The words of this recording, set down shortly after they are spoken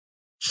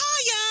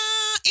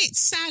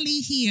it's Sally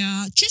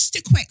here. Just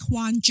a quick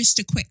one.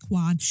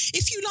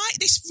 If you like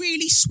this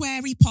really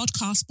sweary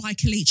podcast by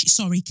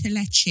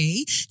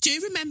Kelechi, do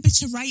remember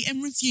to rate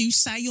and review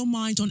Say Your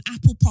Mind on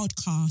Apple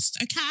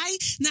Podcast, okay?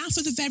 Now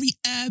for the very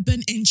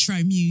urban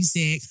intro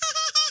music.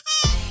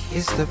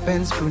 It's the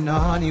Benz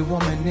Brunani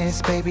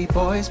womanist, baby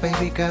boys,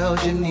 baby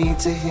girls, you need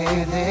to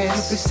hear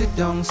this. Sit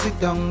down,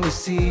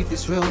 receive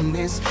this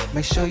realness.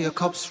 Make sure your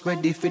cup's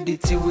ready for the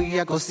tea, we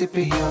are go sip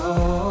it,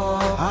 yo.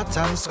 Hard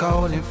time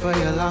scrolling for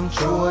your long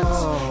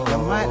shorts. You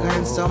might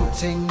learn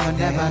something you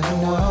never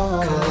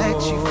know.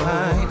 Collect you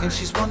fine, and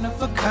she's one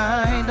of a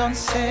kind. Don't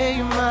say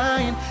you're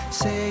mine,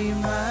 say you're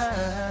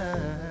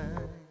mine.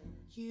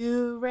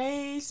 You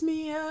raise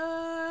me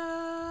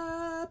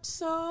up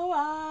so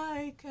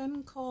I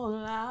can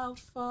call out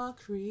for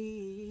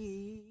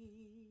cream.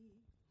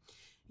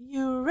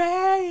 You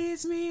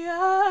raise me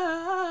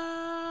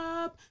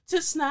up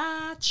to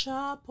snatch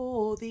up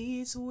all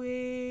these wigs.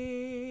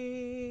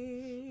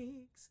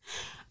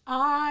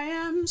 I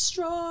am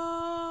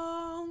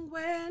strong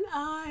when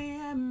I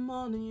am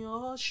on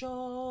your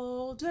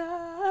shoulders.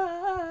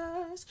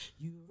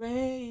 You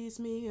raise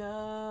me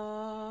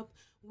up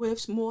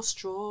with more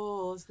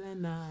straws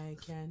than I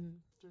can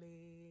fling.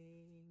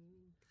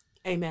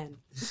 Amen.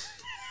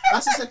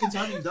 That's the second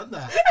time you've done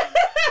that.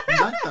 You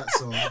like that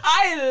song?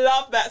 I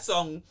love that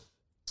song.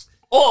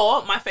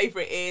 Or my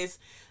favourite is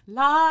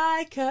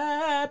like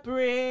a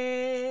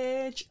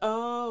bridge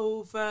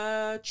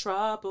over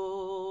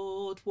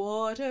troubled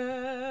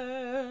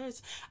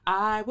waters,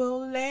 I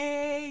will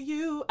lay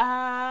you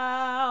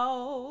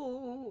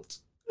out.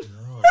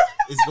 No.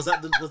 Were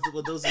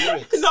those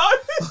lyrics? No.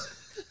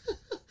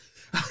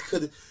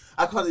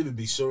 I can't even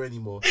be sure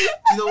anymore. Do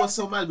you know what's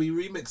so mad? We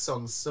remix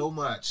songs so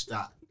much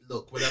that,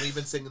 look, when I'm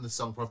even singing the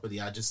song properly,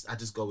 I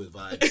just go with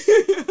vibes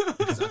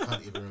because I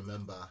can't even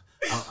remember.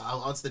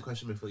 I'll answer the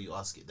question before you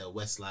ask it though.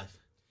 Westlife.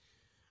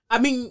 I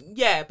mean,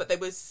 yeah, but they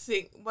were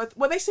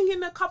were they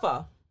singing a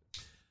cover?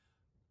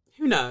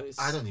 Who knows?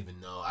 I don't even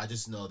know. I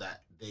just know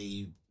that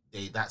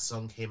that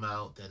song came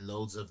out. Then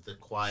loads of the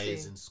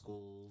choirs in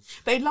schools.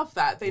 They love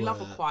that. They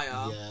love a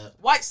choir. Yeah,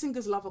 white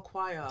singers love a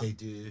choir. They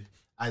do.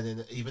 And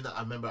then even I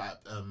remember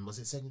at was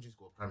it secondary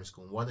school or primary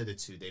school? One of the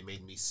two, they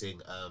made me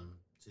sing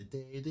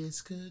 "Today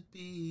This Could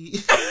Be."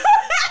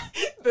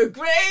 The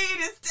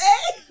greatest day.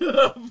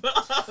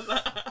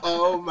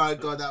 Oh my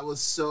god, that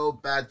was so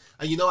bad.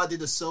 And you know, I did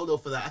a solo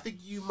for that. I think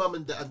you, Mum,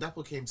 and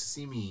Dapple came to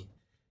see me.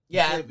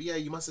 Yeah,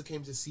 you must have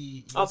came to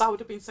see. That would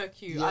have been so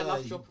cute. Yeah, I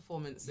loved your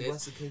performances. You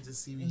must have came to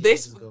see me.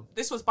 This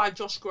was by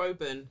Josh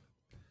Groban.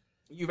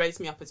 You Raised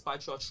Me Up is by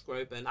Josh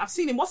Groban. I've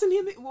seen him. Wasn't he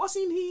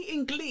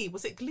in Glee?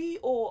 Was it Glee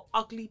or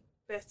Ugly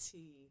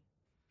Betty?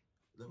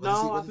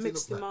 I've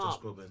mixed him up. Josh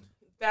Groban?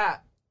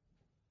 That.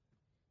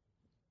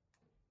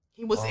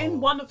 He was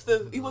in one of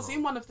the. He was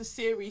in one of the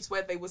series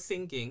where they were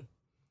singing,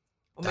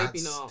 or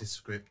maybe not. That's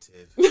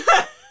descriptive.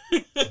 That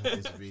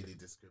is really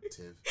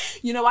descriptive.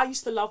 You know, I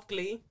used to love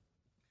Glee.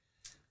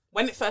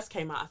 When it first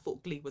came out, I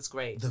thought Glee was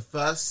great. The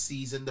first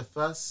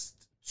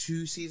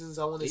 2 seasons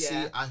I want to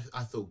see,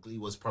 I thought Glee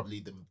was probably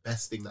the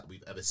best thing that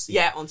we've ever seen.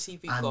 Yeah, on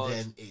TV. And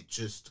then it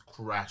just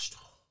crashed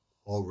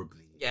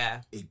horribly.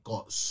 Yeah, it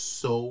got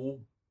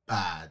so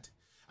bad.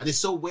 And it's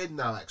so weird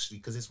now, actually,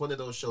 because it's one of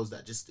those shows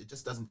that just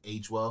doesn't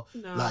age well.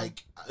 No.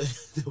 Like,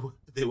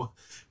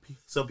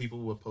 some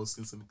people were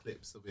posting some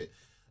clips of it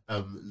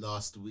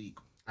last week,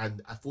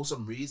 and for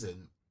some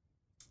reason,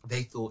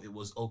 they thought it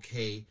was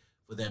okay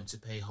for them to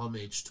pay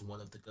homage to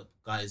one of the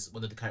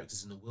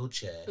characters in the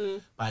wheelchair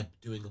by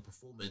doing a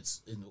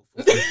performance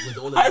with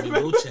all of them in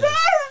wheelchairs.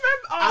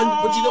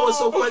 But you know what's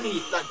so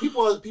funny? Like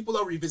people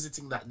are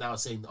revisiting that now,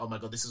 saying, "Oh my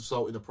god, this is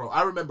so inappropriate."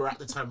 I remember at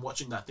the time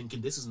watching that,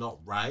 thinking, "This is not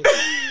right,"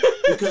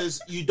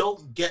 because you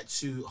don't get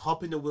to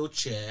hop in a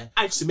wheelchair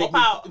and to make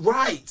out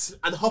right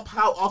and hop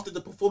out after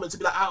the performance and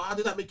be like, "How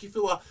did that make you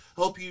feel? I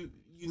hope you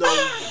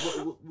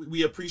know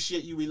we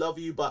appreciate you, we love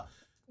you, but."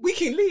 We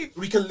can leave.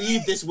 We can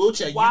leave this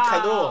wheelchair. Wow. You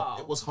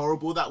cannot. It was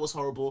horrible. That was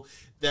horrible.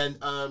 Then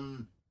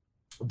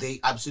they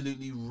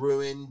absolutely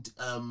ruined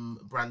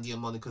Brandy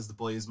and Monica's The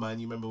Boy Is Mine.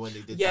 You remember when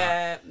they did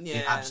that? Yeah.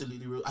 They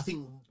absolutely ruined. I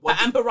think.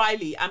 Amber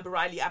Riley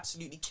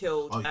absolutely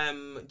killed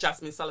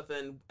Jasmine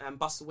Sullivan,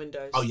 Buster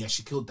Windows. Oh yeah,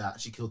 she killed that.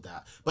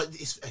 But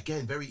it's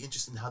again very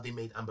interesting how they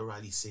made Amber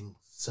Riley sing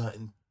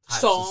certain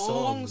types of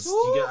songs. Do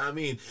you get what I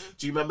mean?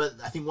 Do you remember?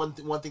 I think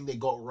one thing they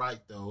got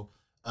right though.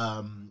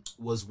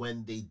 Was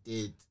when they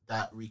did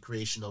that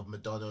recreation of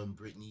Madonna and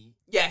Britney.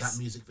 Yes. That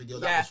music video.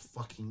 That was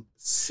fucking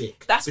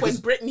sick. That's when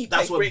Britney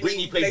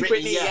played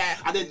Britney. Yeah.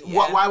 And then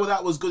why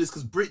that was good is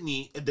because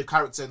Britney, the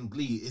character in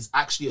Glee, is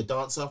actually a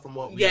dancer from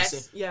what we were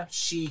saying. Yeah.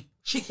 She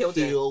killed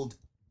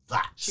the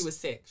that. She was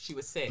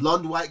sick.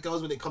 Blonde white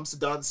girls, when it comes to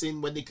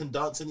dancing, when they can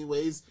dance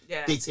anyways,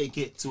 they take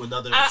it to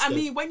another extent. I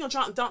mean, when you're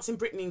dancing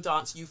Britney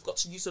dance, you've got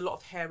to use a lot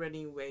of hair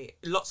anyway.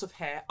 Lots of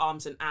hair,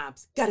 arms and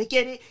abs. Gotta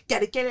get it.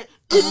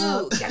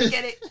 Ooh, gotta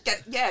get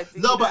it. Yeah.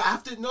 No, but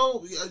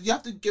you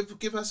have to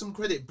give her some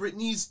credit.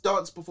 Britney's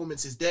dance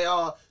performances, they're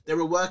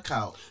a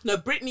workout. No,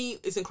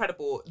 Britney is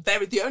incredible.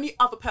 The only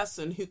other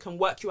person who can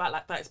work you out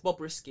like that is Bob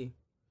Risky.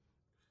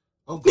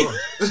 Oh God!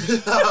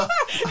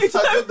 I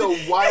don't know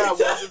why I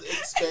wasn't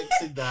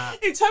expecting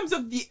that. In terms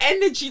of the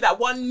energy that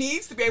one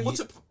needs to be able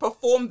to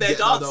perform their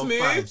dance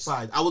moves.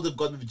 Fine. I would have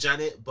gone with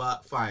Janet,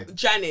 but fine.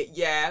 Janet,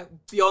 yeah.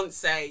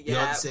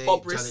 Beyonce,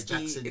 Bob Risky.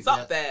 Jackson, it's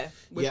up there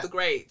with the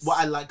greats. What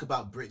I like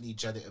about Britney,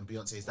 Janet, and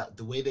Beyonce is that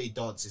the way they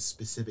dance is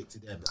specific to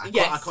them.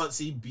 I can't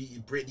see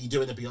Britney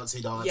doing a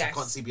Beyonce dance. Yes. I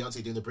can't see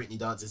Beyonce doing a Britney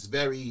dance. It's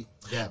very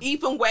them.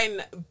 Even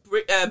when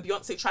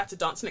Beyonce tried to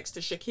dance next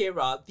to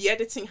Shakira, the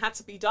editing had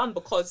to be done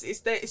because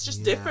it's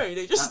just different.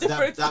 They're just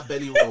different. That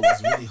belly roll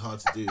was really hard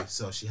to do,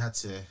 so she had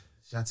to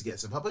get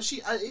some help. But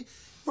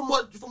from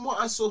what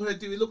I saw her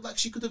do, it looked like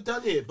she could have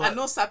done it. But I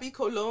know Sabi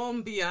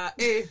Colombia.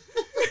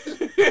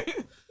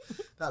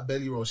 That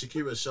belly roll,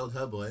 Shakira showed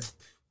her boy.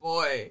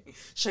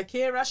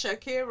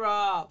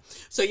 Shakira.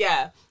 So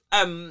yeah,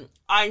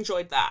 I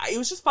enjoyed that. It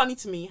was just funny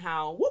to me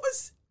how what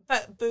was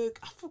I've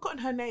forgotten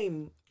her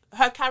name.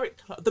 Her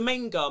character, the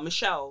main girl,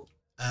 Michelle.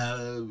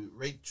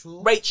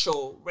 Rachel.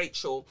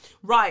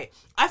 Right.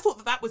 I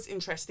thought that was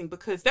interesting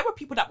because there were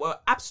people that were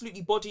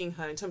absolutely bodying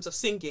her in terms of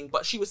singing,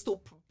 but she was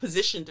still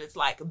positioned as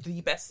like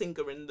the best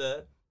singer in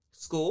the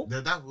school.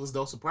 That was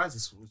no surprise.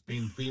 It's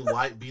being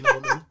white, being a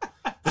woman.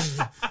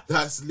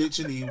 That's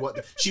literally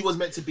what she was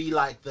meant to be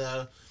like.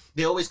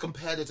 They always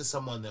compared her to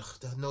someone.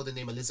 I know the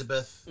name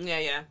Elizabeth.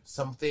 Yeah.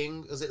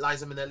 Something. Was it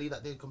Liza Minnelli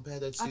that they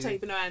compared her to? I don't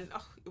even know. And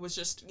it was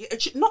just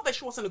not that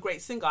she wasn't a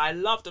great singer. I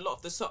loved a lot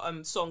of the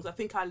songs. I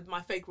think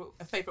my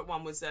favorite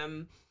one was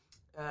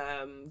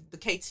the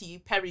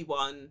Katy Perry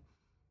one,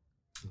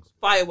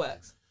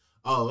 Fireworks.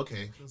 Oh,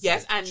 okay.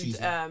 Yes, and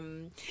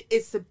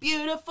it's a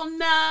beautiful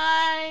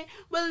night.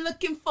 We're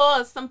looking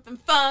for something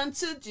fun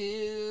to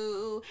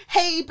do.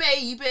 Hey,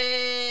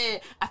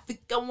 baby, I think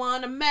I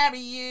want to marry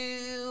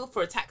you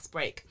for a tax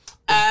break.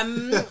 I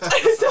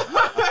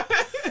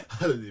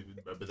don't even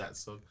remember that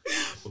song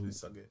or who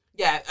sung it.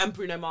 Yeah, and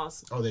Bruno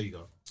Mars. Oh, there you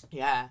go.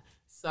 Yeah.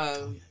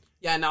 So,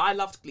 I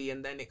loved Glee,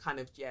 and then it kind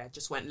of,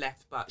 just went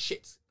left. But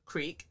Schitt's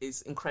Creek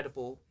is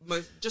incredible.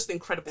 Just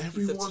incredible.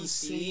 Everyone's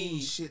saying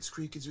Schitt's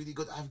Creek is really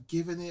good. I've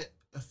given it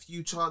a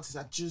few chances.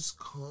 I just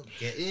can't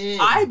get in.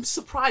 I'm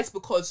surprised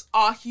because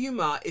our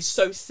humour is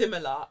so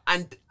similar,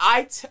 and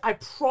I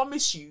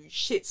promise you,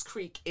 Schitt's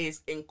Creek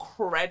is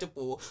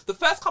incredible. The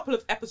first couple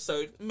of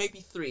episodes, maybe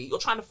 3, you're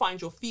trying to find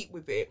your feet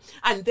with it,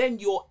 and then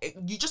you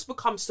just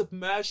become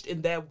submerged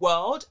in their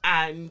world,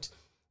 and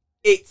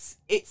it's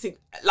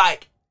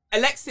like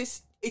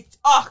Alexis.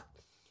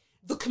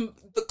 The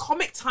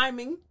comic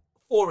timing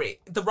for it,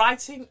 the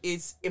writing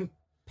is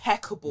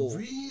impeccable.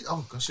 Really?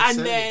 Oh gosh! And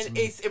then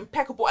it's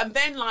impeccable. And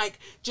then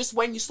just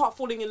when you start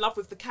falling in love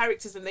with the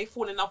characters and they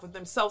fall in love with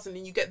themselves, and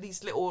then you get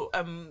these little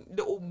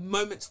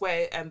moments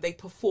where they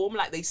perform,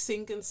 like they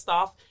sing and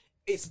stuff.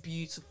 It's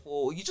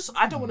beautiful.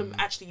 I don't want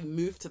to actually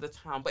move to the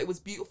town, but it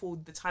was beautiful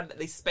the time that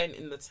they spent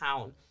in the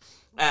town.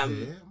 I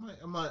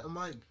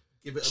might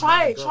give it.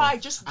 Try.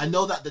 I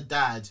know that the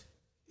dad,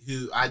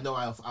 who I know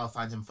I'll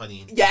find him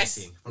funny in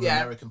anything from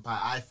American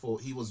Pie. I thought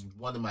he was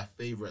one of my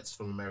favourites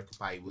from American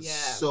Pie. He was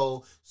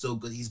so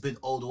good. He's been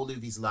old all of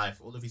his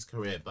life, all of his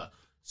career, but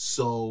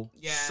so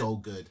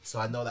good. So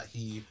I know that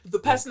the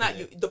person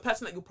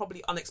that you'll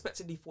probably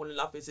unexpectedly fall in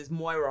love with is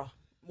Moira,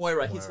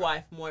 his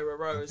wife, Moira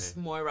Rose.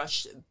 Okay. Moira,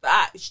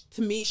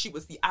 to me, she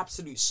was the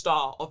absolute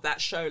star of that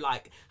show.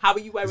 Like, how are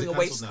you wearing a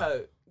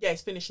waistcoat? Yeah,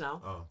 it's finished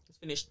now. Oh.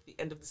 Finished at the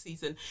end of the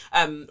season,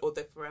 or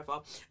the forever.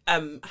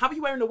 How are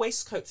you wearing a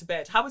waistcoat to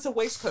bed? How is a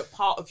waistcoat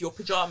part of your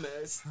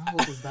pajamas? How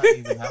does that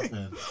even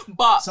happen?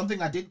 But something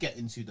I did get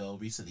into though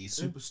recently,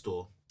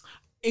 Superstore.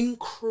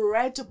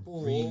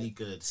 Incredible, really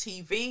good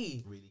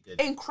TV. Really good,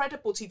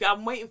 incredible TV.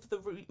 I'm waiting for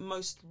the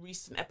most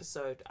recent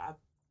episode. I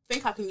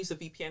think I can use a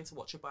VPN to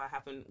watch it, but I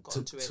haven't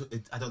gotten to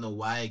it. I don't know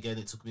why. Again,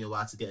 it took me a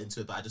while to get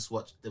into it, but I just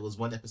watched. There was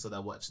one episode I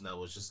watched and I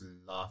was just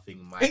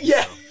laughing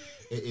myself.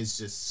 It is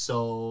just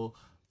so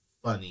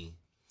funny.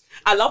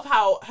 I love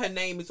how her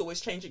name is always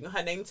changing,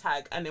 her name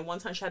tag, and then one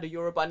time she had a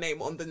Yoruba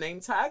name on the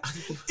name tag.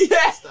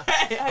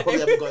 I probably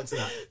haven't got into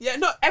that. Yeah,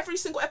 no, every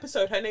single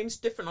episode her name's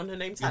different on her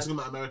name tag. You're talking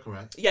about America,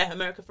 right? Yeah,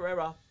 America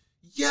Ferrera.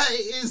 Yeah,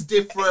 it is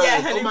different.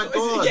 Yeah, oh my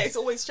god. Yeah, it's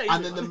always changing.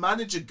 And then the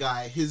manager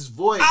guy, his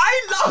voice.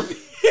 I love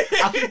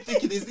it. I've been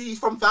thinking, is he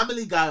from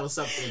Family Guy or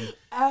something?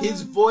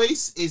 His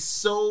voice is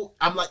so.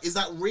 I'm like, is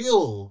that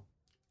real?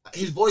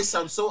 His voice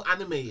sounds so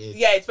animated.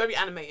 Yeah, it's very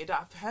animated.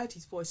 I've heard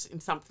his voice in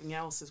something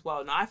else as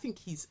well. Now, I think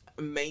he's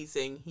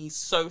amazing. He's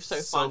so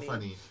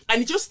funny.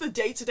 And just the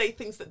day-to-day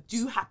things that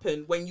do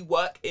happen when you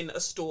work in a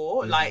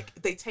store, like,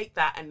 they take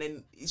that and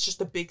then it's just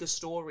a bigger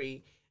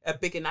story, a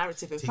bigger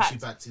narrative. In fact, you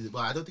back to...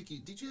 Well, I don't think you...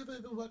 Did you ever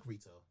work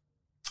retail?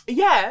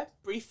 Yeah,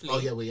 briefly. Oh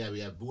yeah,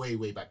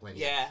 way back when.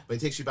 Yeah. But it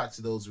takes you back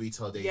to those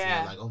retail days. Yeah.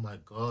 And you're like, oh my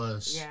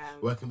gosh. Yeah.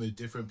 Working with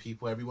different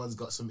people, everyone's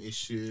got some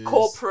issues.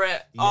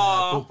 Corporate.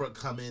 Yeah, corporate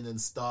come in and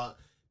start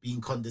being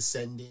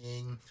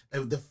condescending.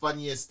 The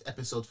funniest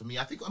episode for me,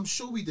 I'm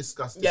sure we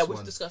discussed this. Yeah,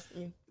 we've discussed.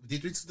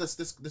 Did we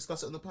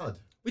discuss it on the pod?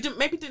 We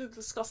didn't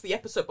discuss the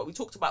episode, but we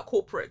talked about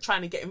corporate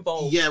trying to get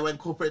involved. Yeah, when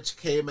corporate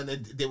came and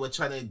they were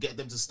trying to get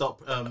them to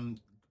stop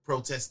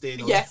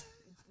protesting. Or Yeah.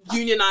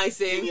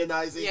 Unionizing.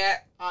 Yeah.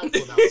 I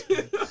thought that was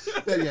funny.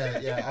 But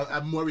yeah.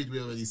 I'm worried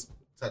we already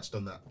touched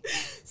on that.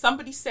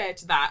 Somebody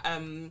said that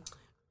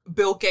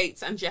Bill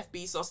Gates and Jeff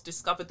Bezos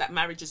discovered that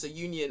marriage is a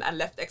union and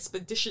left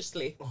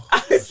expeditiously.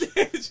 I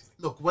said,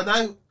 look, when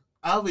I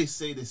always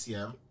say this,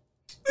 yeah,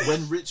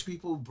 when rich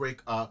people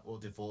break up or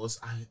divorce,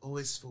 I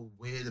always feel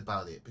weird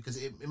about it because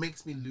it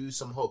makes me lose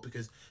some hope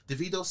because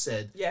Davido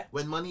said, yeah,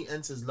 when money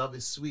enters, love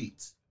is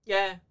sweet.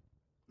 Yeah.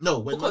 No,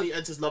 when money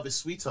enters, love is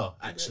sweeter,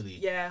 actually.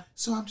 Yeah.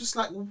 So I'm just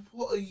like,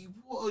 what are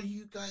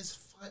you guys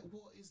fight?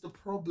 What is the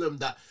problem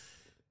that,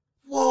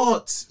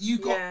 what? You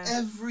got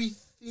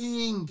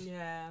everything.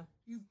 Yeah.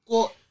 You've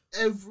got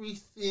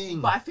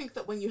everything. But I think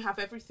that when you have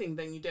everything,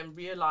 then you then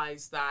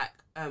realise that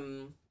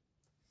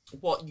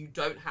what you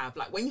don't have.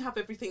 Like when you have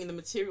everything in the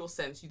material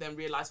sense, you then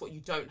realise what you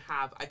don't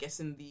have, I guess,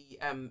 in the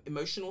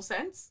emotional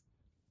sense.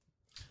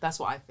 That's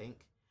what I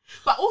think.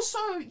 But also,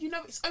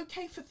 it's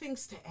okay for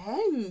things to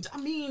end.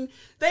 I mean,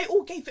 they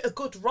all gave it a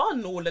good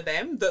run, all of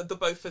them, the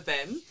both of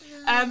them.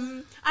 Yeah.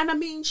 And I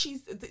mean,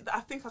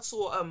 I think I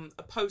saw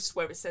a post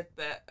where it said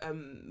that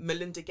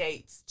Melinda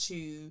Gates,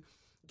 to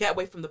get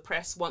away from the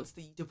press once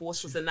the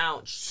divorce was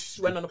announced,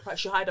 she went on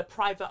she hired a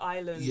private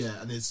island. Yeah,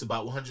 and it's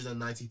about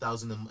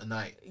 $190,000 a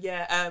night.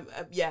 Yeah,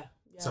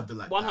 something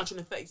like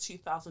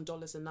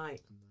 $132,000 a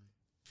night.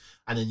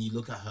 And then you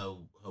look at her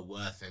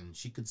worth, and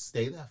she could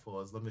stay there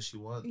for as long as she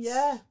wants.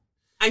 Yeah.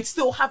 And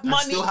still have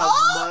money.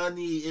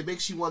 Money. It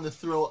makes you want to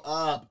throw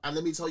up. And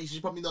let me tell you,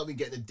 she's probably not even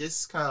getting a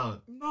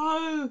discount.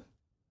 No.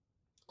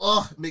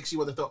 Oh, it makes you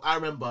want to throw up. I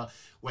remember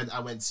when I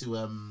went to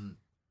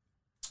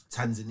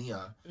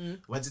Tanzania.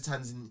 Went to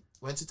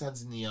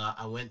Tanzania.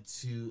 I went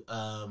to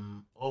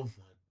oh my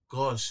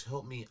gosh,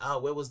 help me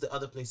out. Where was the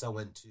other place I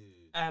went to?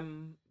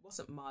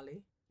 Wasn't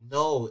Mali?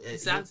 No,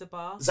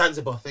 Zanzibar.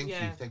 Zanzibar, thank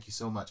you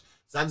so much.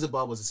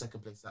 Zanzibar was the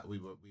second place that we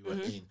were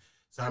in.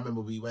 So I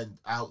remember we went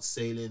out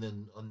sailing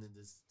and on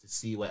the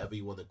sea, whatever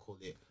you want to call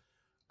it.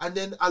 And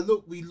then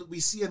we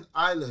see an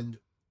island.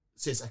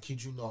 Says, I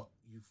kid you not,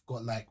 you've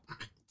got like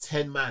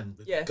 10 men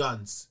with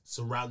guns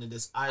surrounding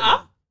this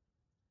island.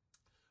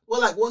 We're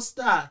like, what's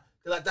that?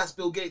 They're like, that's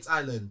Bill Gates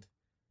Island.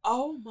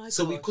 Oh my god!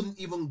 So we couldn't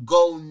even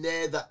go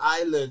near the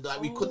island.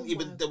 Like we couldn't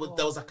even. There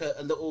was like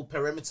a little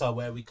perimeter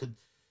where we could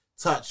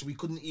touch. We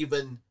couldn't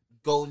even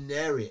go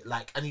near it.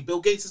 Like, and Bill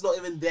Gates is not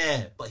even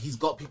there, but he's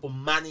got people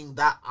manning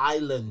that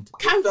island.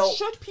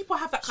 Should people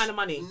have that kind of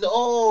money?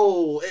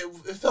 No,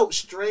 it felt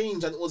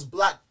strange, and it was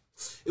black.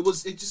 It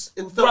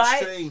felt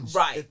strange.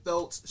 Right. It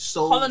felt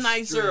so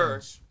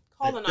colonizer.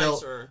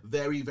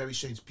 Very, very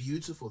strange.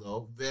 Beautiful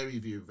though. Very,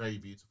 very, very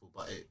beautiful.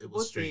 But it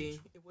was strange.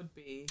 It would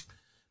be.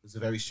 It was a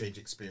very strange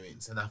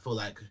experience, and I feel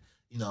like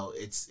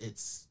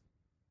it's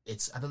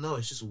I don't know.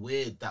 It's just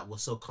weird that we're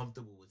so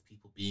comfortable with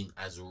people being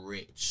as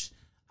rich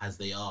as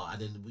they are,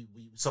 and then we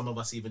some of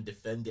us even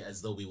defend it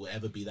as though we will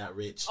ever be that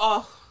rich.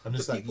 Oh, I'm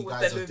just the like, people you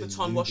with guys their are Louis Vuitton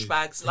deluded. wash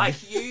bags,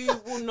 like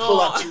you will not.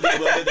 Clutching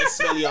them under their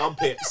smelly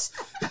armpits.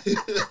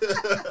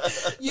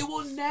 You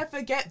will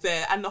never get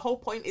there, and the whole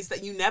point is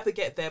that you never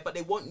get there. But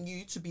they want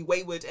you to be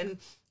wayward and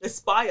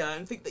aspire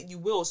and think that you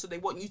will, so they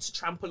want you to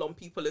trample on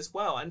people as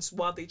well. And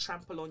while they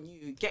trample on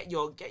you, get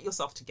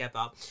yourself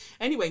together.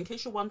 Anyway, in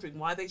case you're wondering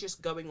why they're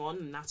just going on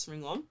and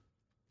nattering on,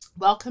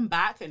 welcome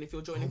back, and if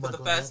you're joining for the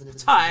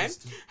first time,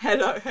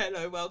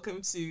 hello,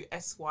 welcome to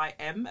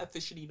SYM,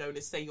 officially known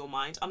as Say Your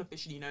Mind,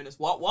 unofficially known as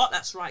what?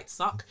 That's right,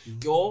 suck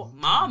your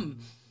mum.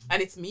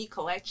 And it's me,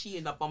 Kelechi,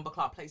 in the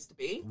Bomberclub place to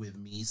be. With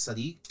me,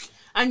 Sadiq.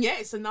 And yeah,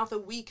 it's another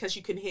week. As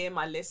you can hear,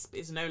 my lisp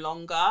is no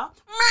longer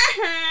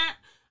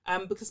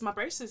because my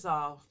braces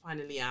are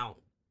finally out.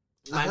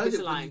 I heard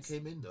it when you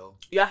came in, though.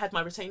 Yeah, I had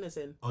my retainers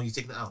in. Oh, you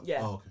taking it out?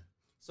 Yeah. Oh, okay.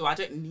 So I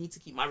don't need to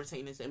keep my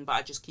retainers in, but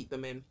I just keep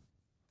them in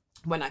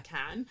when I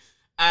can.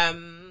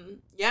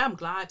 I'm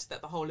glad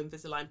that the whole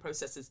Invisalign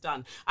process is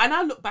done. And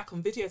I look back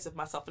on videos of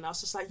myself and I was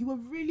just like, you were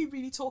really,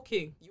 really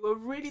talking. You were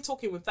really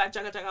talking with that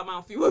jagga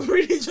mouth. You were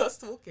really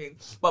just talking.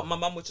 But my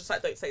mum was just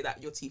like, don't say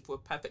that. Your teeth were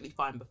perfectly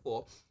fine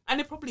before. And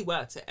they probably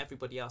were to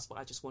everybody else, but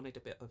I just wanted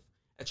a bit of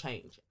a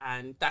change.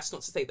 And that's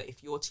not to say that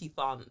if your teeth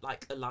aren't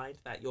like aligned,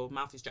 that your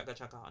mouth is jagga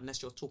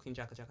unless you're talking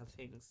jagga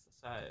things.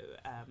 So,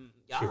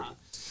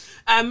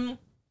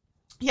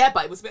 yeah,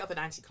 but it was a bit of an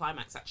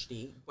anticlimax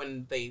actually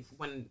when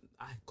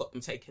I got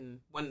them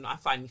taken, when I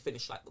finally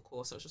finished like the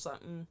course. I was just like,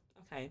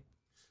 okay.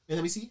 Yeah,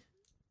 let me see.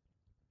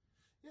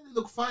 Yeah, they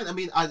look fine. I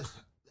mean, I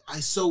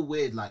so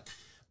weird. Like,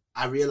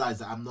 I realized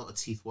that I'm not a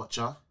teeth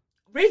watcher.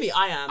 Really,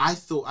 I am. I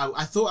thought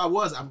I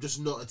was. I'm just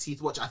not a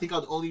teeth watcher. I think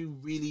I'd only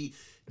really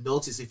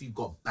notice if you've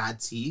got bad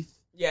teeth.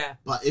 Yeah.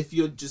 But if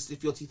your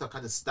teeth are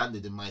kind of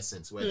standard in my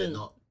sense, where they're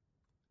not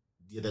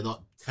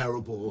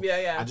terrible,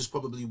 I just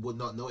probably would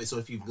not notice. So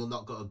if you've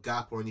not got a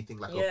gap or anything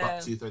like a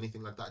buck tooth or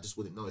anything like that, I just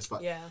wouldn't notice.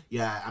 But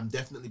I'm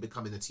definitely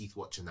becoming a teeth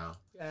watcher now.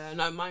 Yeah,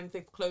 no, mine,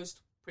 they've closed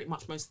pretty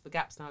much most of the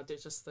gaps now. They're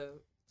just the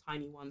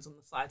tiny ones on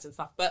the sides and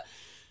stuff. But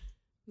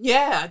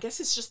yeah, I guess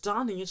it's just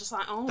done, and you're just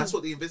like, oh. That's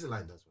what the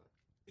Invisalign does, right?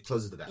 It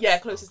closes the gaps. Yeah,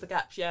 it closes the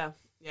gaps. Yeah.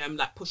 Yeah, and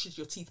like pushes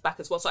your teeth back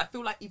as well. So I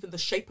feel like even the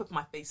shape of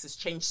my face has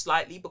changed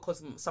slightly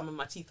because some of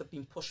my teeth have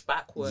been pushed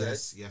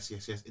backwards. Yes.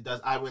 It does.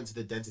 I went to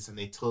the dentist and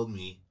they told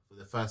me for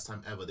the first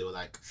time ever, they were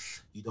like,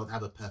 "You don't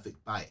have a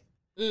perfect bite."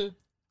 And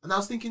I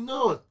was thinking,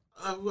 no,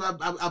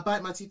 I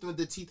bite my teeth when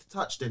the teeth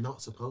touch. They're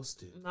not supposed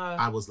to. No.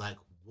 I was like,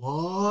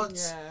 what?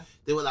 Yeah.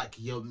 They were like,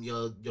 your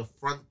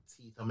front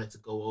teeth are meant to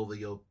go over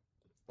your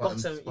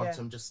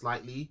bottom just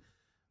slightly.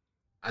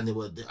 And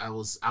I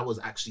was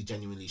actually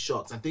genuinely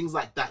shocked, and things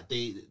like that.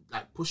 They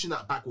like pushing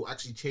that back will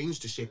actually change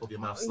the shape of your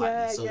mouth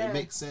slightly, so it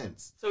makes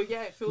sense. So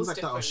yeah, it feels things like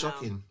different that are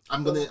shocking. Now.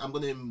 I'm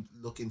gonna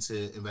look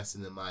into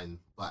investing in mine,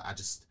 but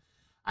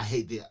I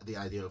hate the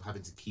idea of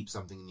having to keep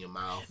something in your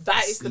mouth.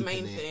 That is the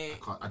main thing.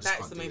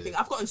 That is the main thing.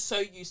 I've gotten so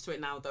used to it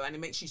now, though, and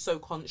it makes you so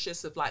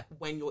conscious of like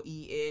when you're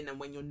eating and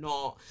when you're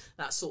not,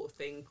 that sort of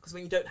thing. Because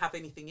when you don't have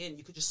anything in,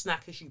 you could just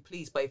snack as you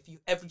please. But if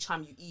every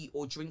time you eat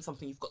or drink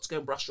something, you've got to go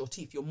and brush your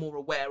teeth, you're more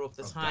aware of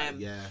the time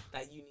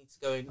that you need to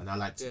go in. And I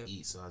like to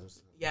eat, so I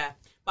just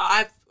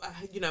But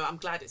I'm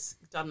glad it's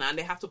done now. And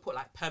they have to put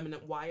like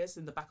permanent wires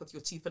in the back of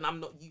your teeth, and I'm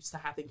not used to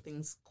having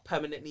things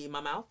permanently in my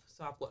mouth,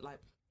 so I've got like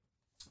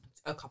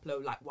a couple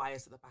of like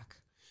wires at the back.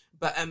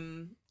 But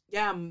I'm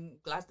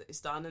glad that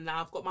it's done, and now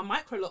I've got my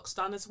micro locks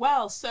done as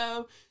well.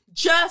 So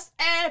just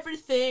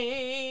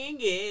everything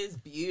is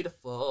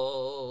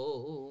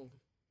beautiful.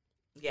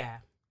 Yeah.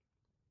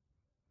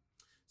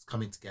 It's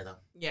coming together.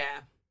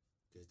 Yeah.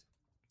 Good.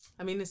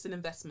 I mean, it's an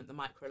investment, the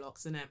micro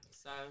locks, isn't it?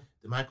 So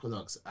the micro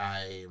locks,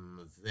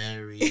 I'm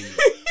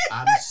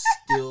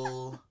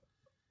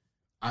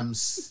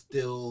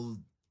still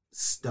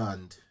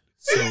stunned.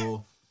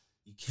 So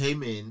you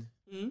came in,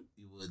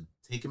 you were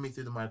taking me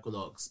through the micro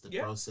locks, the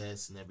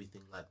process and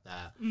everything like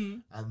that.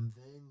 And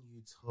then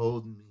you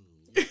told me,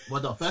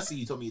 well, no, firstly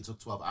you told me it took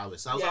 12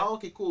 hours. So I was like, oh,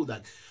 okay, cool.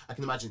 Like, I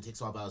can imagine it takes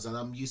 12 hours. And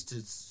I'm used to,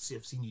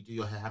 I've seen you do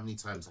your hair how many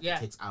times? Like, it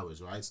takes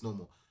hours, right? It's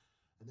normal.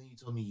 And then you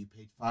told me you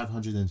paid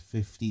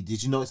 550.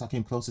 Did you notice I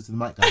came closer to the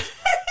mic, guys?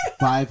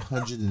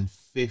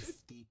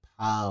 550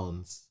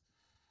 pounds.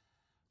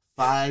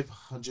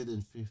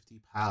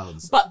 550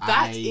 pounds. But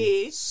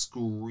I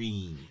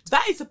screamed.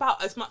 That is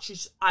about as much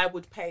as I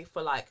would pay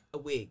for like a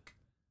wig.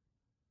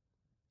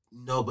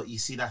 No, but you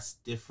see, that's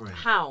different.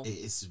 How?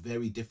 It's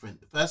very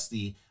different.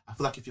 Firstly, I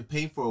feel like if you're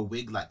paying for a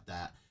wig like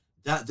that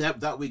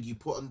wig you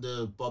put on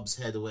the bob's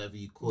head or whatever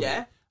you call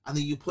it, and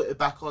then you put it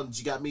back on. Do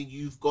you get me?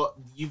 You've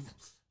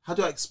how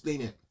do I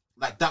explain it?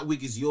 Like, that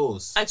wig is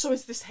yours. And so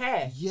is this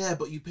hair. Yeah,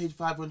 but you paid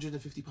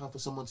 £550 for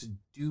someone to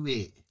do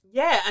it.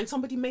 Yeah, and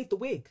somebody made the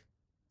wig.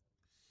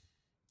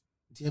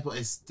 Yeah, but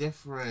it's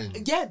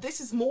different. Yeah, this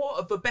is more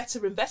of a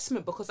better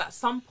investment because at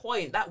some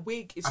point that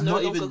wig is no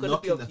longer going to be of you. I'm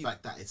not even knocking the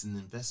fact that it's an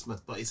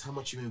investment, but it's how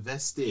much you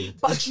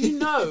invested. But do you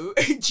know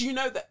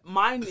that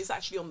mine is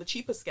actually on the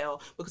cheaper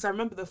scale? Because I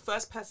remember the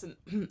first person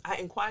I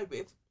inquired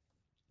with,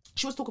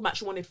 she was talking about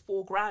she wanted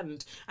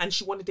 $4,000 and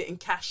she wanted it in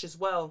cash as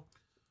well.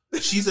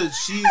 She's a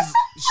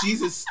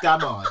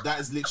scammer. That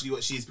is literally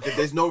what she is, because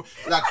there's no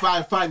like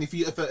fine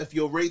if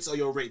your rates are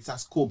your rates,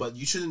 that's cool, but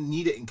you shouldn't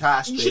need it in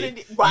cash. You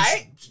shouldn't,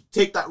 right? You should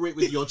take that rate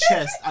with your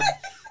chest and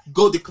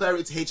go declare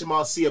it to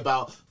HMRC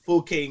about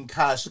 4K in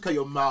cash. Look at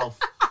your mouth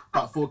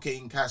about 4K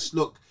in cash.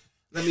 Look,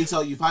 let me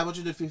tell you,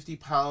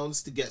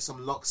 £550 to get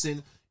some locks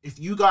in. If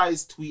you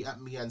guys tweet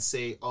at me and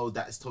say, "Oh,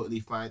 that is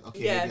totally fine,"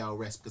 okay, maybe I'll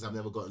rest because I've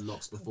never gotten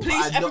locks before.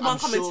 Please, everyone,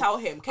 come and tell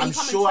him. Can you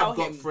come and tell him? I'm sure I've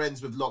got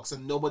friends with locks,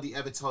 and nobody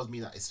ever tells me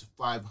that it's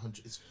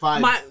 500. It's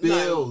 $5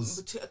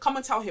 bills. No, come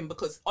and tell him,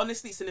 because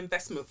honestly, it's an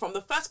investment. From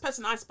the first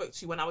person I spoke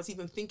to when I was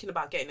even thinking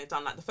about getting it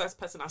done, like the first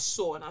person I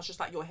saw, and I was just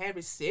like, "Your hair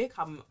is sick.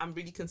 I'm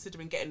really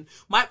considering getting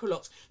micro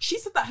locks." She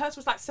said that hers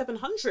was like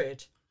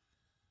 700.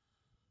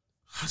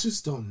 I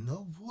just don't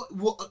know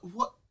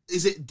what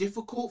is it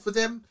difficult for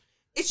them.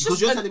 It's because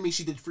just you're telling me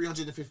she did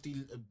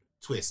 350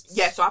 twists.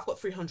 Yeah, so I've got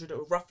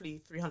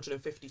roughly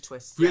 350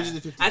 twists.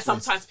 350 twists. And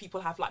sometimes people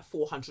have like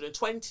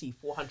 420,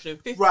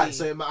 450. Right,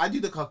 so I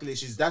do the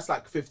calculations. That's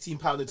like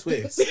 £15 a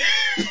twist.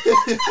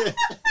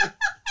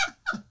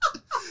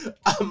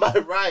 Am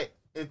I right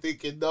in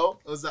thinking no?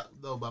 Or is that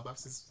no? My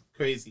maths is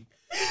crazy.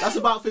 That's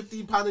about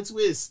 £15 a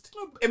twist.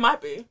 It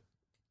might be.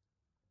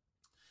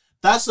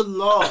 That's a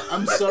lot.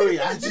 I'm sorry.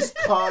 I just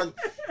can't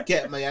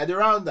get my head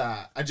around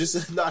that.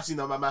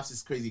 No, my maths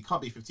is crazy. It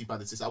can't be £15 a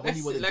twist.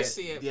 Let's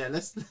see it. Yeah,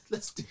 let's do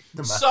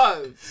the math.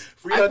 So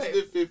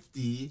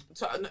 350.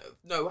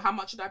 No, how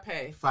much did I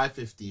pay?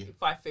 550.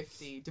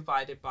 550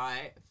 divided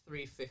by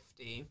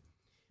 350.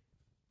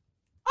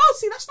 Oh,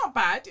 see, that's not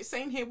bad. It's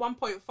saying here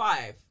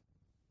 1.5.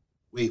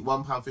 Wait,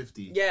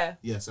 £1.50. Yeah.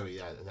 Yeah, sorry.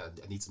 Yeah,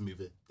 I need to move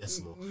it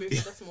decimal. Move the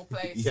decimal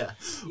place. Yeah.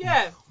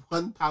 Yeah.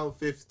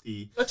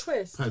 £1.50 A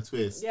twist. per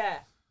twist. Yeah.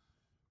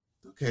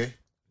 Okay.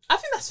 I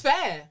think that's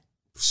fair.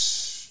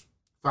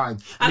 Fine.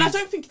 And I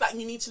don't think that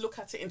you need to look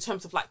at it in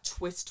terms of like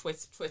twist,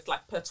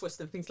 like per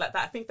twist and things like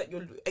that. I think that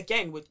you're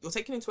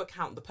taking into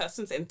account the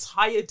person's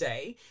entire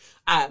day,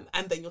 and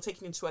then you're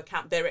taking into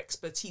account their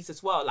expertise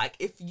as well. Like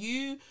if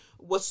you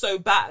were so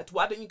bad,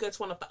 why don't you go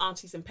to one of the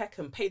aunties in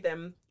Peckham, pay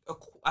them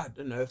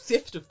a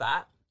fifth of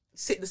that,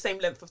 sit the same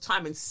length of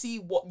time and see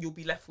what you'll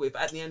be left with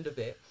at the end of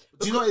it.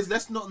 Do you know what it is?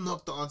 Let's not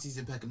knock the aunties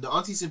in Peckham. The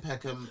aunties in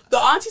Peckham... The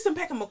aunties in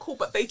Peckham are cool,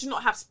 but they do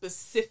not have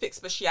specific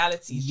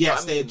specialities.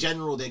 Yes, they're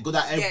general. They're good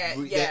at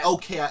they're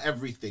okay at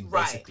everything,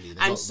 basically.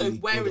 Right. And so really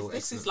whereas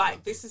this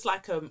is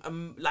like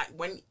like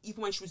when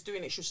she was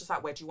doing it, she was just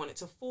like, where do you want it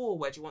to fall?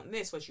 Where do you want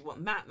this? Where do you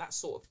want that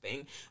sort of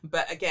thing.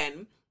 But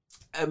again,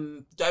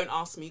 don't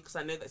ask me because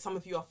I know that some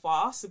of you are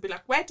fast. So be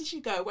like, where did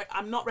you go?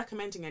 I'm not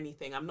recommending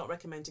anything. I'm not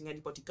recommending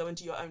anybody. Go and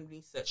do your own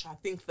research. I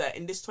think that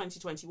in this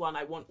 2021,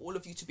 I want all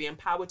of you to be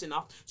empowered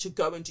enough to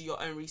go and do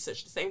your own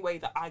research. The same way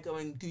that I go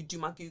and do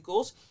my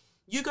Googles,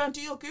 you go and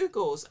do your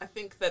Googles. I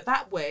think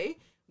that way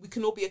we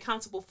can all be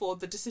accountable for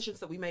the decisions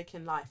that we make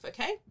in life.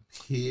 Okay?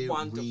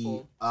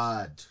 Wonderful.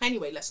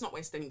 Anyway, let's not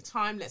waste any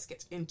time. Let's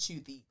get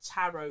into the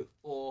tarot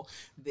for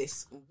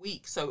this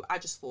week. So I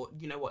just thought,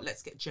 you know what,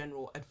 let's get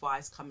general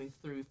advice coming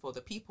through for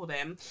the people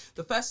then.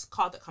 The first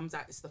card that comes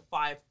out is the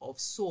 5 of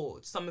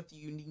Swords. Some of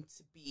you need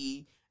to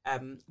be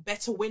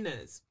better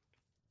winners.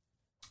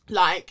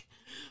 Like,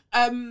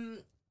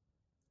 you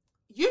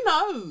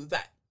know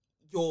that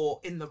you're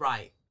in the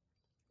right.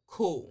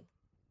 Cool.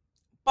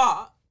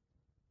 But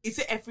is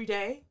it every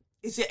day?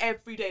 Is it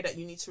every day that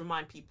you need to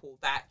remind people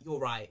that you're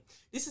right?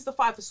 This is the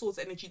 5 of Swords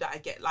energy that I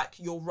get. Like,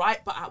 you're right,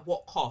 but at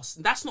what cost?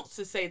 And that's not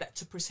to say that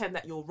to pretend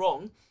that you're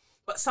wrong,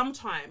 but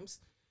sometimes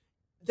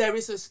there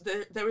is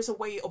a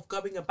way of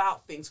going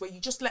about things where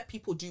you just let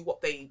people do what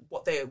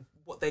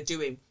they're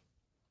doing.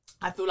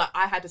 I feel like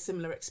I had a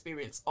similar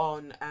experience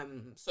on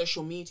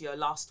social media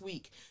last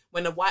week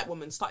when a white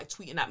woman started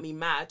tweeting at me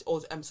mad,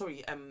 or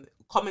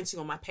commenting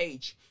on my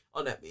page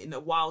in a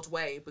wild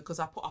way because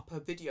I put up a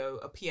video,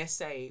 a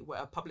PSA,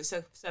 a public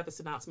service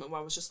announcement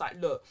where I was just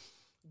like, look,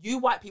 you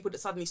white people that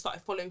suddenly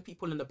started following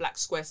people in the Black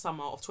Square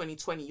Summer of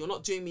 2020, you're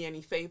not doing me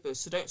any favours.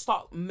 So don't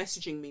start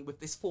messaging me with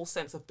this false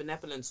sense of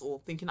benevolence or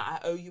thinking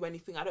that I owe you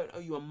anything. I don't owe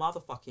you a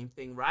motherfucking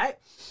thing, right?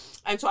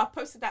 And so I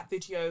posted that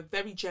video,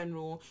 very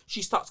general.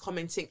 She starts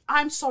commenting,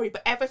 I'm sorry,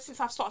 but ever since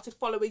I've started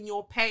following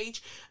your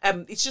page,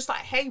 it's just like,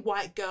 hey,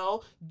 white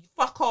girl,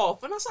 fuck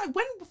off. And I was like,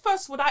 when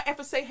first would I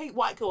ever say, hey,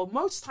 white girl?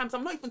 Most times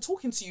I'm not even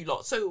talking to you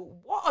lot. So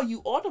what are you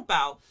on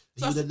about?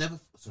 So you would have never,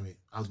 sorry,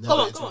 I would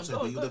never interrupt,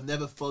 but you would have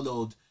never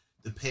followed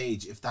the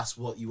page if that's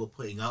what you were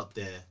putting out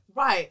there.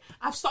 Right.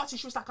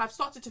 She was like, I've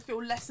started to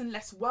feel less and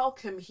less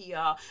welcome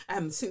here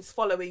since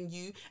following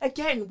you.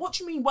 Again, what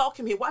do you mean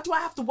welcome here? Why do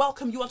I have to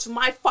welcome you onto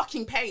my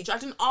fucking page? I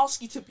didn't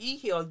ask you to be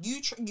here.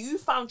 You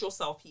found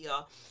yourself here.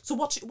 So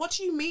what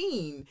do you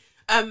mean?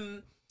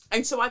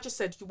 And so I just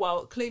said,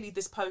 well, clearly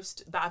this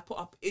post that I put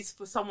up is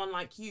for someone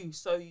like you.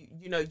 So,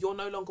 you know, you're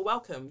no longer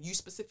welcome. You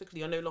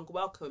specifically are no longer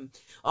welcome.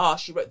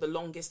 She wrote the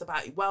longest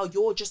about it. Well,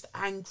 you're just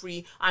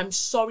angry. I'm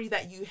sorry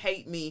that you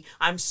hate me.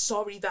 I'm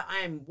sorry that I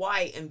am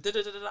white and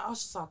da-da-da-da. I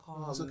was just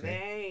like,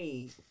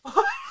 mate.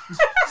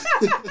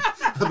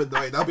 I'm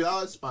annoyed. I'll be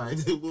like, it's fine.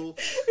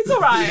 It's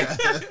all right.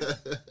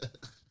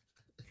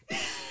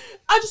 Yeah.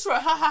 I just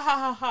wrote ha ha ha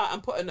ha ha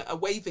and put a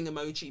waving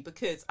emoji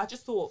because I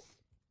just thought,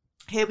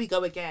 here we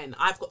go again.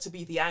 I've got to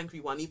be the angry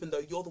one, even though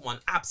you're the one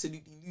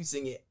absolutely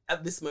losing it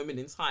at this moment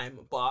in time.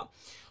 But,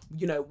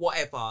 you know,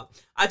 whatever.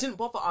 I didn't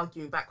bother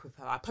arguing back with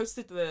her. I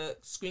posted the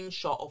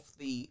screenshot of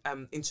the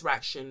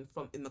interaction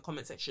in the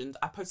comment section.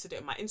 I posted it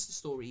in my Insta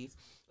stories.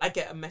 I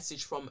get a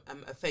message from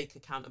a fake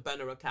account, a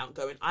burner account,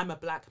 going, I'm a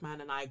black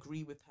man and I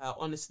agree with her.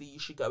 Honestly, you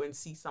should go and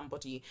see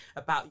somebody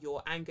about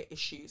your anger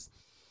issues.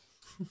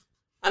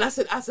 And I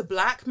said, as a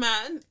black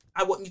man,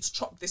 I want you to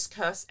chop this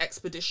curse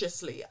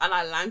expeditiously. And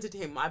I landed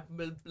him. I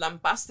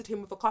lambasted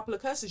him with a couple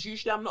of curses.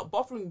 Usually I'm not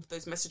bothering with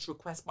those message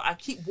requests, but I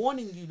keep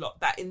warning you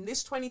lot that in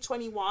this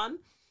 2021,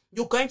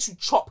 you're going to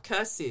chop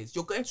curses.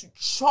 You're going to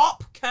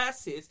chop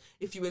curses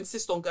if you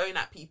insist on going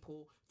at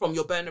people from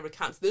your burner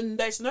accounts. Then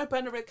there's no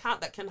burner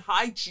account that can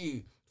hide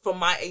you from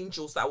my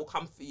angels that will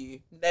come for you.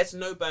 There's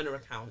no burner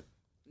account.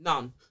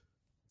 None.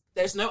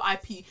 There's no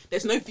IP,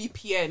 there's no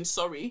VPN,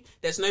 sorry.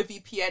 There's no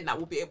VPN that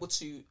will be able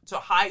to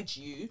hide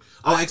you.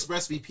 Oh,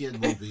 ExpressVPN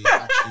will be,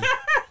 actually.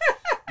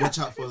 Watch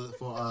out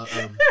for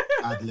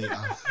ad later.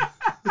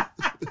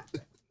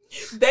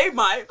 They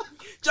might.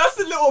 Just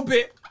a little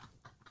bit.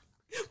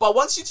 But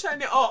once you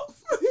turn it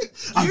off,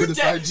 you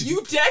dare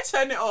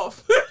turn it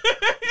off.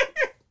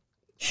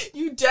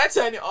 You dare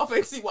turn it off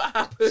and see what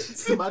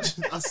happens.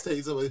 Imagine us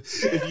saying something.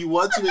 If you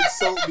want to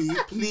insult me,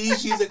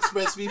 please use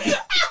ExpressVPN.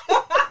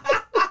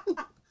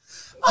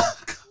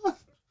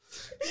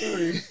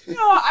 Sorry.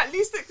 No, at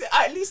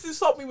least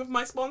insult me with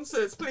my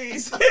sponsors,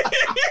 please.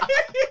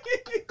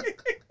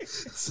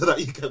 so that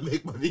you can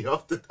make money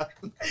after that.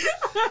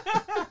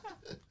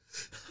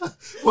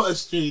 What a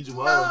strange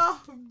world.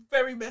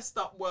 Very messed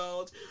up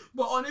world.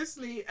 But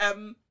honestly,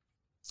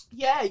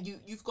 yeah,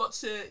 you've got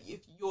to,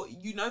 if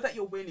you know that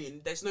you're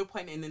winning, there's no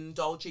point in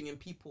indulging in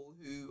people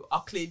who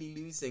are clearly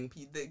losing.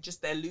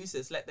 They're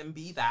losers. Let them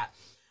be that.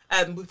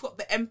 We've got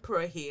the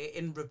Emperor here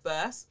in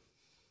reverse.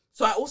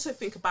 So I also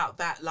think about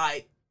that,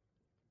 like,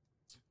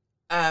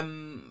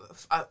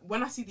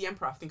 when I see the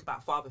Emperor, I think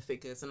about father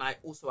figures, and I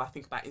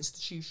think about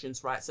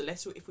institutions, right? So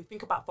if we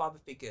think about father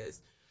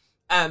figures,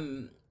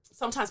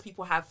 sometimes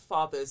people have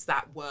fathers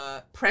that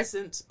were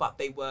present, but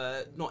they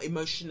were not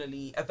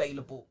emotionally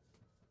available.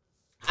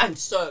 And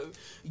so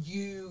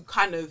you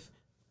kind of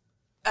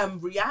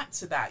react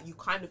to that. You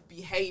kind of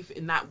behave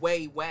in that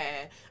way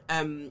where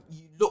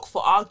you look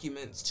for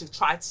arguments to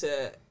try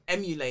to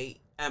emulate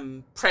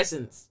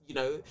presence. You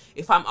know,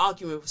 if I'm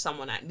arguing with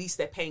someone, at least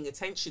they're paying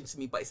attention to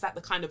me. But is that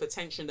the kind of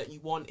attention that you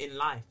want in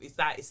life? Is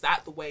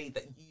that the way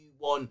that you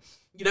want?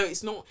 You know,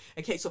 it's not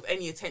a case of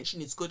any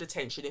attention is good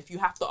attention. If you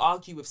have to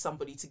argue with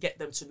somebody to get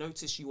them to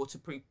notice you or to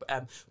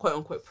quote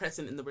unquote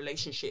present in the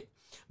relationship,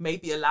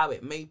 maybe allow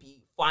it,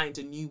 maybe find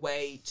a new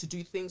way to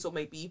do things, or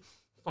maybe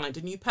find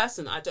a new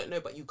person. I don't know,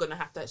 but you're going to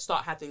have to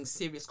start having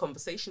serious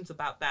conversations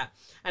about that.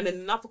 And then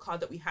another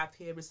card that we have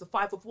here is the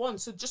 5 of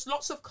Wands. So just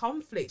lots of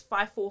conflict.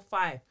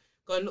 545.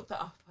 Go and look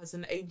that up as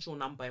an angel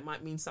number. It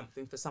might mean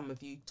something for some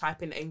of you.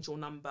 Type in angel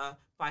number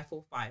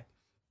 545.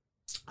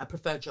 I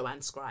prefer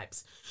Joanne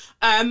Scribes.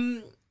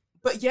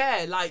 But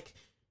yeah, like,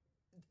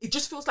 it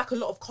just feels like a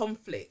lot of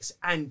conflict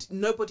and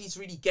nobody's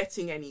really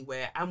getting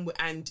anywhere.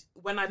 And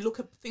when I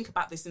think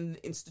about this in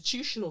the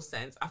institutional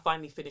sense, I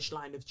finally finished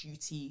Line of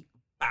Duty.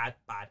 Bad.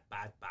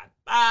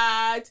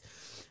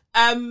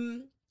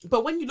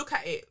 But when you look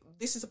at it,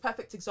 this is a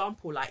perfect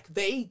example. Like,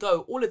 they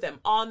go, all of them,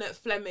 Arnott,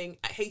 Fleming,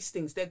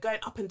 Hastings, they're going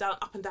up and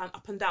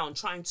down,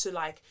 trying to,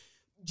 like,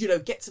 you know,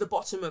 get to the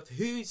bottom of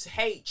who's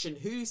H and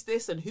who's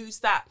this and who's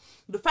that.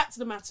 The fact of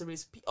the matter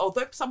is,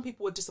 although some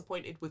people were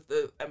disappointed with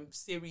the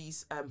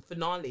series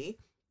finale,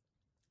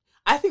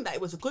 I think that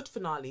it was a good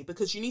finale,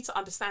 because you need to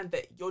understand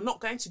that you're not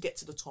going to get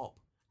to the top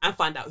and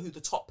find out who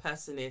the top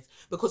person is,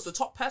 because the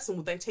top person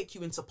will then take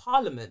you into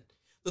Parliament.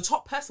 The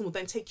top person will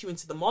then take you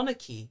into the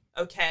monarchy,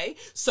 okay?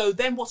 So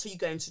then what are you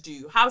going to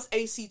do? How's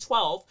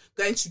AC12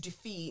 going to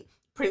defeat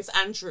Prince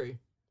Andrew?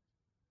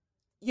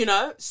 You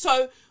know?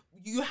 So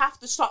you have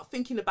to start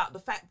thinking about the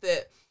fact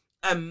that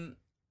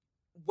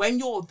when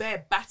you're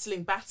there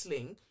battling,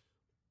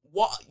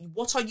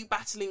 what are you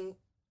battling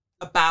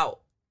about?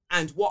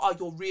 And what are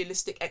your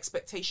realistic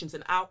expectations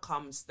and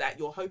outcomes that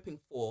you're hoping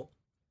for?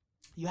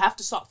 You have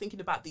to start thinking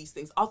about these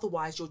things.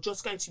 Otherwise, you're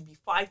just going to be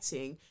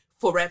fighting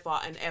forever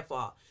and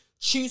ever.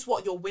 Choose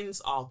what your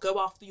wins are. Go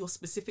after your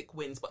specific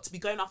wins. But to be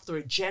going after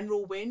a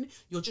general win,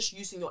 you're just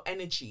using your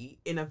energy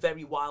in a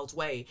very wild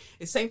way.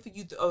 It's same for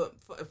you,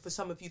 for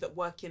some of you that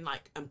work in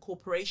like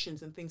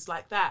corporations and things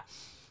like that.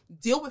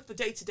 Deal with the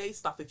day-to-day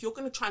stuff. If you're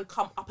going to try and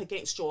come up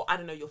against your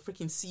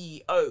freaking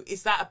CEO,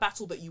 is that a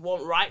battle that you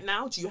want right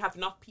now? Do you have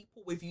enough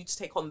people with you to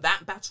take on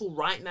that battle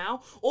right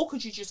now? Or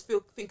could you just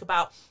think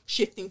about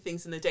shifting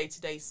things in the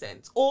day-to-day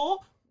sense? Or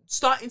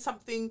starting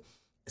something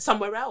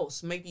somewhere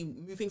else, maybe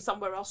moving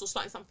somewhere else, or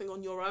starting something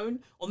on your own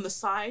on the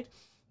side.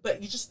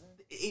 But you just,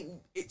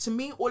 to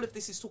me, all of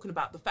this is talking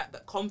about the fact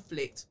that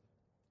conflict,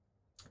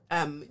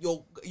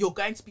 you're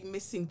going to be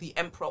missing the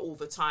Emperor all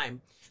the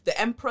time. The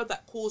Emperor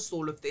that caused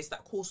all of this,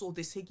 that caused all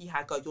this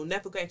higgy-hagger, you're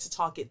never going to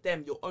target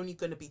them. You're only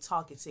going to be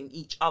targeting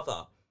each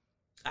other.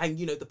 And,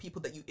 you know, the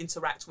people that you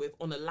interact with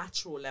on a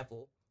lateral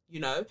level, you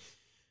know.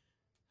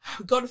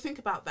 Got to think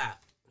about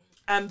that.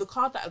 The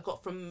card that I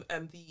got from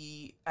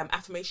the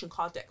affirmation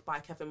card deck by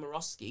Kevin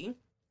Morosky,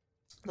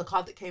 the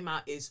card that came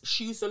out is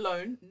shoes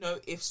alone, no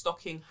if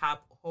stocking have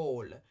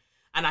hole.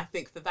 And I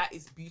think that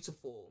is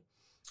beautiful.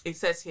 It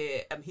says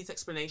here, his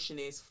explanation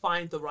is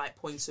find the right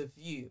point of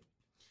view.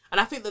 And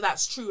I think that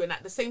that's true. And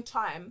at the same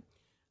time,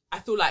 I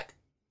feel like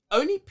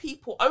only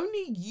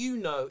you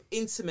know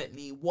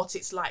intimately what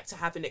it's like to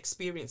have an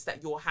experience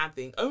that you're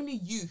having. Only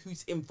you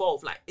who's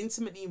involved, like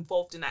intimately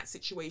involved in that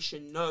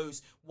situation,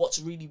 knows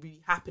what's really,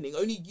 really happening.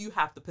 Only you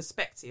have the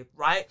perspective,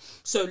 right?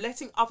 So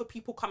letting other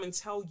people come and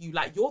tell you,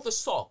 like, you're the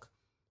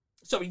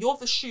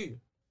shoe.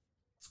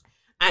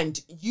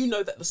 And you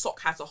know that the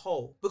sock has a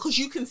hole because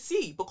you can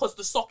see, because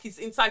the sock is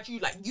inside you,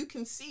 like you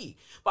can see.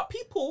 But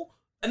people,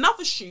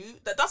 another shoe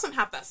that doesn't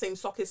have that same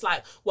sock is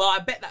like, well, I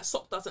bet that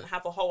sock doesn't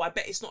have a hole. I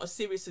bet it's not as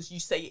serious as you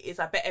say it is.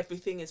 I bet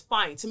everything is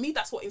fine. To me,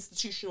 that's what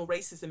institutional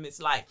racism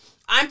is like.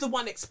 I'm the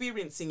one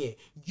experiencing it.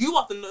 You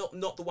are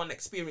not the one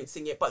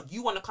experiencing it, but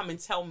you want to come and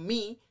tell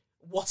me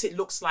what it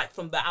looks like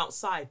from the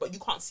outside, but you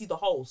can't see the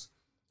holes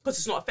because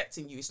it's not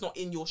affecting you. It's not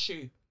in your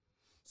shoe.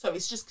 So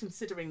it's just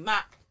considering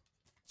that.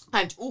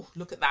 And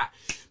look at that.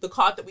 The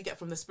card that we get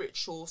from the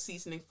spiritual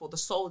seasoning for the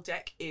soul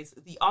deck is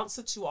the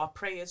answer to our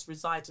prayers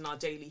reside in our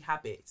daily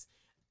habits.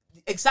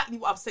 Exactly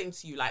what I'm saying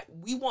to you. Like,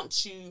 we want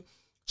to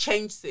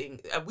change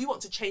things. We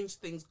want to change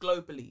things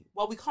globally.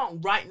 Well, we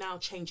can't right now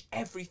change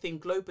everything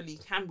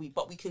globally, can we?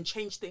 But we can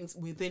change things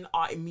within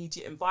our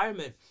immediate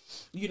environment.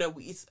 You know,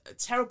 it's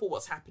terrible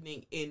what's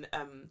happening in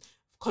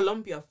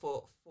Colombia,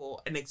 for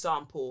an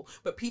example,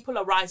 but people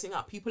are rising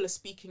up, people are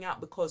speaking out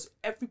because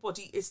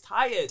everybody is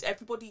tired.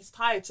 Everybody's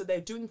tired, so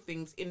they're doing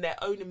things in their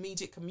own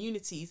immediate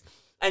communities,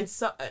 and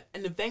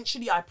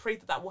eventually I pray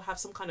that will have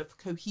some kind of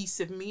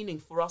cohesive meaning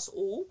for us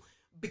all,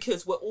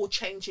 because we're all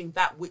changing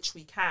that which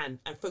we can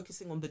and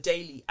focusing on the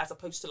daily as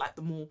opposed to like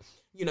the more,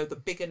 you know, the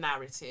bigger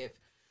narrative.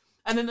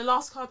 And then the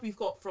last card we've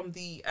got from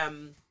the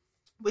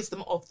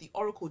Wisdom of the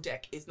Oracle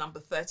deck is number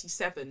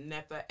 37,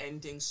 Never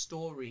Ending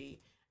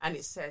Story. And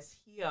it says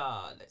here,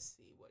 let's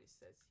see what it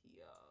says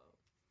here.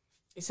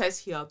 It says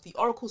here, the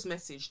Oracle's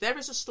message: there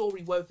is a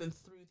story woven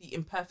through the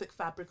imperfect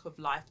fabric of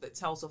life that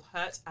tells of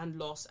hurt and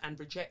loss and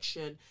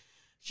rejection,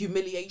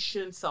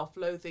 humiliation,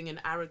 self-loathing and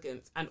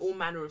arrogance, and all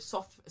manner of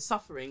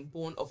suffering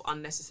born of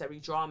unnecessary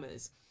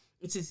dramas.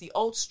 It is the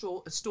old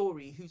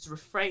story whose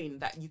refrain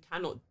that you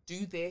cannot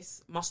do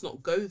this, must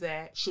not go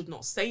there, should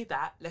not say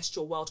that, lest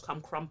your world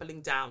come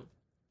crumbling down.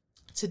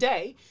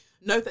 Today,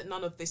 know that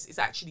none of this is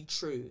actually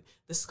true.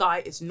 The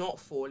sky is not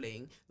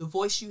falling. The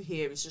voice you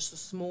hear is just a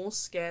small,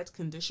 scared,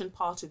 conditioned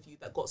part of you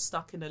that got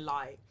stuck in a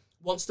lie,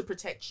 wants to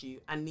protect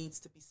you, and needs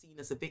to be seen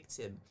as a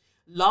victim.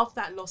 Love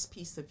that lost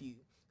piece of you.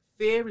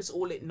 Fear is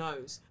all it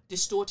knows.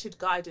 Distorted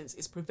guidance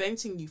is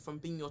preventing you from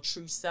being your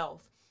true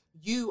self.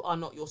 You are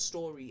not your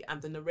story,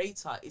 and the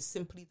narrator is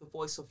simply the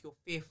voice of your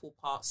fearful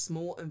part,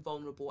 small and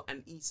vulnerable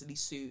and easily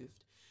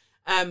soothed.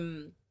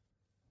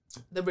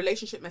 The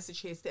relationship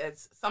message here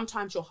says,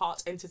 sometimes your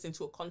heart enters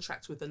into a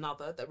contract with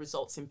another that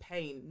results in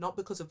pain, not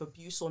because of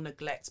abuse or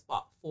neglect,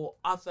 but for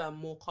other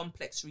more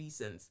complex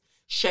reasons.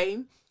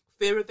 Shame,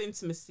 fear of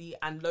intimacy,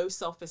 and low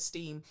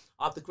self-esteem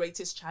are the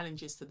greatest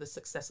challenges to the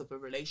success of a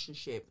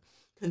relationship.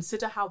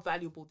 Consider how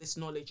valuable this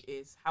knowledge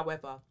is.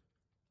 However,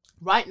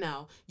 right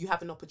now, you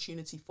have an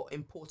opportunity for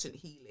important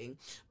healing,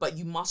 but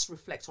you must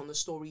reflect on the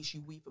stories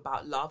you weave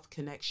about love,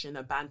 connection,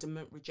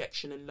 abandonment,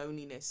 rejection, and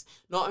loneliness.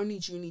 Not only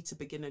do you need to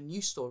begin a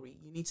new story,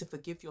 you need to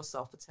forgive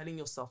yourself for telling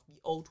yourself the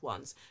old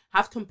ones.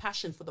 Have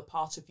compassion for the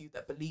part of you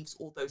that believes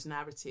all those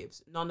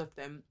narratives. None of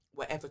them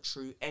were ever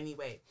true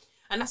anyway.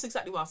 And that's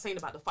exactly what I was saying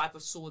about the Five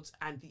of Swords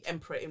and the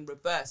Emperor in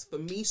reverse. For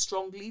me,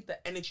 strongly,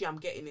 the energy I'm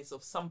getting is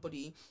of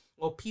somebody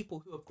or people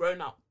who have grown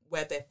up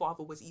where their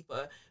father was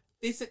either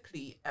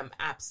physically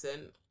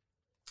absent,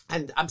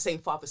 and I'm saying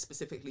father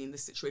specifically in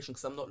this situation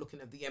because I'm not looking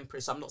at the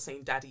Empress. I'm not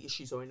saying daddy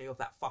issues or any of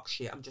that fuck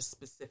shit. I'm just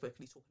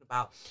specifically talking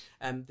about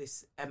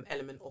this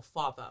element of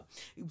father.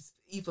 He was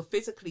either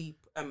physically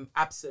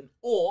absent,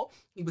 or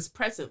he was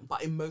present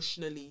but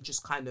emotionally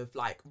just kind of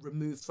like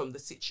removed from the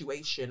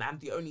situation, and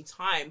the only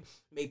time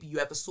maybe you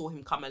ever saw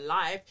him come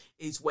alive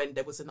is when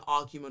there was an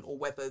argument, or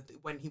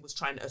when he was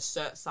trying to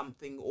assert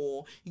something,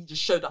 or he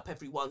just showed up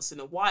every once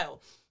in a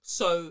while.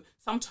 So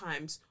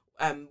sometimes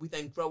we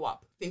then grow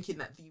up thinking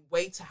that the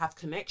way to have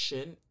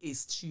connection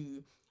is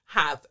to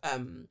have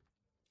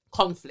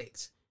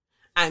conflict.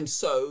 And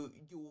so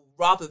you'll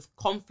rather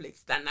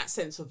conflict than that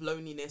sense of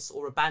loneliness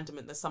or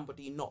abandonment, that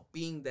somebody not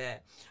being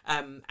there.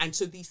 And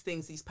so these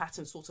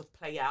patterns sort of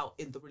play out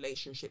in the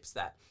relationships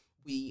that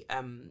we,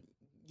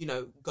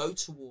 go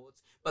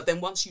towards. But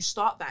then once you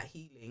start that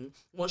healing,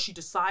 once you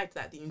decide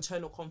that the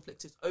internal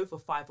conflict is over,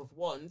 Five of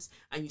Wands,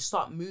 and you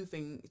start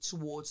moving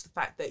towards the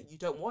fact that you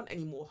don't want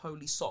any more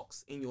holy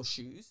socks in your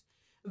shoes,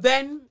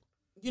 then,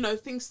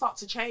 things start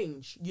to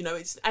change.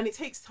 It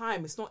takes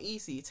time. It's not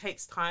easy. It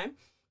takes time.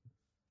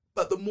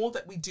 But the more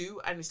that we do,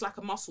 and it's like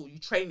a muscle, you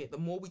train it, the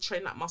more we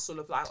train that muscle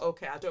of like,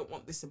 okay, I don't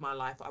want this in my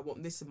life, I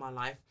want this in my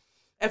life,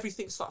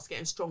 everything starts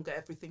getting stronger,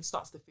 everything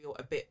starts to feel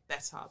a bit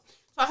better.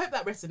 So I hope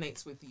that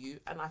resonates with you,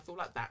 and I feel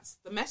like that's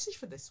the message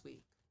for this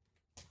week.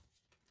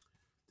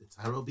 The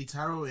tarot be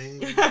tarrowing.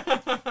 The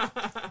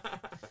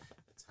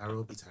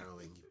tarot be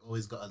tarrowing. You've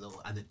always got a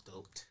little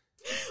anecdote.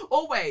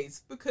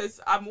 Always,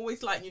 because I'm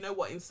always like, you know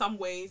what, in some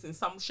ways, in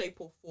some shape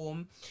or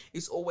form,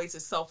 it's always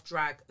a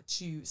self-drag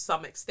to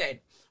some extent.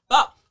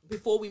 But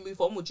before we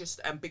move on, we'll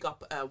just big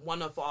up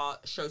one of our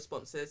show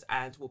sponsors,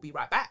 and we'll be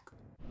right back.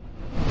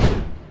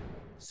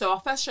 So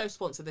our first show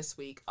sponsor this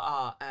week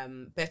are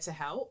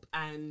BetterHelp.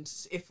 And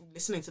if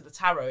listening to the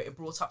tarot, it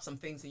brought up some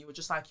things and you were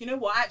just like, you know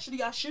what,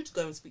 actually I should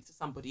go and speak to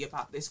somebody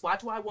about this. Why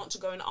do I want to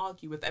go and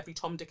argue with every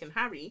Tom, Dick and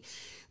Harry?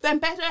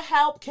 Then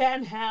BetterHelp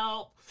can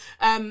help.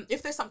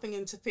 If there's something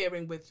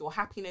interfering with your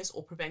happiness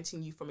or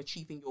preventing you from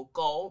achieving your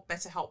goal,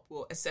 BetterHelp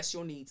will assess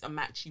your needs and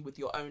match you with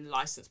your own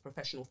licensed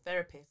professional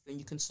therapist. And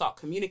you can start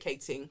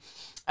communicating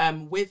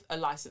with a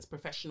licensed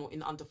professional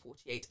in under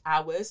 48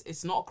 hours.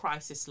 It's not a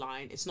crisis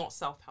line. It's not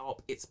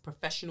self-help. It's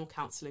professional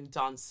counselling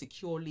done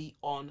securely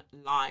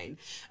online.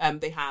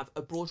 They have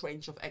a broad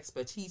range of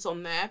expertise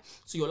on there,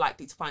 so you're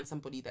likely to find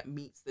somebody that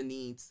meets the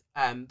needs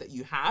that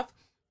you have.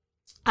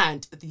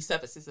 And the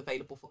service is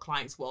available for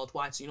clients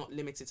worldwide, so you're not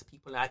limited to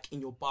people like in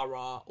your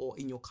borough or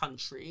in your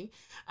country.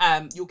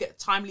 You'll get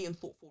timely and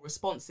thoughtful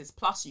responses.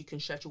 Plus, you can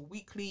schedule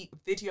weekly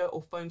video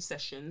or phone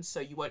sessions, so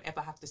you won't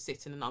ever have to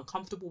sit in an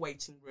uncomfortable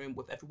waiting room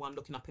with everyone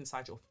looking up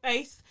inside your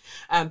face.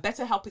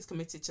 BetterHelp is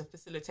committed to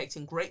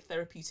facilitating great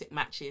therapeutic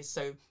matches,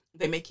 so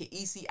they make it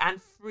easy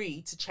and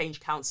free to change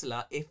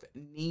counsellor if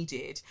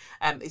needed.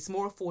 It's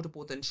more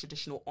affordable than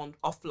traditional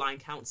offline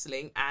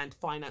counselling, and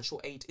financial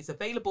aid is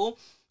available.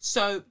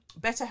 So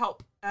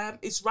BetterHelp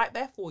is right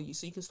there for you,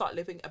 so you can start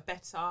living a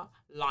better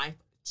life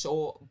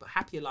or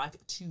happier life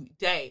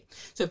today.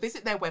 So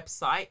visit their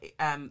website.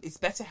 It's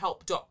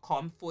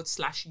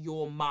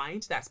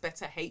betterhelp.com/yourmind. That's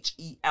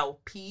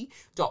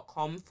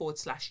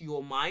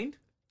betterhelp.com/yourmind.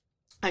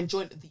 And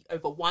join the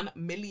over 1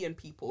 million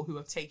people who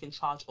have taken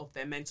charge of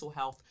their mental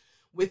health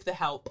with the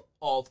help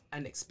of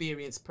an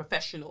experienced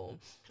professional.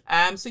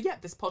 So yeah,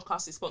 this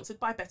podcast is sponsored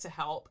by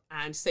BetterHelp,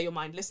 and Say Your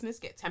Mind listeners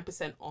get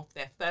 10% off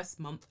their first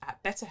month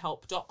at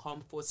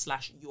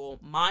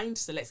betterhelp.com/yourmind.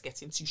 So let's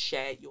get into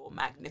Share Your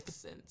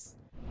Magnificence.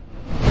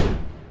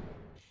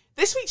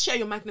 This week's Share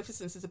Your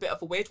Magnificence is a bit of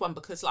a weird one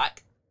because I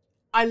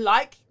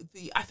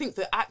think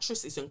the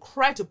actress is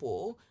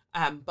incredible,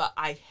 but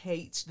I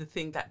hate the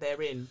thing that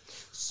they're in.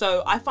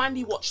 So I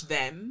finally watched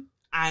them,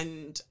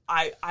 and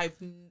I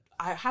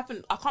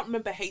can't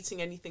remember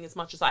hating anything as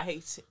much as I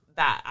hate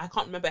that. I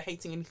can't remember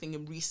hating anything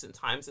in recent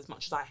times as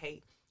much as I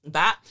hate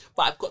that.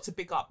 But I've got to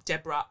big up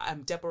Deborah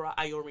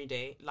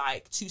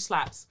Ayoride. 2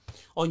 slaps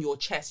on your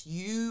chest.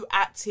 You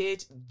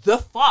acted the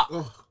fuck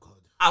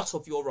out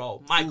of your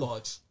role. My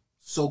God.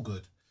 So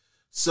good.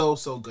 So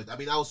good. I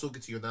mean, I was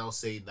talking to you and I was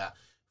saying that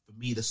for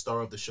me, the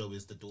star of the show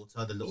is the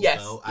daughter, the little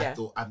girl. Yeah. I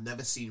thought I've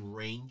never seen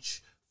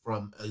range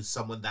from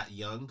someone that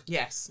young.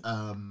 Yes.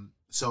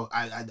 So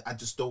I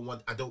just don't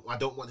want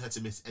her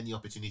to miss any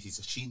opportunities.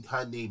 So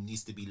her name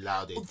needs to be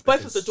lauded.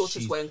 Both of the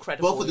daughters were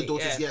incredible. Both of the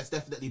daughters, yes,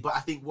 definitely. But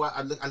I think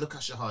I look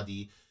at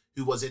Shahadi,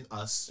 who was in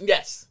Us.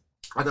 Yes.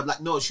 And I'm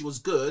like, no, she was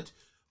good,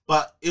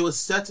 but it was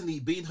certainly,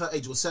 being her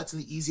age, was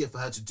certainly easier for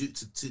her to do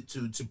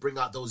to bring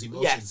out those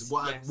emotions.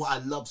 Yes, What I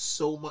loved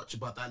so much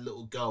about that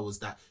little girl was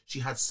that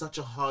she had such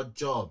a hard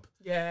job.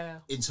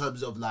 Yeah. In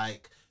terms of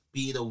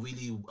being a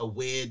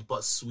weird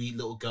but sweet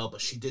little girl, but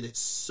she did it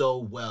so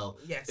well.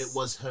 Yes. It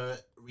was her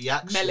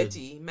reaction.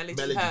 Melody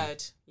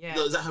Heard. Yeah.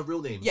 No, is that her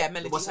real name? Yeah,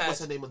 Melody Heard. What's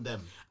her name on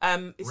them?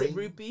 Is it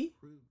Ruby?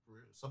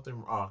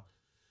 Something. I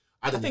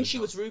think she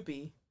was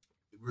Ruby.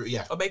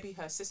 Yeah. Or maybe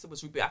her sister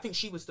was Ruby. I think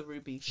she was the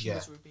Ruby. She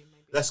was Ruby,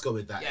 maybe. Let's go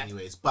with that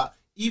anyways. But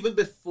even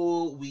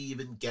before we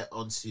even get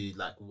onto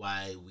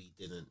why we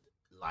didn't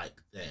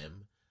like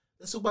them,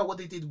 let's talk about what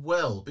they did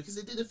well, because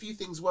they did a few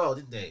things well,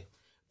 didn't they?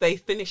 They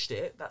finished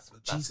it. That's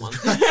one.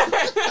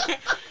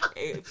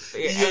 You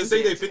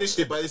say they finished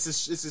it, but it's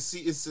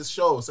a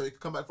show, so it can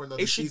come back for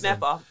another season.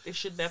 It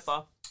should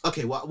never.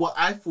 Okay, what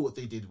I thought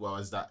they did well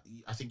is that,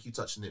 I think you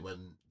touched on it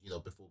when,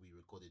 before we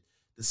recorded,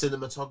 the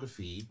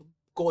cinematography.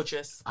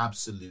 Gorgeous.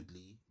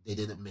 Absolutely. They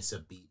didn't miss a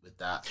beat with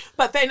that.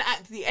 But then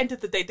at the end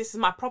of the day, this is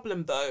my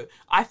problem though.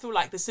 I feel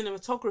like the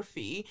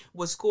cinematography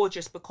was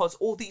gorgeous because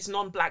all these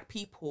non-black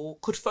people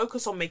could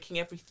focus on making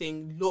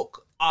everything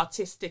look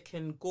artistic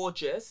and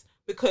gorgeous,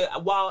 because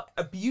while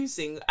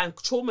abusing and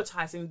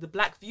traumatizing the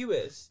black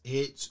viewers.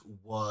 It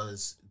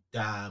was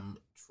damn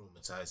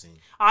traumatizing.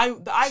 I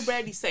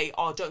rarely say,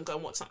 don't go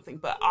and watch something,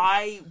 but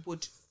I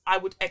would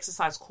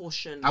exercise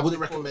caution. I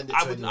wouldn't recommend it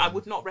to anyone. I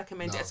would not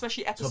recommend it,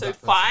 especially episode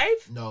 5.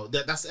 No,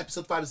 that's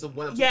episode 5 is the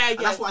one. Yeah.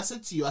 That's what I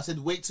said to you. I said,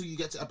 wait till you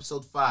get to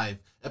episode 5.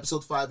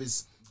 Episode 5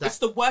 is... It's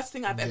the worst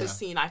thing I've ever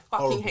seen. I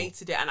fucking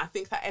hated it. And I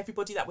think that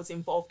everybody that was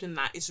involved in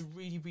that is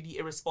really, really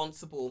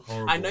irresponsible.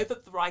 Horrible. I know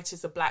that the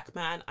writer's a black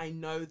man. I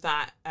know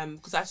that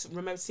because I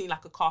remember seeing a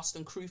cast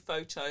and crew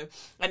photo,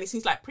 and it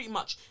seems like pretty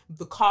much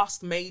the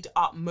cast made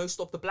up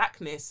most of the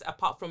blackness,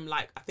 apart from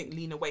I think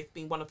Lena Waithe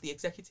being one of the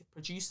executive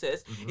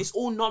producers. Mm-hmm. It's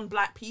all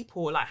non-black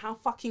people. How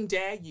fucking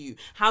dare you?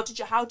 How did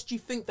you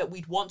think that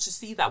we'd want to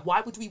see that?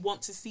 Why would we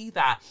want to see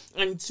that?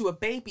 And to a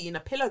baby in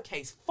a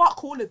pillowcase.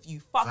 Fuck all of you.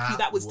 Fuck you.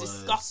 That was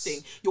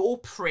disgusting. You're all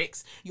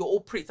pricks.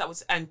 That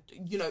was, and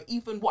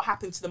even what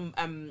happened to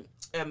them,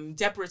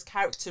 Deborah's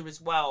character as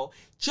well,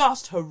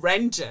 just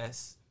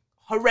horrendous.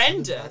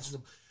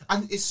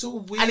 And it's so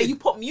weird. And then you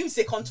put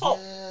music on top.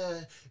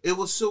 Yeah, it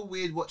was so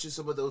weird watching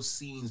some of those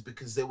scenes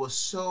because they were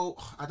so,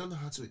 I don't know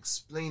how to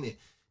explain it.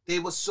 They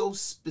were so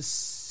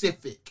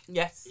specific.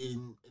 Yes.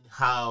 In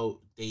how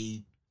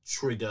they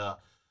trigger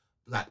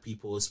black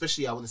people,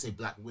 especially I want to say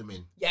black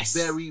women. Yes.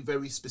 Very,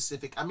 very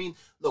specific.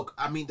 Look,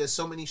 there's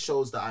so many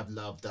shows that I've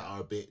loved that are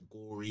a bit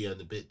gory and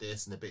a bit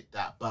this and a bit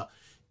that, but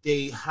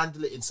they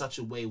handle it in such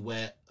a way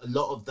where a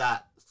lot of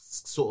that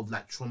sort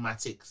of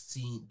traumatic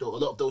scene, a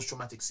lot of those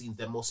traumatic scenes,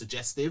 they're more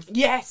suggestive.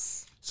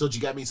 Yes. So do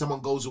you get me?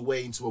 Someone goes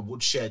away into a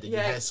woodshed and you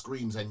hear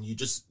screams and you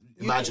just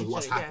imagine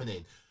what's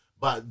happening.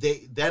 But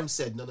them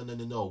said,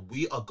 no.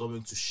 We are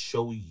going to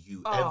show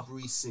you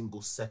every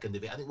single second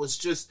of it. And it was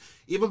just,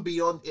 even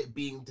beyond it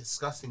being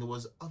disgusting, it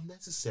was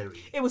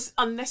unnecessary. It was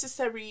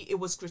unnecessary. It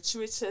was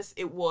gratuitous.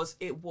 It was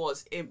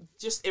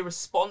just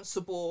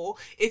irresponsible.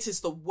 It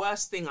is the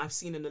worst thing I've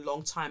seen in a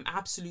long time.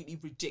 Absolutely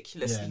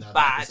ridiculously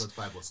bad. Episode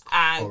 5 was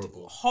and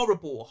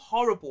horrible.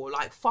 horrible.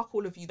 Like, fuck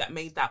all of you that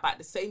made that. But at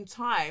the same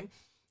time,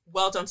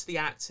 well done to the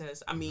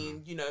actors. I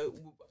mean, you know,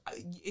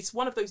 it's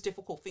one of those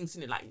difficult things,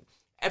 isn't it? Like,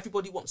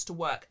 everybody wants to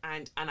work,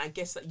 and I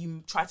guess that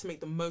you try to make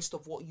the most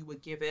of what you were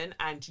given,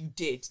 and you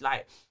did.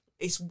 Like,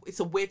 it's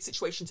a weird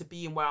situation to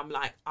be in where I'm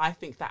like, I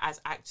think that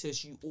as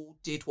actors, you all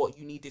did what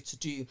you needed to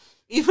do.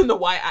 Even the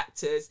white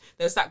actors.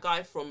 There's that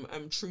guy from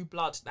True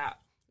Blood that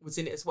was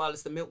in it as well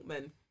as the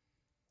milkman.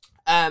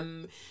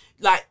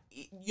 Like,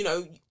 you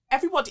know,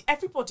 everybody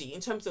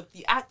in terms of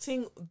the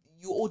acting,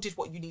 you all did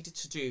what you needed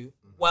to do.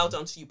 Well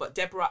done to you. But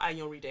Deborah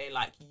Ayoride,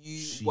 like,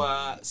 she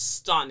were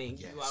stunning.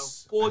 Yes. You are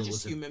a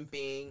gorgeous human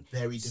being.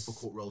 Very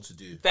difficult role to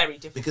do. Very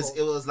difficult. Because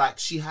it was like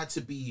she had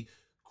to be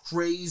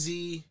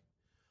crazy,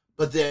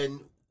 but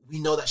then we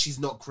know that she's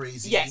not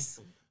crazy. Yes.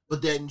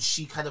 But then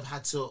she kind of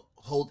had to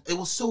hold. There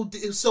were so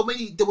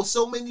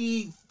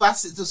many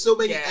facets. There's so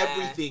many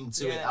everything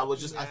to it.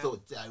 I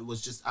thought it was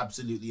just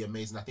absolutely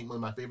amazing. I think one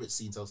of my favorite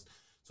scenes I was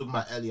talking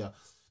about earlier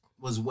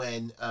was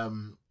when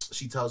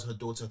she tells her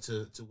daughter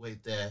to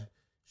wait there.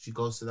 She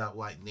goes to that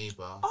white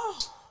neighbor. Oh,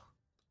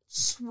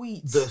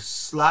 sweet. The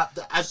slap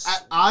that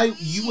I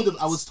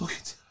was talking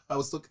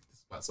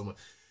about someone.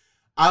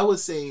 I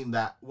was saying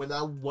that when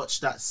I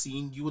watched that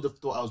scene, you would have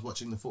thought I was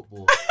watching the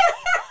football.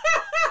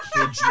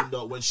 Kid you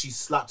not, when she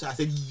slapped her, I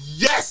said,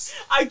 yes!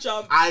 I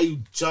jumped.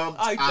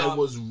 I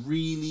was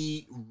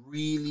really,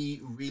 really,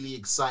 really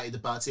excited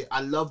about it. I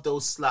love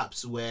those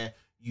slaps where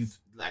you've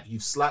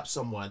slapped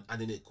someone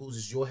and then it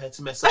causes your hair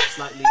to mess up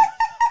slightly.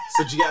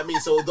 So do you get what I mean?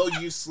 So although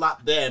you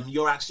slap them,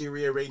 you're actually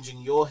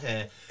rearranging your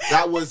hair.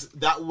 That was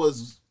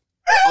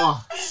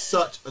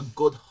such a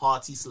good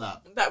hearty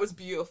slap. That was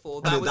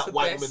beautiful. That was that the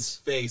white best. woman's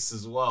face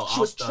as well.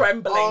 She was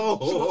trembling. She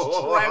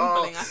was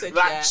trembling. I said,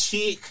 that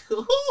cheek.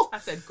 I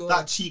said, good.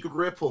 That cheek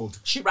rippled.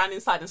 She ran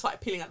inside and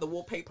started peeling at the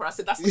wallpaper. I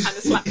said, that's the kind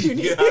of slap you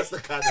need. Yeah, that's the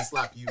kind of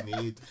slap you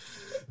need.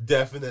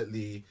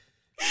 Definitely.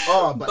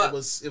 Oh, but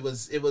it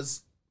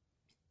was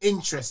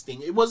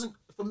interesting. It wasn't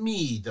for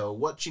me though.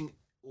 Watching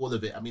all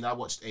of it. I mean, I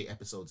watched 8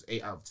 episodes,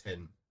 8 out of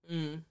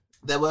 10.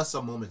 There were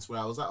some moments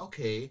where I was like,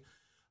 okay, I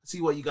see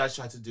what you guys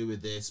tried to do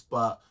with this,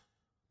 but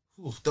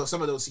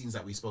some of those scenes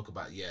that we spoke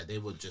about, they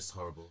were just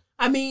horrible.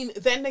 I mean,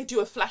 then they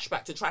do a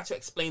flashback to try to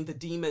explain the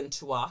demon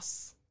to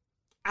us.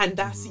 And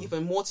that's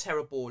even more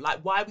terrible.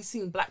 Like, why are we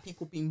seeing black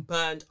people being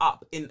burned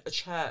up in a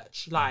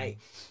church? Like,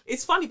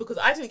 it's funny because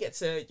I didn't get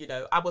to, you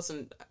know, I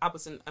wasn't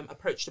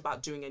approached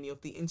about doing any of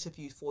the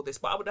interviews for this,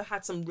 but I would have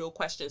had some real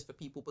questions for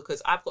people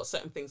because I've got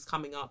certain things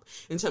coming up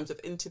in terms of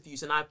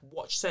interviews, and I've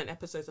watched certain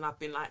episodes and I've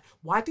been like,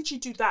 why did you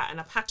do that? And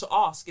I've had to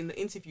ask in the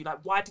interview,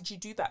 like, why did you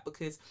do that?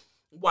 Because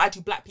why do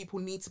black people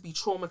need to be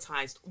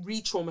traumatized,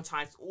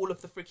 re-traumatized all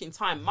of the freaking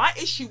time? My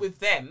issue with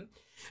them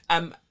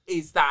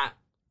is that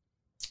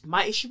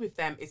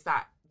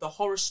the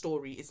horror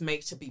story is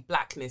made to be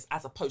blackness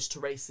as opposed to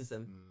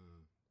racism.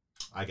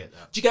 I get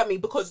that. Do you get me?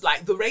 Because,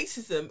 like, the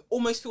racism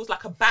almost feels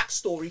like a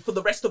backstory for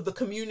the rest of the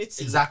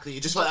community. Exactly. You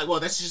just felt like, well,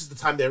 that's just the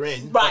time they're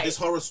in. Right. But this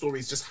horror story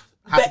is just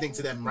happening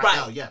to them right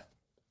now. Yeah.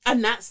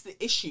 And that's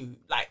the issue.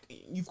 Like,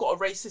 you've got a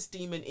racist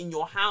demon in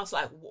your house.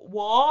 Like,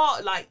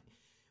 what? Like,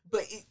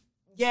 but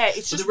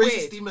it's just the racist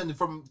weird. demon,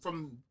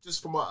 from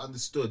what I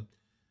understood,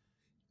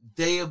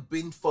 they have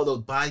been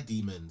followed by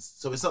demons.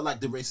 So it's not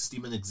like the racist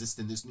demon exists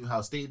in this new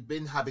house. They've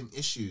been having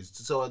issues.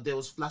 So there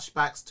was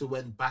flashbacks to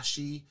when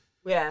Bashi,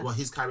 well,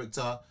 his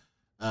character,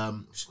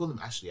 she called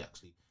him Ashley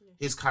actually.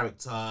 His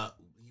character,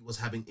 he was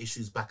having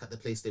issues back at the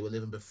place they were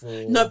living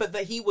before. No, but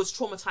that he was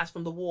traumatized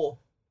from the war.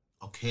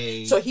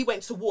 Okay. So he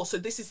went to war. So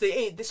this is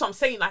what I'm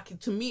saying. Like,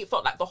 to me, it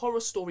felt like the horror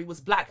story was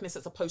blackness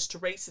as opposed to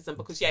racism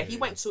because he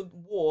went to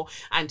war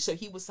and so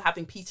he was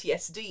having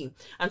PTSD.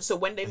 And so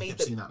when they made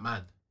seen that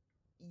man.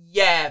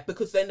 Yeah,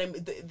 because then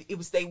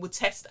they would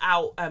test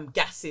out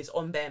gases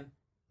on them,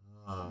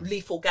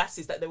 lethal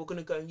gases that they were going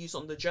to go and use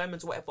on the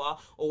Germans or whatever,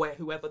 or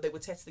whoever they were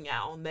testing it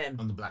out on them.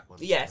 On the black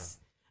ones. Yes,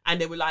 and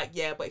they were like,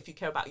 but if you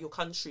care about your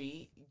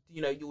country,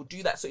 you know, you'll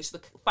do that. So it's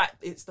the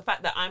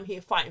fact that I'm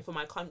here fighting for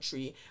my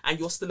country and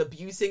you're still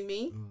abusing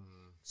me.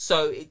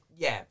 So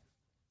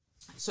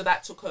so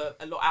that took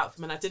a lot out of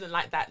him, and I didn't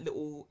like that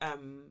little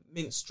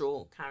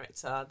minstrel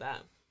character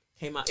that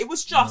came out. It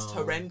was just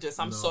horrendous.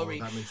 I'm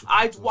sorry.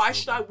 Why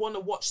should I want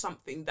to watch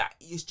something that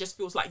just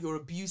feels like you're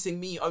abusing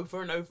me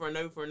over and over and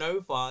over and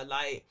over?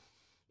 Like,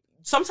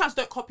 sometimes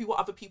don't copy what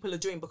other people are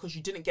doing because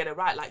you didn't get it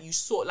right. Like, you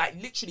saw,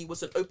 like, literally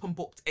was an open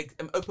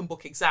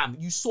book exam.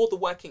 You saw the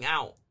working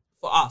out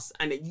for us,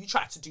 and then you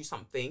tried to do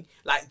something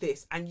like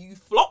this, and you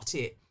flopped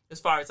it, as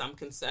far as I'm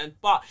concerned.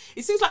 But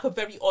it seems like a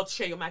very odd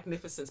share of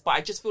magnificence. But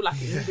I just feel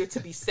like it needed to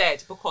be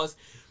said because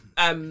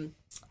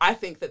I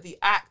think that the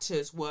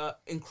actors were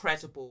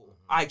incredible.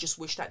 I just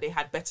wish that they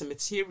had better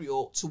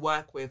material to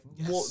work with.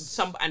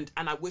 And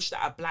I wish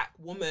that a black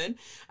woman,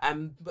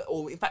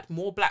 or in fact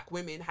more black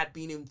women, had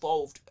been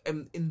involved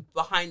in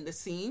behind the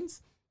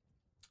scenes,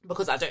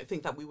 because I don't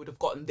think that we would have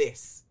gotten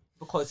this,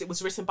 because it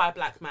was written by a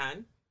black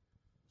man.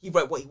 He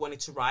wrote what he wanted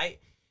to write.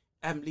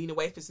 Lena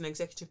Waithe is an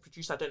executive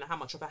producer. I don't know how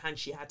much of a hand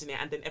she had in it,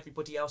 and then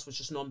everybody else was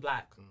just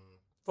non-black.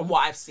 From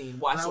what I've seen,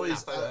 what I saw in that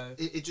photo.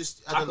 It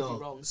just, I don't know. Be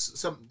wrong.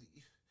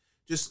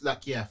 Just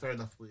like, yeah, fair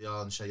enough, we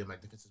are on Share Your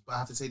Magnificence. But I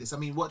have to say this, I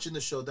mean, watching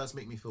the show does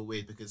make me feel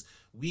weird, because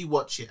we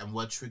watch it and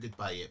we're triggered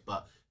by it.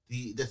 But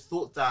the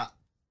thought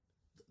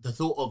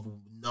of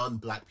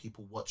non-black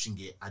people watching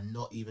it and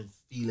not even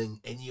feeling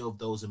any of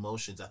those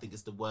emotions, I think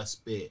is the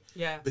worst bit.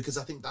 Yeah. Because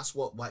I think that's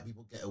what white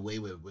people get away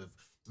with,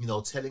 you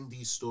know, telling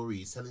these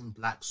stories, telling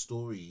black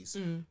stories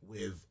and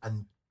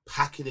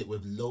packing it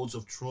with loads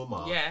of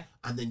trauma. Yeah.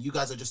 And then you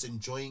guys are just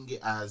enjoying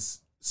it as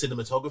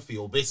cinematography,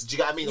 or basically, do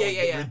you get what I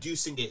mean?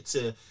 Reducing it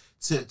to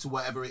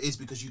whatever it is,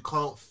 because you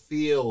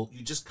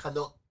just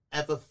cannot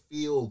ever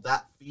feel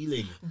that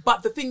feeling.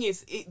 But the thing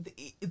is,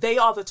 they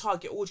are the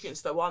target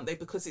audience though, aren't they?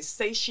 Because it's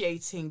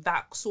satiating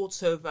that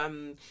sort of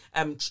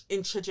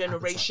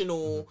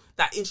intergenerational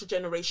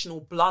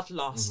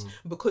bloodlust.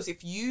 Because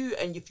if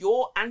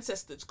your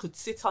ancestors could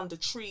sit under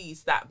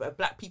trees that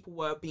black people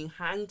were being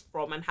hanged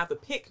from and have a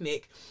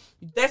picnic,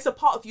 there's a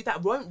part of you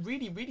that won't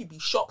really be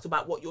shocked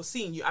about what you're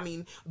seeing. You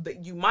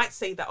might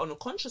say that on a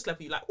conscious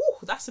level, you're like, oh,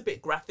 that's a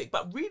bit graphic,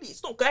 but really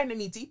it's not going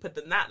any deeper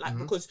than that,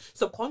 because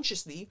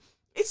subconsciously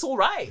it's all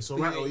right. It's all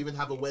right. Or even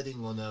have a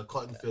wedding on a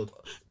cotton field.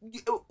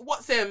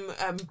 What's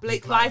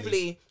Blake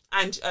Lively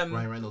and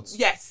Ryan Reynolds.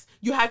 Yes,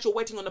 you had your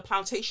wedding on a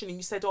plantation, and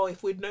you said, "Oh,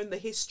 if we'd known the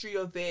history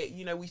of it,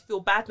 we feel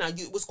bad now."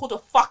 It was called a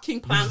fucking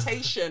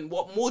plantation.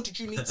 What more did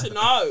you need to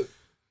know?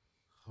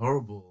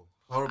 Horrible.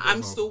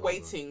 I'm still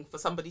waiting for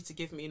somebody to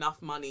give me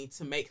enough money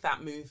to make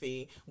that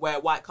movie where a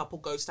white couple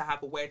goes to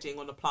have a wedding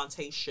on a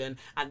plantation,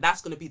 and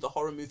that's going to be the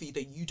horror movie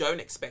that you don't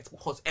expect,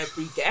 because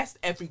every guest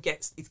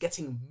is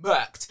getting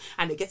murked,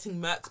 and they're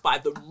getting murked by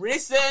the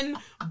risen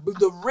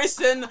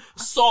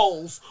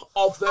souls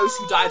of those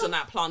who died on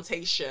that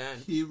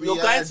plantation. You're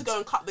going to go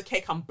and cut the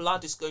cake, and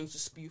blood is going to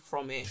spew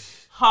from it.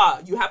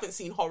 You haven't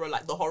seen horror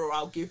like the horror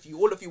I'll give you.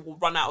 All of you will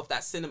run out of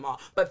that cinema,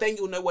 but then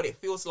you'll know what it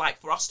feels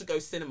like for us to go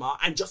cinema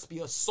and just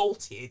be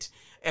assaulted,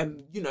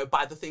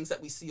 by the things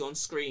that we see on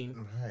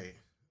screen. Right.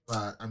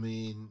 But I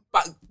mean,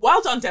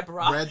 well done,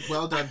 Deborah.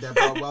 Well done,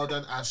 Deborah. Well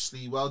done,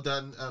 Ashley. Well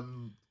done,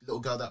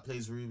 little girl that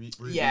plays Ruby.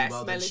 Yes,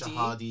 well Melody. Done,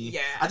 Shahadi.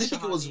 Yeah, I did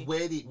think it was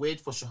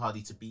weird for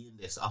Shahadi to be in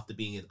this after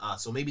being in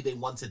Us. So maybe they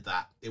wanted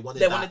that. They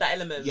wanted that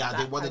element. Yeah,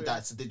 they wanted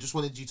that. So they just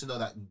wanted you to know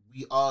that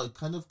we are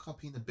kind of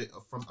copying a bit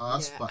from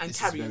Us, but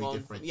this is very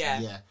different.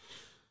 Yeah.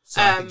 So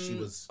I think she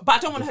was. But I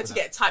don't want her to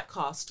get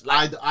typecast.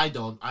 I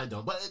don't.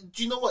 But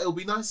do you know what? It would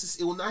be nice.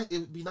 It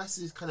would be nice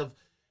to kind of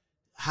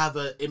have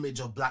an image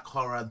of black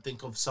horror and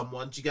think of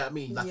someone. Do you get what I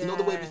mean? Like, you know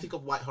the way we think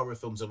of white horror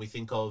films and we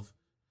think of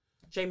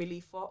Jamie Lee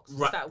Fox,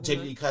 right?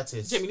 Jamie Lee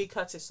Curtis.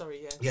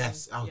 Sorry, yeah.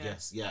 Yes. Oh,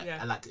 yes. Yeah.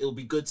 And like, it would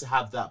be good to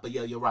have that. But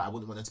yeah, you're right. I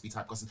wouldn't want her to be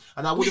typecasted,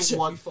 and I wouldn't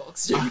want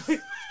Fox. Jamie.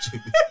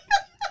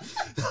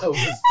 That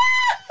was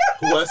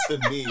worse than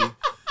me.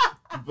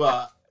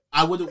 But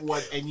I wouldn't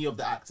want any of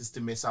the actors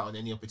to miss out on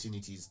any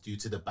opportunities due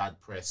to the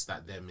bad press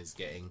that them is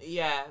getting.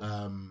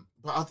 Yeah.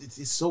 But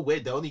it's so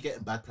weird. They're only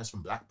getting bad press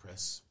from black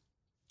press.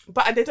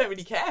 But they don't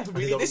really care,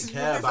 really.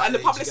 And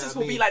the publicists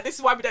will be like, "This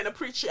is why we don't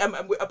approach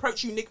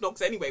you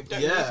knick-knocks anyway. We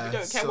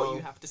don't care what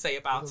you have to say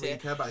about it. Really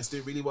care about it. It's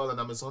doing really well on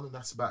Amazon, and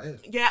that's about it."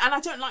 Yeah, and I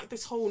don't like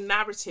this whole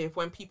narrative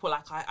when people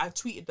like I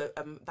tweeted that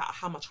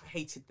how much I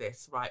hated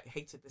this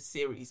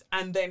series,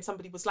 and then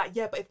somebody was like,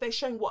 "Yeah, but if they're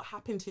showing what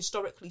happened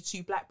historically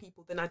to black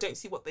people, then I don't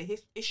see what the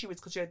issue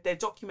is, because they're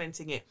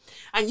documenting it."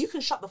 And you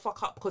can shut the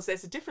fuck up, because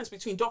there's a difference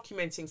between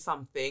documenting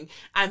something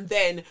and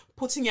then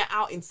putting it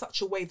out in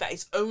such a way that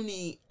it's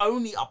only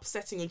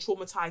upsetting and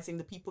traumatizing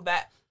the people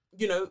that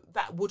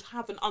that would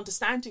have an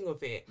understanding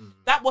of it.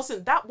 That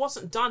wasn't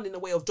done in a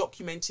way of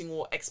documenting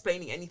or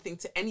explaining anything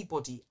to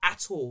anybody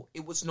at all.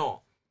 It was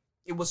not.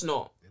 It was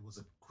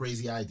a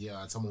crazy idea,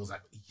 and someone was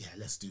like, "Yeah,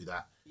 let's do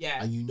that."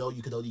 Yeah, and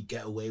you could only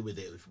get away with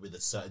it with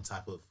a certain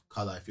type of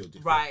color if you're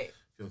different. Right.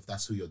 If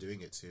that's who you're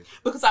doing it to.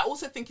 Because I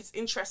also think it's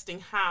interesting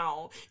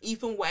how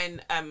even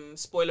when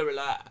spoiler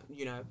alert,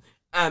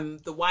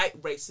 the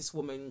white racist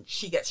woman,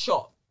 she gets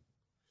shot.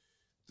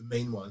 The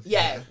main one.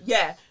 Yeah.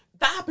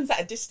 That happens at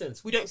a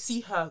distance. We don't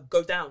see her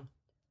go down.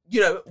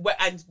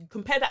 And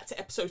compare that to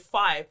episode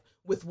 5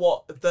 with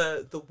what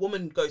the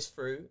woman goes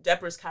through,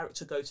 Deborah's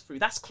character goes through.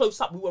 That's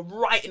close up. We were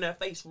right in her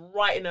face,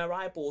 right in her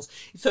eyeballs.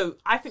 So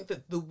I think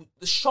that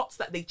the shots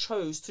that they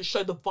chose to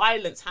show the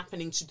violence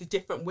happening to the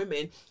different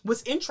women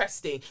was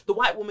interesting. The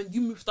white woman,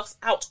 you moved us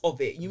out of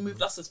it. You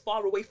moved us as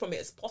far away from it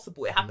as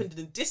possible. It happened in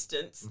the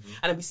distance,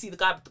 and then we see the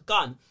guy with the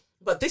gun.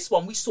 But this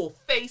one, we saw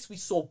face, we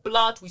saw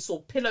blood, we saw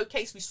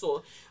pillowcase, we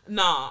saw...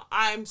 Nah,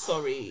 I'm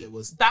sorry.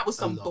 That was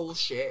some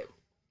bullshit.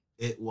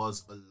 It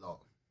was a lot.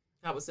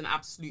 That was an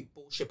absolute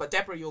bullshit. But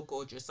Deborah, you're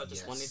gorgeous. I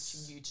just wanted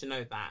you to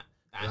know that.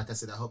 Like I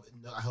said, I hope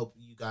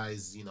you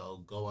guys,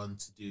 go on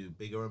to do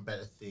bigger and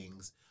better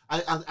things.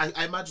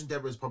 I imagine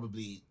Deborah's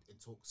probably in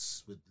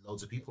talks with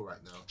loads of people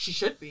right now. She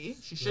should be.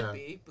 She should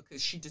be,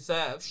 because she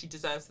deserves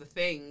the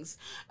things.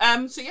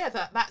 So yeah,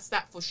 that's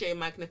that for sheer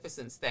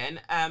magnificence then.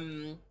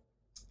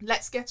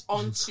 Let's get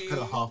on to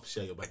kind of half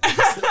share your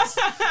magnificence.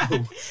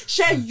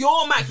 Share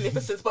your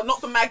magnificence, but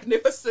not the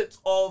magnificence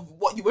of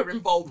what you were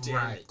involved in,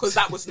 because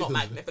that was not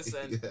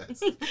magnificent.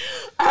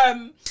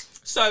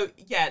 So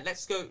yeah,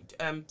 let's go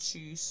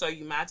to So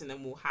You Mad, and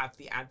then we'll have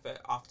the advert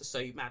after So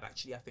You Mad.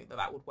 Actually, I think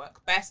that would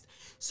work best.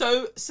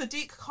 So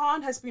Sadiq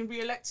Khan has been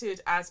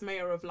re-elected as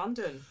Mayor of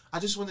London. I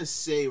just want to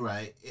say,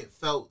 it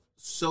felt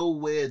so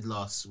weird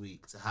last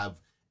week to have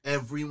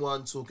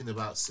everyone talking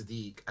about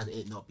Sadiq and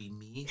it not be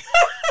me.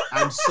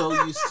 I'm so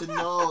used to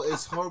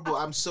it's horrible.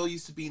 I'm so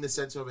used to being the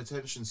center of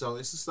attention. So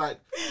it's just like,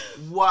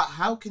 what?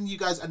 How can you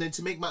guys? And then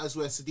to make matters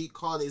worse, Sadiq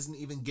Khan isn't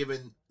even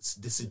giving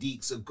the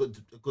Sadiqs a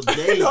good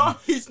name. No,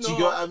 he's not. Do you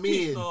get what I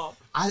mean? He's not.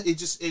 It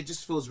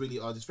just feels really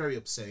odd. It's very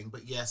upsetting.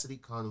 But yeah,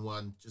 Sadiq Khan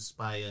won just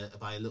by a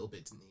little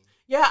bit, didn't he?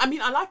 Yeah, I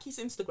mean, I like his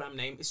Instagram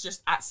name. It's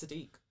just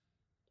 @Sadiq.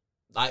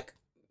 Like.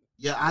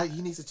 Yeah,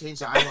 he needs to change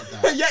that. I want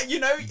that. Yeah,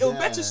 it'll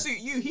better suit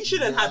you. He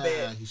shouldn't have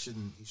it. He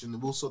shouldn't.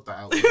 We'll sort that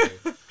out. But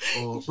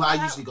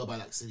I usually go by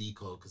like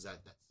Sadiqo because that's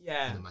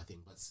kind of my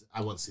thing. But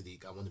I want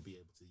Sadiq. I want to be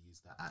able to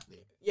use that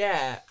 @name.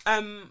 Yeah.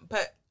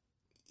 But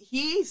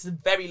he's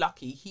very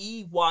lucky.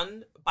 He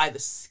won by the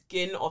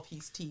skin of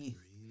his teeth.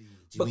 Really?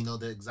 Do we know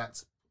the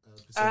exact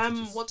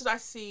percentages? What did I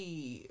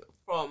see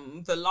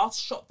from the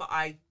last shot that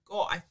I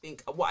got? I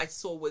think what I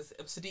saw was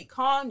Sadiq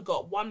Khan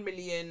got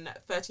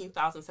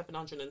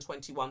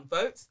 1,013,721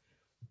 votes,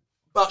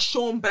 but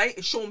Sean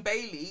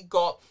Bailey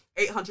got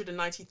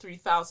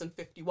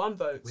 893,051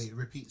 votes. Wait,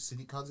 repeat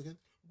Sadiq Khan's again.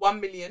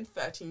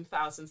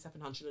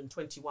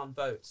 1,013,721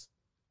 votes.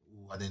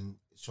 Ooh, and then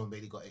Sean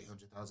Bailey got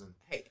 800,000.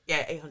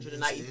 Yeah,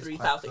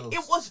 893,000.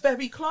 It was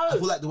very close. I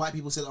feel like the white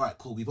people said, all right,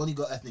 cool, we've only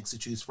got ethnics to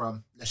choose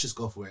from. Let's just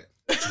go for it.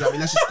 Do you know what I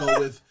mean? Let's just go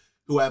with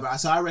whoever.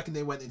 So I reckon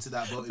they went into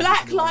that vote.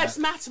 Black Lives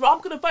Matter.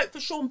 I'm going to vote for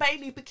Sean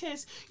Bailey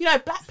because,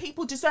 black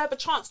people deserve a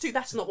chance too.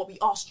 That's not what we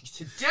asked you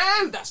to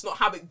do. That's not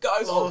how it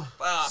goes.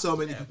 So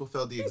many people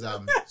failed the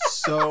exam.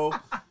 So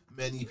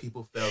many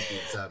people failed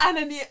the exam. And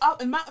then the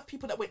amount of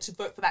people that went to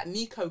vote for that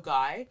Nico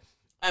guy,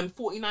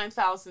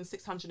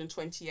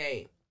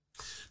 49,628.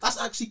 That's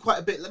actually quite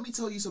a bit. Let me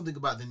tell you something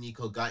about the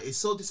Nico guy. It's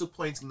so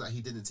disappointing that he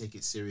didn't take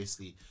it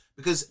seriously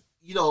because,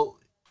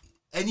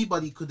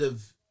 anybody could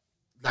have,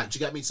 do you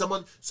get me?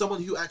 Someone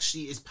who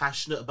actually is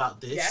passionate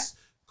about this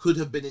could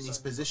have been in his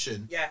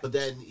position. Yeah. But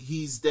then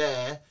he's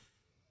there,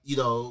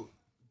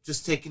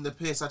 just taking the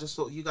piss. I just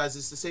thought you guys,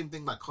 it's the same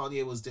thing like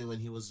Kanye was doing when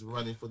he was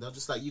running for them.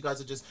 Just like you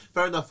guys are just,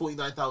 fair enough,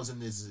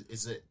 49,000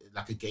 is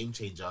like a game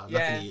changer.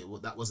 Yeah. Luckily,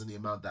 that wasn't the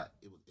amount that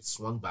it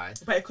swung by.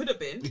 But it could have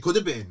been. It could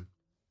have been.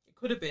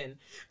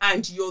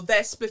 And you're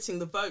there splitting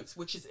the votes,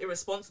 which is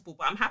irresponsible.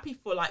 But I'm happy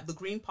for the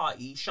Green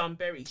Party. Sean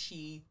Berry,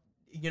 she,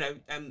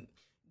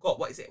 got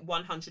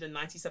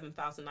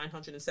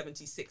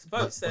 197,976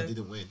 votes. But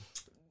didn't win.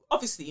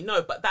 Obviously,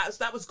 no, but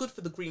that was good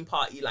for the Green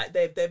Party. Like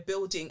they're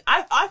building.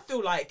 I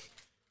feel like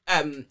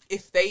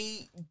if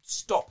they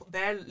stop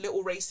their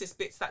little racist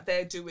bits that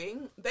they're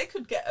doing, they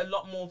could get a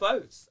lot more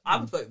votes. I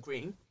would vote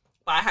Green.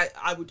 But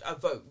I would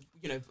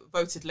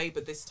voted Labour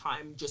this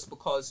time just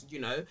because,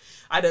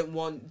 I don't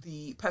want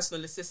the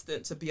personal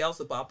assistant to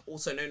Beelzebub,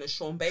 also known as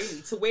Sean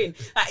Bailey, to win.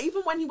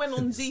 Even when he went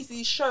on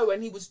ZZ's show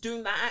and he was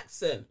doing that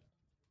accent,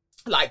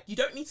 you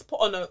don't need to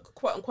put on a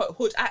quote unquote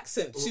hood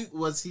accent.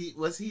 Was he?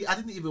 I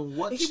didn't even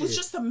watch it. He was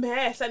just a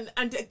mess. And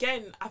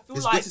again, I feel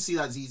it's good to see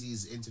that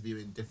ZZ's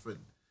interviewing different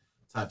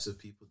types of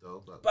people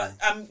though. But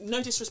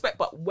no disrespect,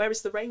 but where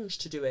is the range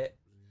to do it?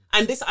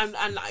 And this, and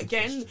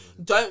again,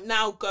 don't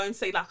now go and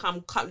say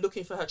I'm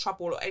looking for her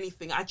trouble or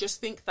anything. I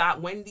just think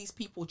that when these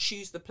people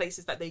choose the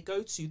places that they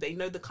go to, they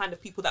know the kind of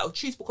people that will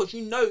choose, because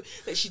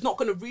that she's not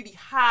going to really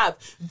have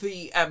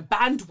the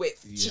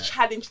bandwidth to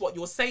challenge what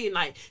you're saying.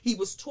 He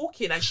was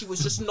talking and she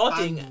was just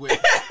nodding.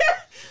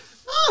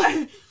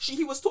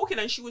 He was talking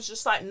and she was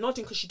just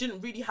nodding because she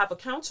didn't really have a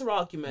counter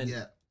argument.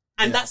 Yeah.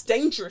 And that's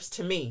dangerous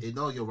to me.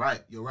 No, you're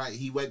right.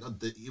 He went on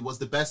it was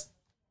the best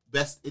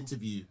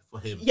interview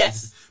for him.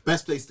 Yes.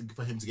 Best place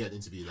for him to get an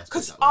interview.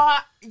 Because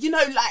we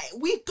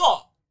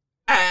got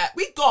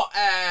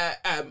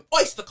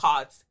Oyster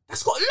cards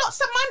that's got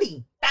lots of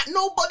money that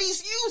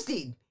nobody's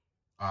using.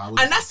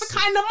 And that's the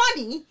kind of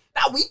money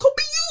that we could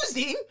be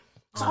using.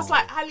 So I was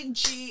like, Ali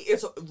G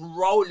is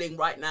rolling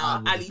right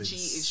now. Ali G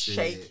is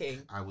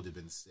shaking. I would have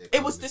been sick.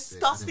 It was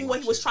disgusting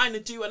what he was trying to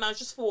do, and I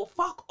just thought,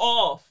 fuck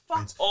off.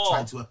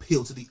 Trying to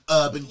appeal to the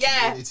urban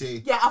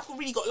community. Yeah, I've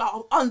really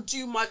got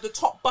undo the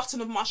top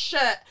button of my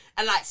shirt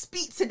and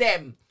speak to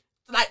them.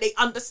 They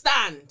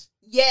understand.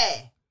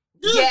 Yeah.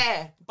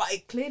 But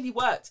it clearly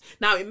worked.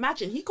 Now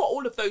imagine he got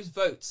all of those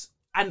votes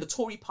and the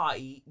Tory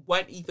party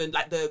weren't even,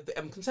 like, the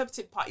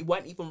Conservative Party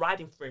weren't even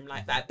riding for him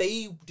like that.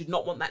 They did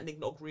not want that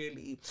nignog,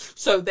 really.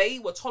 So they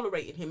were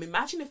tolerating him.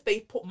 Imagine if they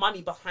put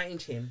money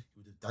behind him.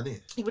 He would have done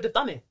it. He would have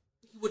done it.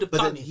 He would have But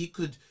done then it. he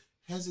could...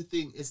 Here's the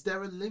thing. Is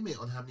there a limit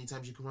on how many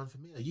times you can run for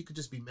mayor? You could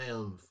just be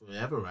mayor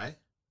forever, right?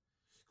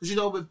 Because, you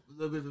know, with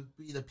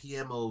being a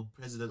PM or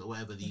president or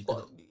whatever, you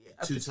could...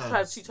 Two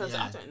terms.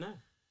 Yeah. I don't know.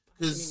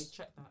 Because...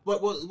 Check that.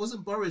 But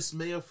wasn't Boris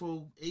mayor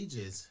for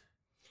ages?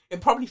 It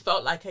probably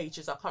felt like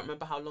ages. I can't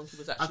remember how long he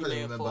was I actually can't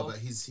mayor remember, for. but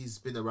he's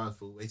been around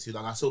for way too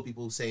long. I saw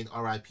people saying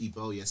R.I.P.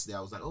 Bo yesterday.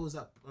 I was like, oh, is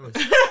that Boris?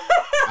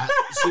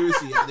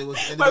 Seriously, and it was.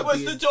 But it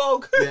was the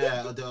dog.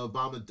 Yeah, the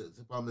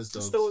Obama's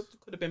dog. Still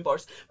could have been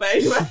Boris, but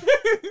anyway.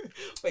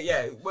 But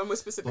yeah, when we're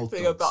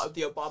specifically about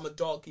the Obama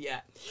dog, yeah.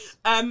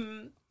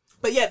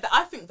 But yeah,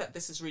 I think that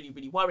this is really,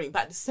 really worrying.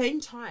 But at the same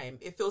time,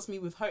 it fills me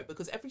with hope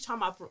because every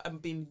time I've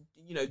been,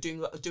 you know, doing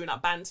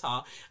that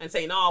banter and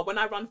saying, when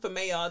I run for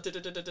mayor, da da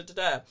da da da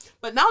da.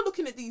 But now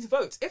looking at these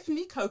votes, if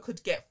Nico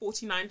could get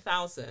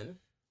 49,000.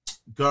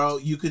 Girl,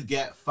 you could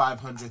get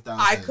 500,000.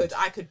 I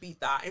could beat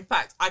that. In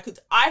fact,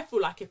 I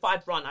feel like if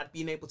I'd run,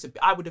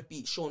 I would have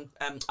beat Sean.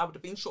 I would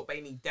have been Sean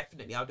Bailey,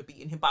 definitely. I would have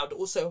beaten him, but I would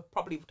also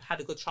probably had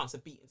a good chance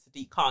of beating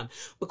Sadiq Khan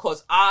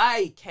because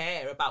I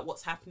care about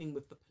what's happening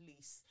with the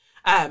police.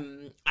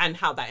 And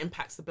how that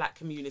impacts the black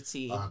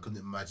community. I couldn't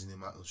imagine the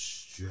amount of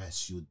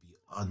stress you would be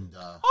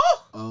under.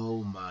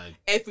 Oh my!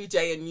 Every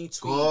day a new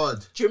tweet.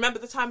 God. Do you remember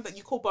the time that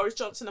you called Boris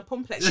Johnson a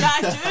pumplex? Yeah,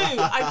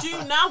 I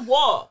do. Now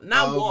what?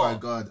 Oh my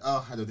God!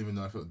 Oh, I don't even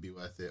know if it would be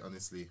worth it.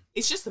 Honestly,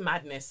 it's just a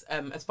madness.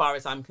 As far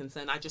as I'm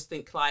concerned, I just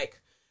think like,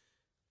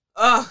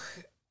 I'm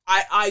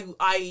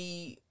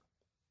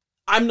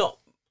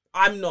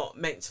not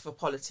meant for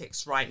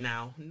politics right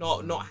now.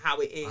 Not how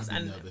it is.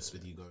 I'm nervous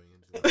with you going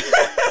into it.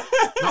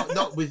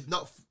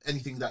 not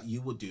anything that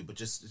you would do, but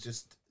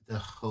just the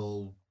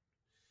whole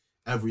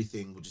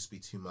everything would just be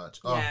too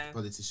much.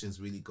 Politicians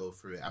really go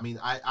through it. I mean,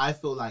 I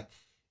feel like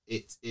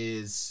it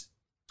is.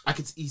 I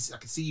could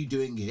see you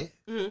doing it,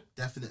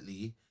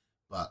 definitely,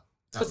 but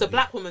because the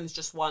black woman's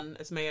just won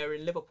as mayor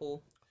in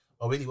Liverpool.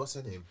 Oh really? What's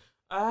her name?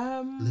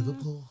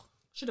 Liverpool.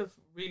 Should have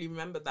really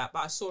remembered that,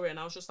 but I saw it and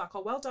I was just like,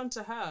 oh, well done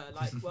to her.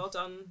 Like, well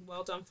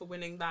done for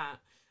winning that.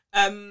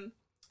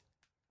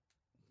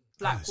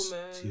 Black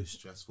woman. Too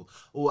stressful.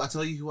 Oh, I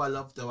tell you who I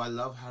love though. I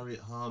love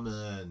Harriet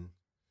Harman.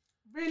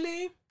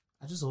 Really?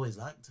 I just always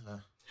liked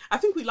her. I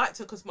think we liked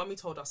her because Mummy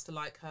told us to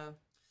like her.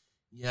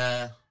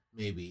 Yeah,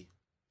 maybe.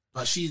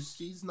 But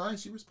she's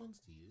nice. She responds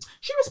to you.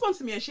 She responds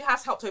to me, and she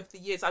has helped over the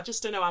years. I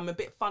just don't know. I'm a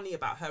bit funny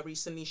about her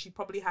recently. She'd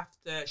probably have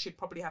to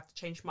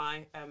change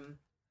my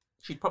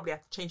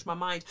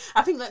mind.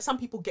 I think that some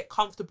people get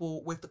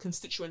comfortable with the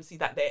constituency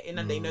that they're in,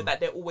 and they know that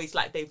they're always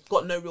like they've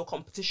got no real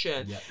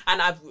competition. Yeah.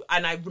 And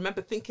I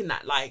remember thinking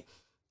that like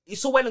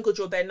it's all well and good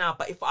you're there now,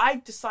 but if I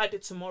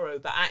decided tomorrow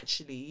that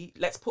actually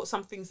let's put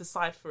some things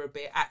aside for a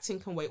bit, acting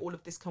can wait, all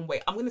of this can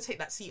wait, I'm going to take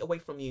that seat away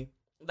from you.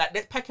 Like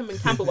that Peckham and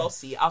Camberwell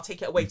seat, I'll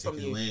take it away from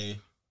you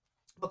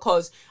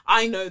because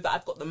I know that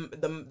I've got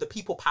the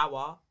people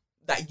power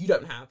that you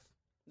don't have.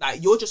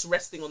 Like you're just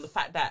resting on the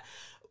fact that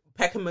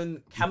Peckham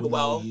and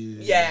Camberwell,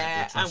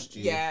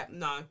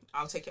 no,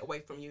 I'll take it away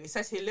from you. It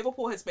says here,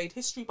 Liverpool has made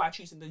history by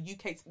choosing the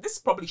UK's... This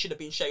probably should have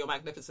been Share Your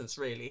Magnificence,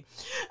 really.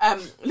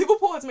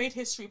 Liverpool has made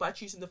history by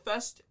choosing the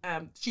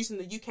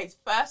UK's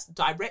first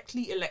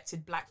directly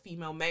elected black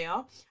female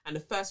mayor and the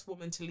first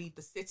woman to lead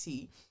the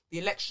city. The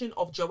election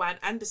of Joanne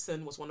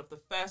Anderson was one of the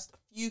first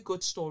few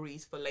good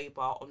stories for Labour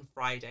on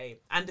Friday.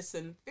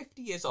 Anderson,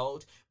 50 years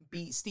old,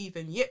 beat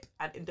Stephen Yip,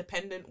 an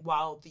independent,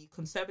 while the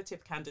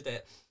Conservative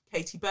candidate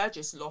Katie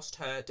Burgess lost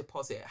her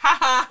deposit.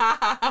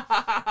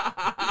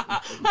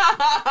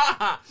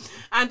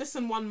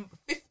 Anderson won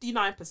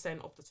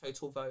 59% of the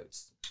total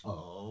votes.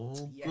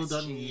 Oh, yes, good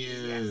on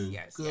you.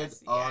 Good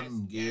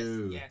on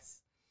you.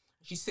 Yes.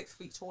 She's 6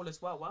 feet tall as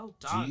well. Well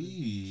done.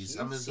 Jeez,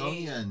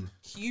 Amazonian.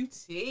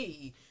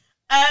 Cutie.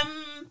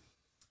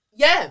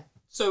 Yeah.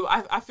 So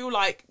I feel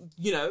like,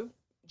 you know,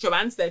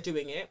 Joanne's there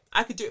doing it.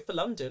 I could do it for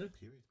London.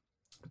 Period.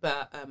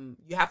 But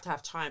you have to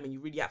have time and you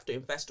really have to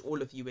invest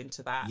all of you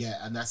into that. Yeah,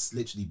 and that's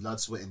literally blood,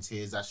 sweat and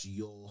tears. That's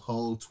your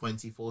whole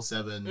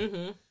 24/7.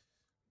 Mm-hmm.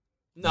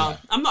 No, yeah.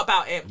 I'm not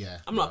about it. Yeah,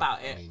 I'm not about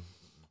it.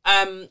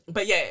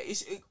 But yeah,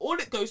 all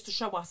it goes to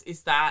show us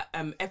is that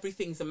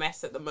everything's a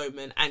mess at the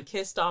moment and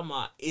Keir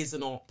Starmer is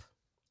an op.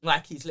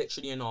 Like, he's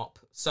literally an op.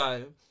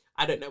 So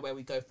I don't know where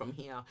we go from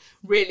here,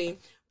 really.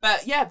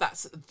 But yeah,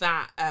 that's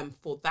that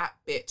for that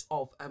bit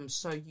of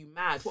So You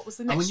Mad. What was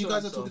the next one? And when you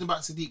guys are talking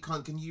about Sadiq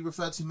Khan, can you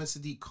refer to him as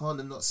Sadiq Khan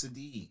and not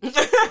Sadiq?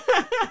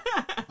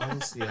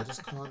 Honestly, I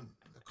just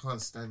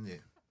can't stand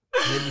it.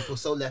 It made me feel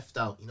so left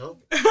out, you know?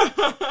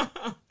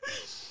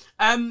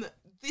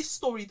 This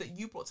story that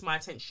you brought to my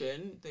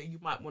attention, that you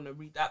might want to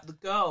read that, the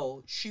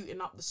girl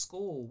shooting up the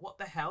school. What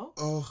the hell?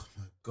 Oh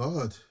my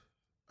God.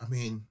 I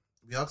mean,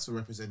 we asked for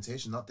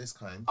representation, not this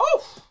kind.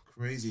 Oh!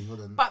 Crazy, hold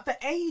on. But the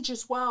age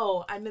as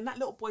well, and then that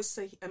little boy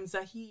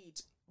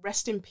Zahid,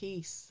 rest in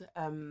peace.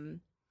 And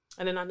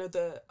then I know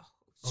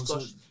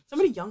so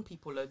many young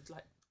people are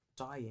like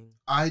dying.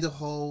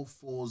 Idaho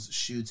Falls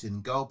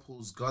shooting. Girl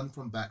pulls gun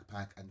from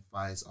backpack and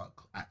fires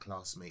at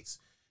classmates.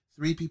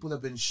 3 people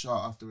have been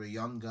shot after a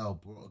young girl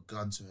brought a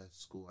gun to her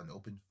school and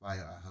opened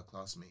fire at her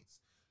classmates.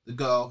 The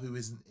girl, who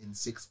is in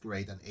 6th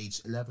grade and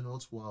aged 11 or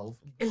 12...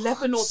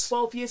 11 or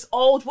 12 years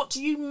old? What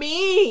do you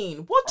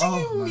mean? What do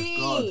you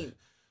mean? God,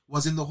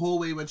 was in the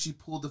hallway when she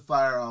pulled the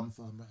firearm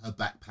from her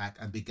backpack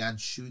and began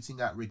shooting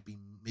at Rigby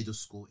Middle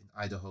School in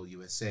Idaho,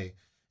 USA.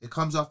 It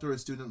comes after a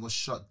student was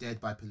shot dead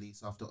by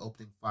police after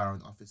opening fire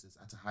on officers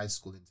at a high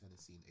school in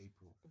Tennessee in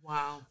April.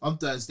 Wow. On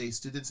Thursday,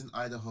 students in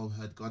Idaho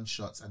heard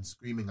gunshots and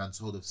screaming and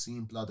told of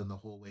seeing blood on the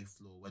hallway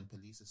floor when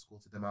police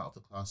escorted them out of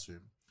the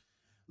classroom.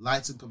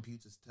 Lights and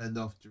computers turned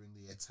off during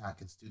the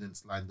attack and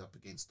students lined up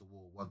against the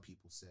wall, one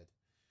people said.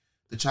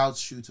 The child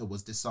shooter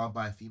was disarmed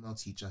by a female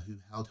teacher who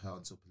held her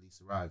until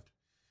police arrived.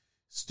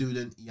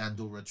 Student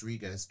Yandel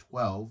Rodriguez,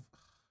 12,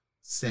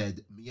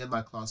 said, "Me and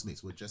my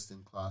classmates were just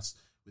in class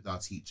with our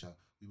teacher.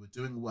 We were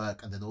doing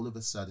work and then all of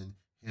a sudden,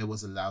 here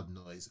was a loud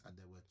noise and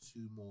there were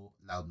 2 more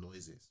loud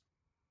noises.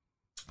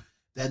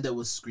 Then there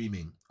was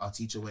screaming. Our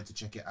teacher went to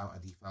check it out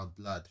and he found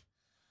blood."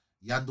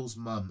 Yandel's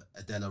mum,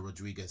 Adela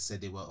Rodriguez,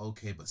 said they were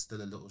okay but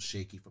still a little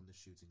shaky from the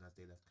shooting as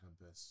they left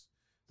campus.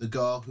 The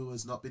girl, who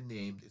has not been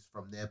named, is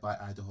from nearby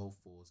Idaho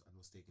Falls and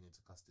was taken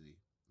into custody.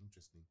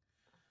 Interesting.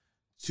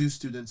 2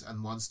 students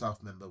and 1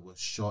 staff member were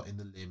shot in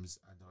the limbs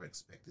and are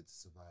expected to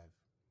survive,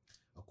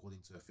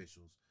 according to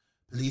officials.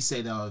 Police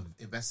say they are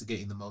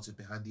investigating the motive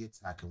behind the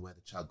attack and where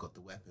the child got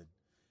the weapon.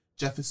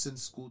 Jefferson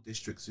School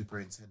District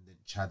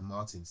Superintendent Chad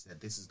Martin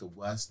said, "This is the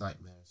worst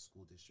nightmare a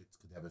school district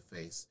could ever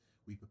face.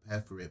 We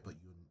prepare for it, but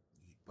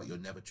you're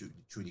never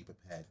truly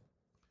prepared."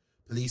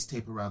 Police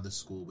tape around the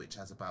school, which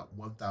has about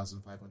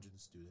 1,500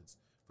 students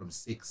from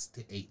 6th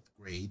to 8th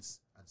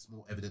grades, and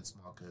small evidence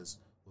markers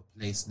were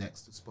placed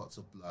next to spots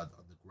of blood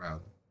on the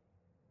ground.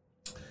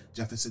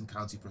 Jefferson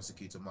County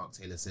Prosecutor Mark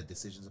Taylor said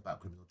decisions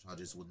about criminal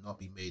charges will not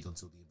be made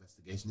until the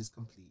investigation is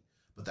complete,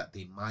 but that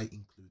they might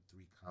include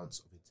 3 counts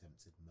of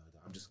attempted murder.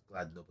 I'm just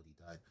glad nobody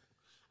died.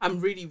 I'm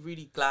really,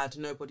 really glad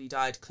nobody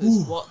died,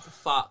 because what the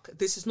fuck?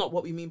 This is not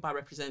what we mean by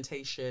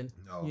representation.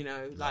 No, you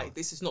know, no. like,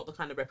 this is not the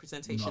kind of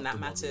representation Not that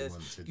the one we matters.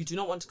 wanted. You do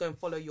not want to go and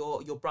follow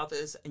your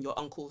brothers and your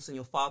uncles and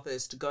your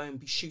fathers to go and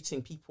be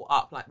shooting people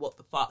up. Like, what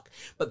the fuck?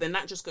 But then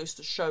that just goes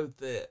to show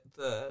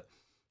the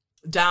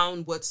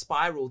downward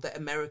spiral that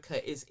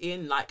America is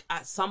in. Like,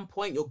 at some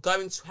point you're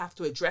going to have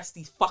to address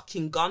these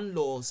fucking gun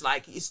laws.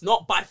 Like, it's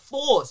not by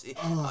force.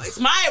 It's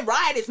my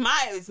right. It's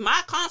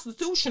my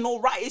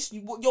constitutional right. It's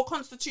your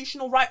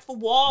constitutional right for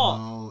what?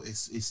 No,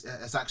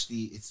 it's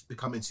actually, it's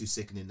becoming too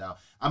sickening now.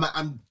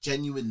 I'm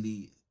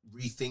genuinely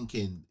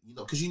rethinking, you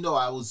know, because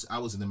I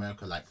was in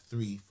America like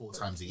 3-4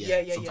 times a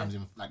year. Sometimes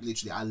even, like,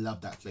 literally, I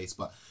love that place,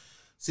 but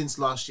since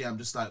last year, I'm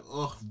just like,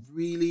 oh,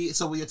 really?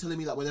 So you're telling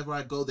me that whenever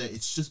I go there,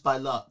 it's just by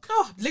luck?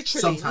 Oh,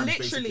 literally, Sometimes, literally,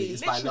 basically,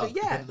 it's by luck,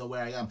 yeah. depending on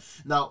where I am.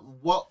 Now,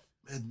 what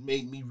had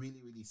made me really,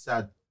 really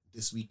sad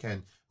this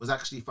weekend was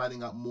actually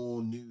finding out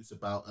more news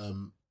about,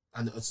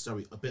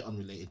 sorry, a bit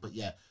unrelated, but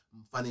yeah,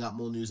 finding out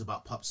more news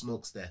about Pop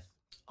Smoke's death.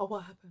 Oh,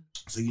 what happened?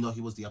 So,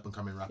 he was the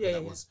up-and-coming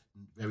rapper was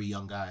a very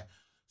young guy.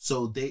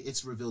 So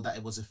it's revealed that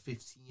it was a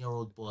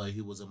 15-year-old boy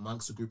who was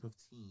amongst a group of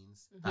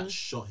teens that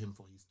shot him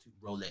for his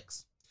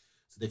Rolex.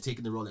 So they've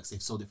taken the Rolex,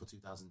 they've sold it for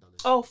 $2,000.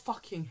 Oh,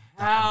 fucking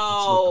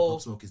hell.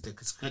 Pop Smoke is dead.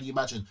 Because can you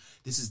imagine,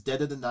 this is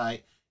dead of the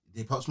night,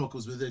 the Pop Smoke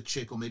was with a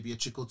chick or maybe a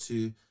chick or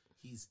 2.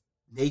 He's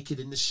naked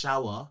in the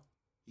shower.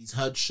 He's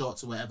heard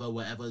shots or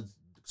whatever,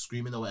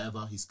 screaming or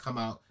whatever. He's come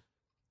out.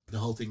 The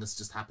whole thing has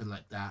just happened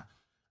like that.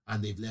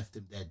 And they've left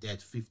him there dead,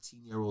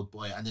 15-year-old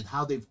boy. And then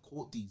how they've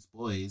caught these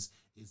boys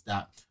is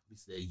that,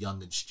 obviously they're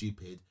young and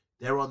stupid.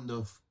 They're on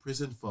the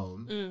prison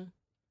phone,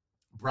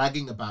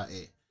 bragging about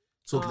it.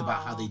 Talking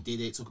about how they did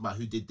it, talking about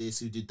who did this,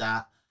 who did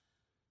that.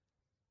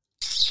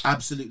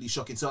 Absolutely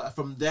shocking. So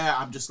from there,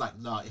 I'm just like,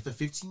 nah, if a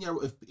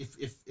 15-year-old,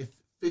 if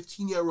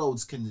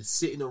 15-year-olds can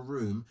sit in a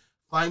room,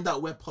 find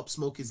out where Pop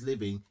Smoke is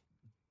living,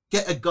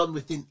 get a gun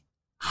within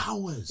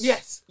hours.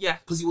 Yes, yeah.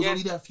 Because he was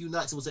only there a few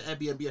nights. It was an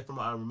Airbnb from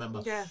what I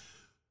remember. Yeah.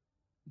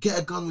 Get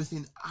a gun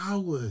within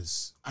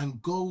hours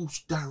and go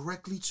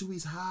directly to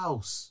his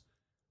house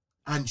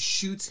and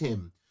shoot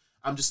him.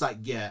 I'm just like,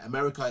 yeah,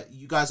 America,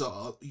 you guys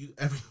are, you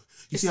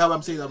see how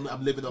I'm saying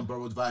I'm living on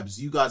borrowed vibes?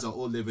 You guys are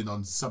all living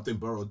on something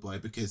borrowed, boy,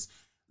 because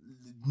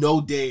no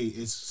day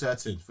is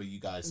certain for you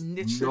guys.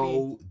 Literally.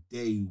 No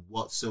day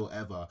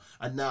whatsoever.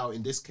 And now,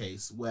 in this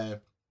case, where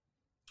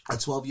a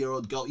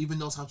 12-year-old girl even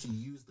knows how to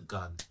use the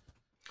gun.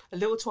 A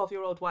little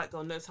 12-year-old white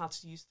girl knows how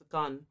to use the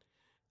gun.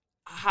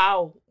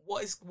 How?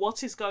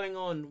 What is going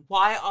on?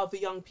 Why are the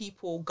young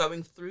people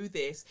going through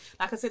this?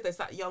 Like I said, there's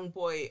that young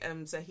boy,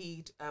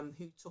 Zahid,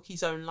 who took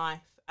his own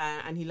life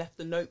and he left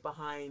a note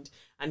behind,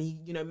 and he,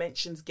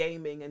 mentions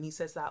gaming, and he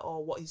says that,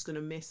 what he's going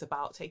to miss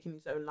about taking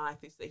his own life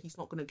is that he's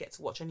not going to get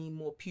to watch any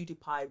more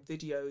PewDiePie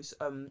videos,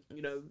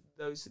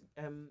 those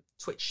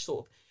Twitch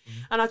sort of.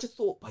 And I just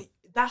thought, but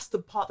that's the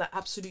part that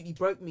absolutely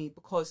broke me,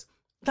 because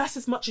that's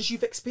as much as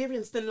you've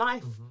experienced in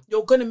life.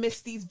 You're going to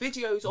miss these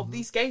videos of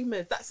these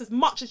gamers. That's as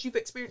much as you've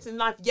experienced in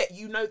life, yet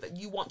you know that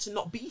you want to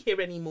not be here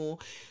anymore.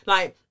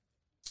 Like,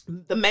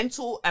 the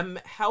mental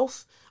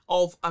health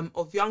of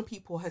young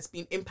people has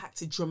been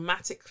impacted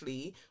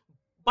dramatically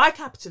by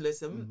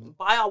capitalism,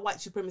 by our white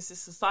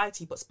supremacist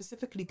society, but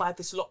specifically by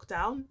this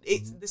lockdown.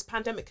 This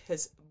pandemic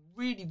has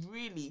really,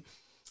 really,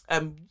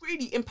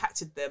 really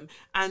impacted them.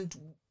 And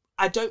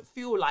I don't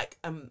feel like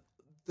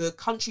the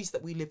countries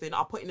that we live in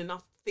are putting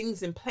enough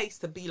things in place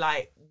to be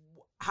like,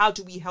 how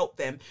do we help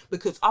them?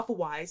 Because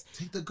otherwise,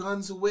 take the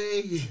guns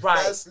away. Right.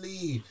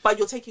 Firstly. But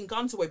you're taking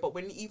guns away. But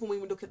when we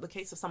look at the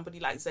case of somebody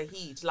like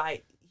Zahid,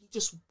 like, he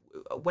just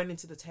went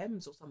into the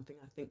Thames or something,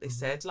 I think they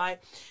said.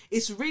 Like,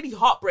 it's really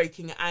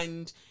heartbreaking.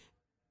 And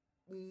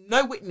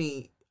no,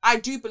 Whitney, I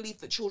do believe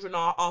that children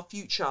are our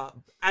future.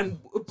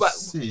 But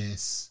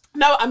sis.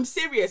 No, I'm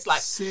serious. Like,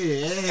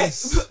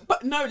 sis.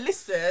 But no,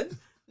 listen,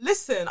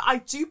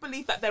 I do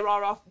believe that they're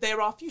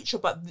our future.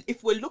 But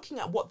if we're looking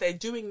at what they're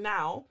doing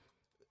now,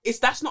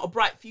 that's not a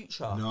bright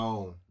future.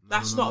 No.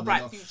 That's not a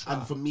bright future.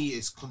 And for me,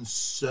 it's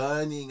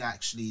concerning,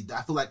 actually.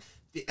 I feel like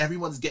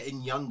everyone's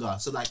getting younger.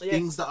 So, like,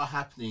 things that are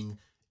happening,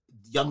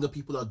 younger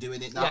people are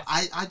doing it now.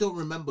 Yes. I don't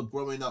remember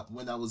growing up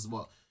when I was,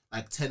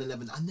 10,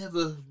 11. I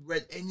never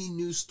read any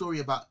news story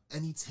about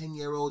any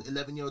 10-year-old,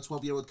 11-year-old,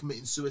 12-year-old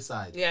committing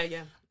suicide.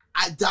 Yeah.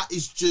 That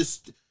is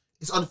just...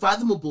 It's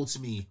unfathomable to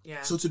me.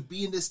 Yeah. So to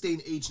be in this day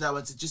and age now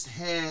and to just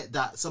hear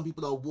that some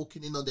people are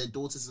walking in on their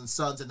daughters and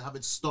sons and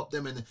having to stop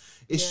them, and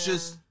it's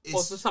just...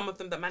 Or for some of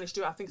them that managed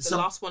to do it. I think the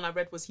last one I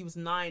read was he was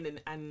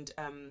 9 and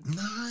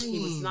he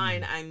was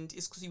 9 and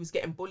it's because he was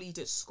getting bullied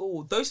at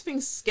school. Those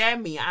things scare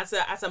me as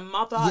a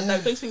mother. Yeah.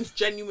 Those things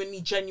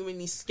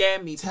genuinely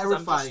scare me.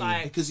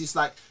 Terrifying, because it's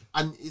like...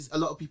 And a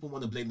lot of people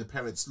want to blame the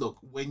parents. Look,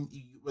 when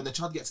a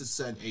child gets a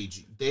certain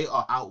age, they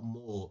are out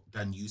more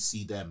than you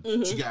see them. Do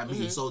you get what I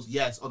mean? So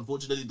yes,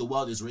 unfortunately, the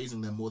world is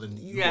raising them more than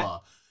you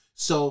are.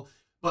 So,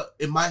 but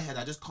in my head,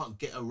 I just can't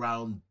get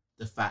around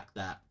the fact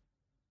that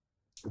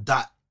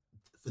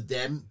for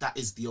them, that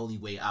is the only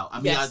way out. I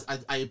mean,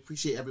 I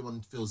appreciate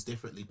everyone feels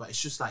differently, but it's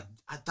just like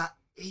at that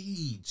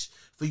age,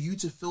 for you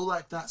to feel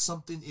like that,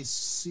 something is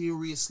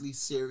seriously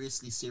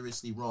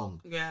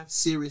wrong. Yeah,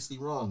 seriously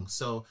wrong.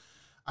 So.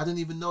 I don't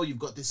even know. You've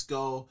got this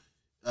girl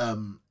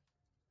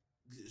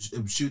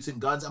shooting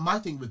guns. And my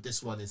thing with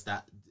this one is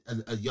that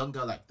a young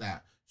girl like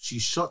that, she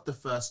shot the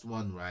first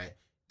one, right?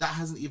 That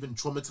hasn't even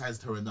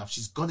traumatized her enough.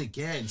 She's gone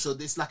again. So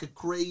there's like a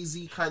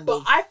crazy kind of...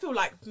 But I feel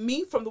like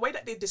from the way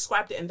that they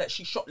described it and that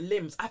she shot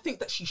limbs, I think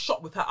that she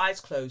shot with her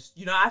eyes closed.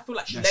 You know, I feel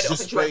like she let it off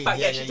and she went back.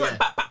 She went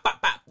back,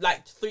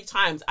 like 3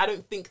 times. I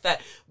don't think that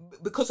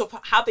because of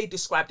how they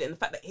described it and the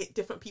fact that it hit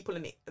different people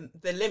in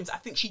the limbs, I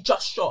think she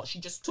just shot. She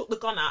just took the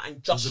gun out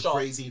and just shot.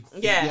 Crazy.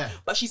 Yeah,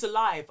 but she's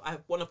alive. I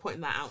want to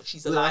point that out.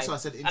 She's alive. That's what I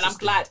said. And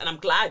I'm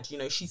glad,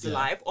 she's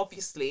alive,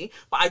 obviously.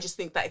 But I just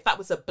think that if that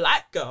was a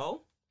black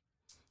girl,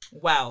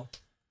 well,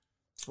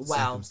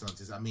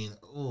 circumstances. I mean,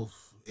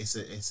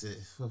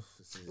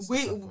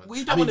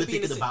 we don't want to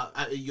be in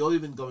about. You're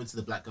even going to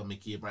the black girl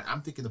Ma'Khia Bryant.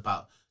 I'm thinking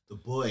about the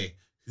boy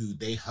who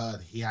they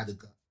heard he had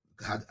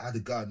a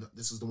gun.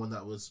 This was the one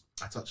that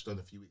I touched on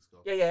a few weeks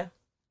ago. Yeah.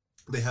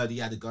 They heard he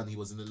had a gun. He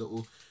was in a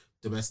little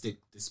domestic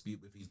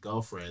dispute with his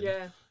girlfriend.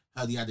 Yeah.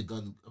 Heard he had a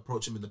gun.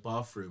 Approach him in the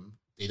bathroom.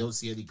 They don't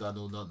see any gun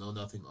or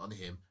nothing on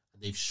him,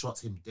 and they've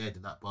shot him dead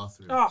in that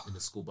bathroom, in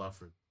the school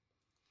bathroom.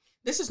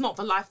 This is not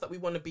the life that we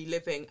want to be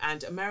living.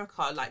 And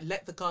America,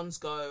 let the guns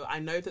go. I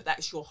know that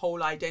is your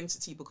whole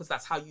identity because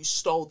that's how you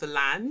stole the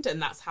land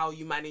and that's how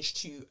you managed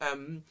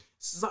to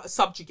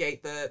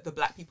subjugate the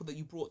black people that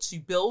you brought to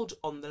build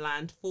on the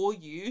land for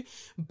you.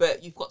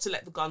 But you've got to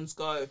let the guns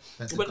go.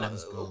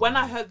 When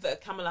I heard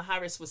that Kamala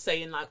Harris was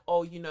saying I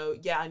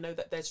know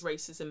that there's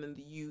racism in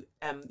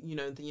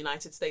the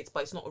United States,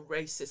 but it's not a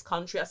racist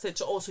country. I said,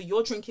 so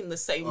you're drinking the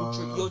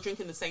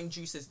same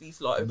juice as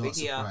these lot over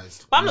here.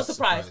 But I'm not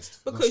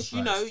surprised because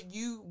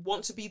you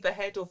want to be the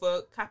head of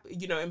a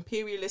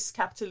imperialist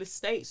capitalist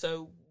state.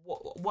 So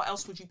what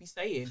else would you be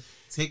saying?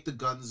 Take the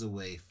guns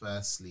away,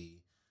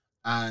 firstly.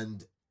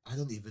 And I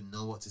don't even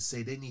know what to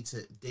say. They need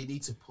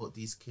to put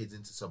these kids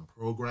into some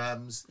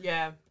programs.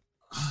 Yeah.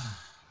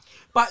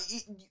 But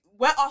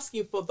we're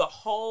asking for the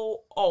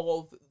whole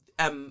of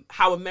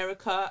how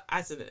America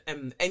as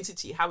an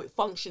entity, how it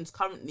functions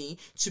currently,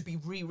 to be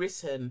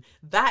rewritten.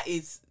 That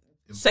is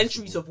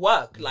centuries of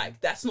work.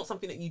 That's not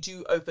something that you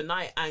do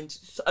overnight, and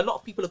a lot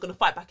of people are going to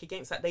fight back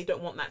against that. They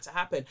don't want that to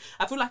happen.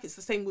 I feel like it's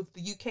the same with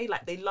the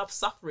UK. They love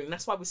suffering.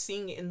 That's why we're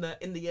seeing it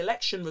in the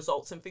election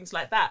results and things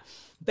like that.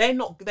 They're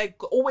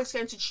always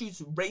going to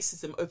choose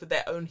racism over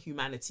their own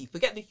humanity.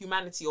 Forget the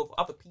humanity of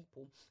other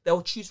people.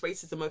 They'll choose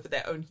racism over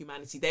their own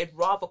humanity. They'd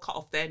rather cut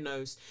off their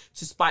nose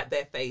to spite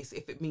their face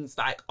if it means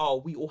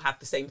we all have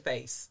the same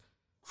face.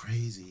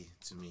 Crazy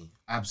to me.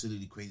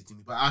 Absolutely crazy to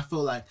me. But I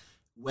feel like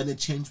when the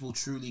change will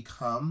truly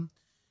come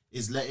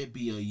is let it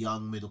be a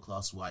young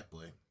middle-class white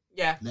boy.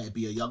 Yeah. Let it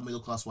be a young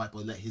middle-class white boy.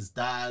 Let his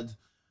dad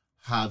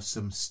have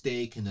some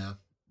stake in a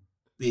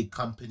big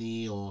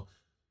company or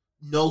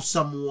know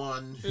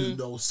someone who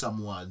knows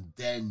someone,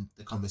 then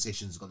the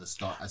conversation is going to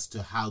start as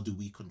to how do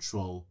we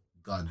control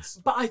guns.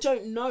 But I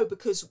don't know,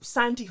 because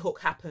Sandy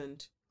Hook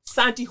happened.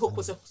 Sandy Hook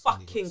was a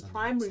fucking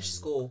primary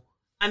school,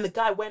 and the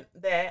guy went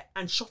there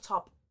and shot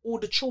up all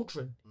the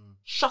children.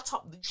 Shot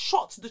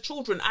the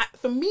children.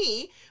 For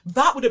me,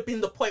 that would have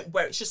been the point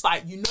where it's just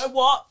like, you know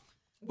what?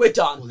 We're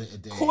done.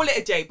 Call it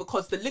a day,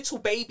 because the little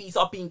babies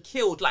are being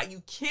killed. Like,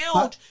 you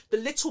killed the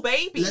little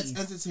babies.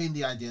 Let's entertain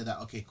the idea that,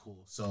 okay,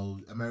 cool. So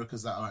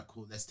America's like, all right,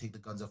 cool. Let's take the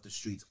guns off the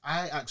streets.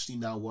 I actually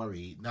now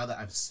worry, now that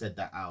I've said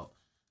that out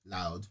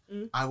loud,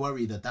 I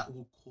worry that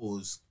will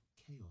cause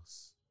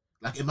chaos.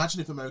 Like, imagine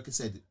if America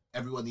said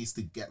everyone needs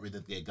to get rid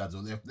of their guns,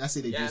 or let's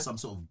say they do some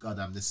sort of gun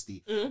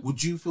amnesty.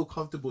 Would you feel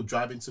comfortable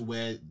driving to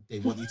where they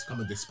want you to come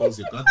and dispose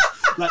your guns?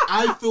 Like,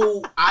 I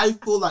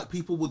feel like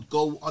people would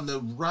go on a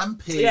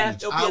rampage. Yeah,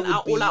 it'll be an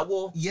all-out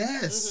war.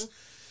 Yes.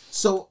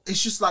 So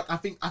it's just like, I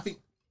think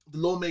the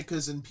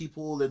lawmakers and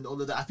people and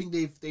all of that, I think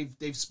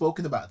they've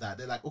spoken about that.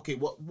 They're like, okay,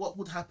 what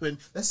would happen?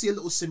 Let's see a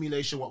little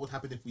simulation. What would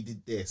happen if we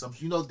did this?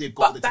 They've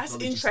got. But that's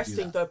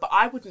interesting though. But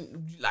I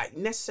wouldn't like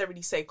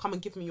necessarily say, come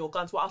and give me your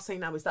guns. What I'll say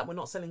now is that we're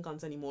not selling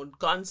guns anymore.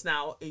 Guns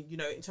now,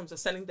 in terms of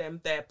selling them,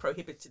 they're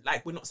prohibited.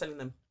 Like, we're not selling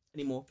them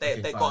anymore. They're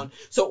gone.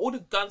 So all the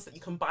guns that you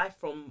can buy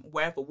from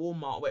wherever,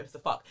 Walmart, wherever the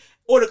fuck,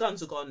 all the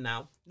guns are gone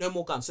now. No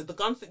more guns. So the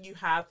guns that you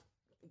have,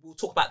 we'll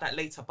talk about that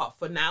later. But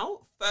for now,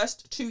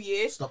 first 2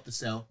 years, stop the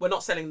sale. We're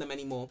not selling them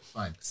anymore.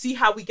 Fine. See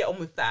how we get on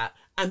with that,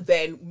 and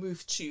then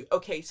move to,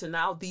 okay, so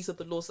now these are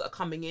the laws that are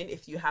coming in.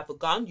 If you have a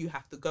gun, you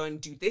have to go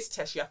and do this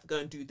test. You have to go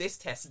and do this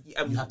test. You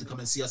have to come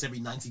and see us every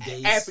 90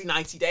 days. Every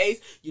 90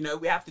 days.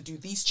 We have to do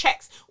these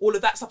checks. All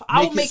of that stuff.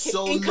 I'll make it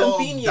so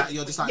inconvenient. That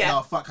you're just like,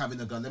 no, fuck having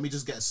a gun. Let me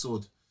just get a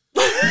sword.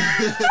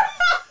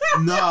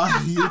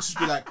 No, you'd just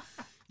be like,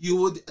 you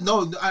would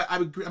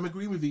I'm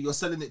agreeing with you. You're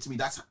selling it to me.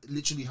 That's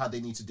literally how they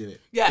need to do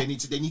it. Yeah, they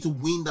need to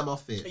wean them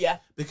off it. Yeah,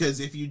 because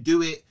if you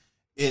do it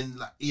in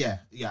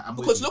I'm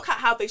because look at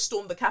how they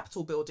stormed the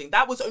Capitol building.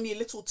 That was only a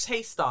little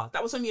taster.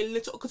 That was only a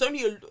little, because that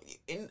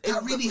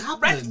really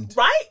happened,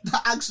 right?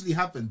 That actually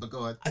happened. But go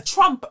on.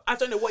 Trump, I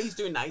don't know what he's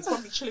doing now. He's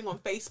probably chilling on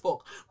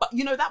Facebook. But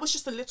that was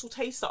just a little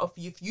taster of,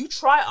 if you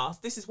try us,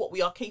 this is what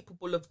we are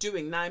capable of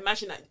doing. Now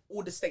imagine that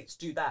all the states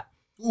do that.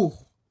 Ooh.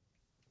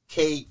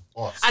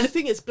 Chaos. And the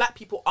thing is, black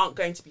people aren't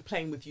going to be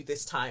playing with you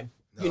this time.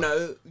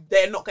 No.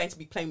 They're not going to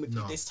be playing with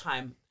you this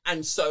time.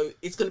 And so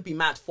it's going to be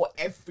mad for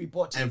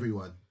everybody.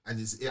 Everyone. And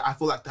I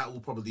feel like that will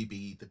probably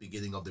be the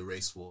beginning of the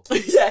race war.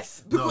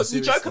 Yes, because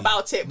we joke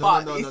about it,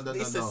 but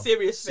it's a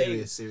serious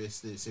thing.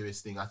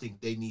 Serious thing. I think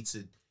they need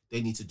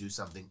to do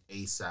something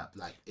ASAP.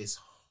 Like, it's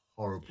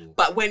horrible.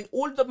 But when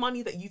all the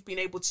money that you've been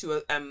able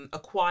to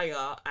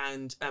acquire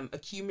and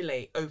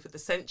accumulate over the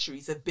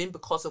centuries have been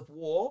because of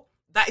war,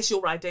 that is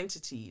your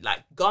identity.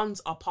 Like,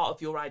 guns are part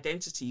of your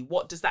identity.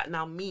 What does that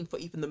now mean for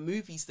even the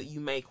movies that you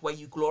make, where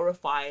you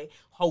glorify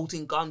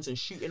holding guns and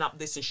shooting up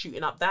this and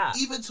shooting up that?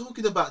 Even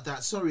talking about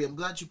that, sorry, I'm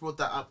glad you brought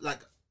that up. Like,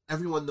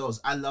 everyone knows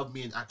I love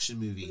me an action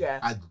movie. Yeah.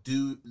 I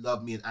do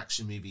love me an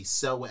action movie.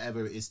 Sell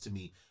whatever it is to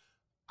me.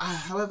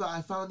 However,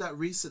 I found that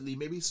recently,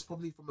 maybe it's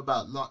probably from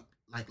about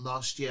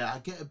last year,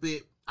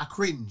 I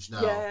cringe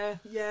now.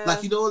 Yeah.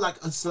 Like,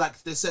 it's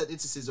like there's certain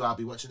instances where I'll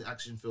be watching an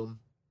action film,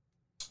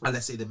 and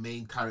let's say the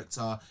main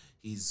character,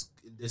 he's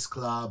in this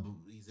club,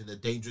 he's in a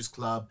dangerous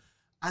club,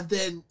 and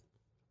then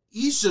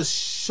he's just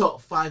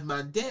shot 5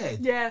 man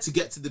dead to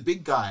get to the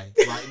big guy,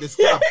 right, in this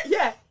club.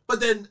 Yeah. But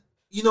then,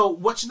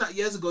 watching that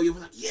years ago, you were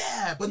like,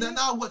 yeah. But then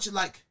now watching,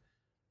 like,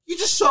 you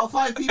just shot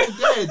 5 people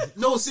dead.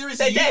 No,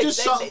 seriously, you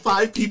just shot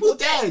 5 people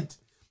dead.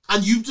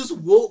 And you've just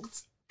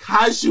walked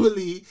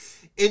casually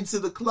into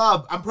the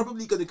club. I'm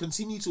probably going to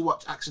continue to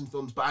watch action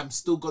films, but I'm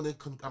still going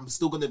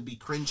to be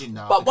cringing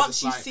now. But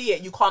once you see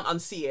it, you can't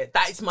unsee it.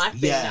 That is my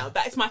thing now.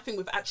 That is my thing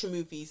with action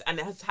movies, and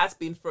it has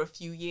been for a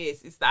few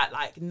years. Is that,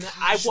 like,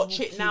 I watch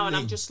it now and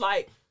I'm just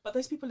like, but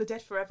those people are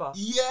dead forever.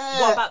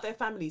 Yeah. What about their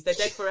families? They're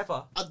dead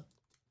forever.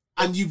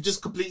 And you've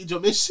just completed your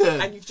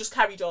mission. And you've just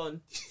carried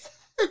on.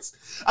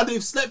 And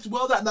they've slept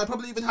well that night,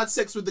 probably even had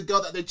sex with the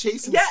girl that they're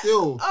chasing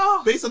still.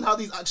 Oh. Based on how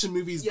these action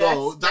movies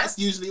go, that's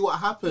usually what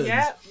happens.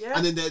 Yeah.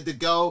 And then the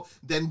girl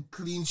then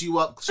cleans you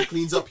up. She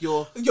cleans up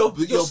your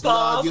scars.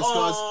 blood, your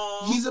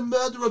scars. He's a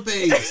murderer,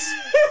 babes.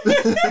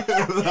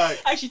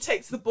 And she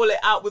takes the bullet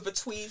out with a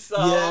tweezer.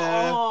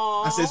 Yeah.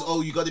 Aww. And says,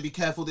 you got to be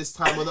careful this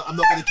time. I'm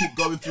not going to keep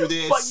going through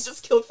this. But you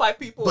just killed 5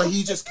 people. But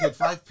he just killed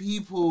 5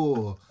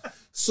 people.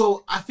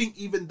 So I think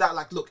even that,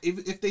 like, look,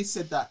 if they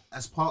said that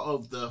as part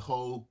of the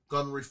whole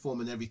gun reform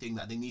and everything,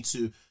 that they need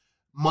to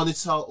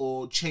monitor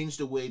or change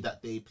the way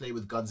that they play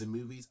with guns in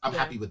movies, I'm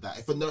happy with that.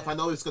 If I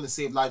know it's going to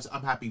save lives,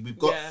 I'm happy. We've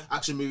got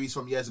action movies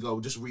from years ago.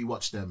 We'll just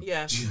rewatch them.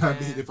 Yeah. Do you know what I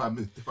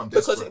mean? If I'm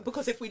desperate.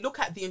 Because if we look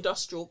at the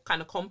industrial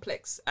kind of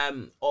complex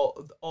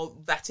or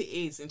that it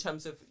is in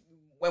terms of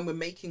when we're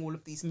making all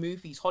of these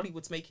movies,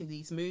 Hollywood's making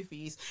these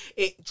movies,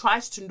 it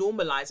tries to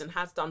normalize, and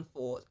has done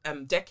for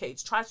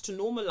decades, tries to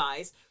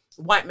normalize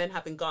white men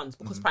having guns,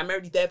 because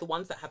primarily they're the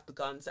ones that have the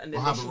guns, and then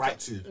Or they have a show- right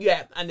to.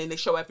 Yeah, and then they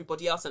show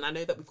everybody else. And I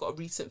know that we've got a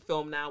recent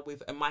film now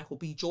with Michael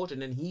B.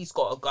 Jordan, and he's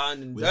got a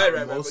gun, and Without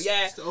remorse.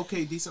 yeah. Still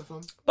okay, decent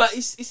film. But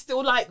it's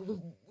still like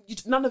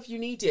none of you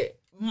need it.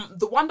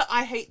 The one that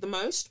I hate the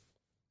most,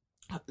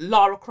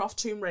 Lara Croft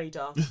Tomb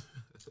Raider.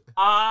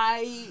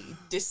 I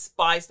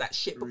despise that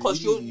shit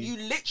because Really? you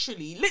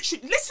literally listen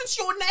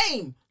to your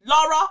name,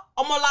 Lara.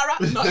 Lara.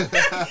 No,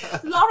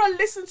 Lara.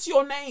 Listen to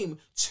your name,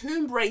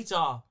 Tomb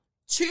Raider.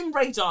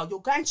 You're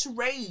going to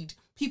raid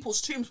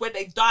people's tombs where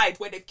they've died,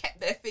 where they've kept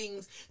their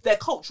things, their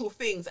cultural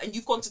things, and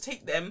you've gone to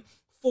take them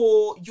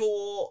for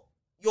your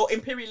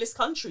imperialist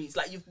countries.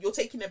 Like you're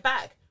taking it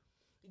back.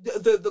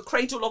 The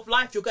cradle of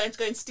life, you're going to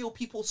go and steal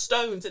people's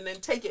stones and then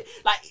take it.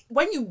 Like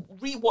when you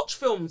rewatch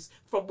films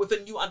with a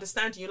new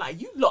understanding, you're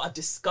like, you lot are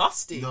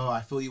disgusting. No,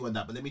 I feel you on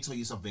that. But let me tell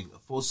you something.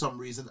 For some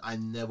reason, I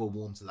never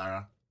warmed to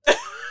Lara.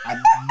 I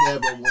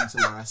never warmed to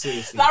Lara.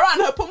 Seriously. Lara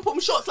and her pom pom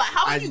shorts. Like,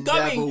 how are I you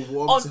going never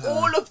warmed on to her.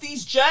 all of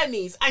these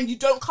journeys and you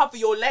don't cover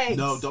your legs?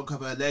 No, don't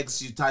cover her legs.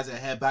 She ties her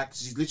hair back.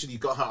 She's literally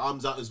got her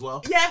arms out as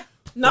well. Yeah.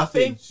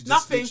 Nothing. She just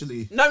Nothing.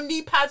 literally- No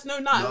knee pads. No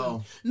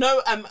nothing.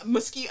 No. No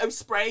mosquito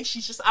spray.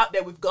 She's just out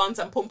there with guns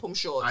and pom pom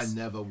shorts. I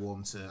never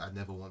warmed to her.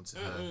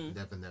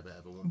 Never,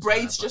 ever warmed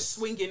Braids to her. just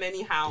swinging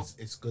anyhow.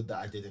 It's good that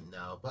I didn't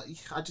now. But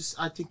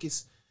I think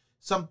it's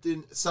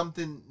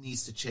something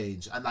needs to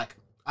change. And like,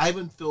 I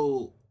even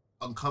feel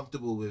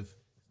uncomfortable with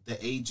the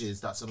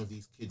ages that some of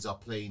these kids are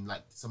playing,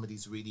 like some of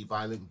these really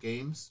violent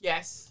games.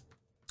 Yes.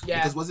 Yeah.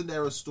 Because wasn't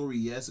there a story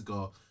years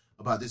ago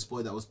about this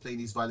boy that was playing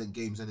these violent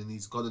games and then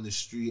he's gone on the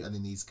street and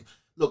then he's...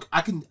 Look, I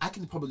can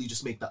probably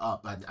just make that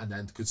up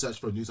and could search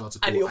for a news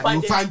article and you'll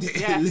find it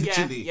Yeah,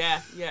 literally.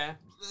 Yeah.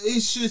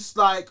 It's just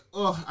like,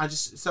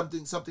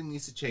 something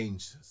needs to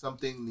change.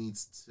 Something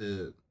needs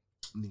to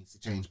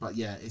change. But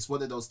yeah, it's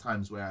one of those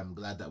times where I'm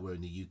glad that we're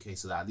in the UK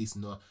so that at least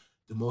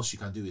the most you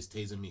can do is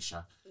taser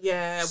Misha.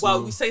 Yeah, So-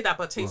 well, we say that,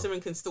 but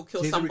tasering can still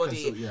kill Tasering can somebody,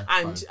 still- yeah,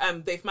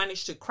 and they've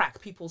managed to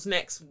crack people's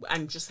necks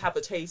and just have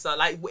a taser.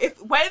 Like,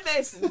 where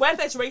there's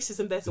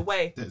racism, there's a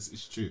way.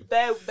 It's true.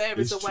 There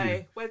is It's a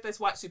way. Where there's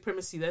white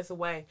supremacy, there's a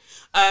way.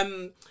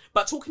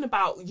 But talking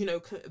about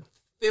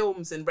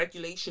films and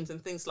regulations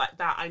and things like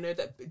that, I know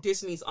that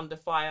Disney's under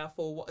fire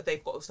for what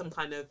they've got some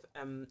kind of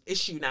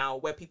issue now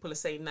where people are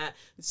saying that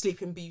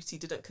Sleeping Beauty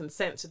didn't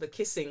consent to the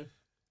kissing.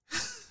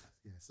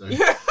 Yeah, sorry.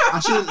 I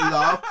shouldn't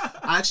laugh.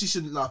 I actually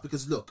shouldn't laugh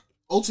because look,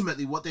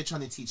 ultimately, what they're trying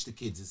to teach the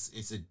kids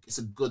is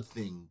a good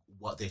thing.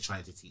 What they're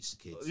trying to teach the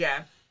kids.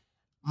 Yeah.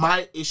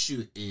 My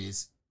issue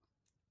is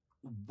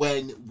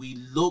when we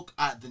look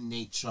at the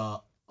nature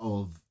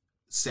of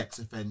sex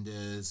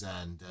offenders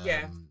and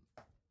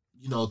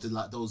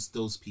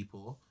those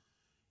people.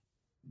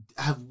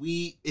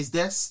 Is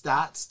there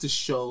stats to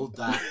show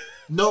that?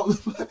 No,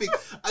 I think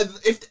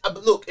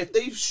if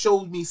they've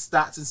showed me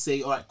stats and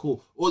say, all right,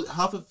 cool,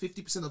 half of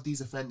 50% of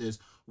these offenders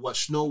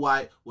watch Snow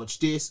White, watch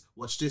this,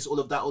 all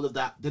of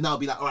that, then I'll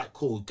be like, all right,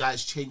 cool,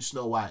 guys, change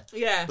Snow White.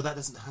 Yeah. But that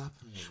doesn't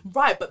happen.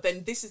 Right, but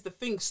then this is the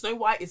thing. Snow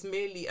White is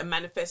merely a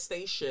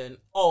manifestation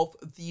of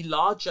the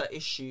larger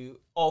issue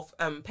of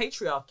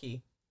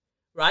patriarchy.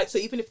 Right? So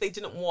even if they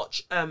didn't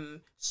watch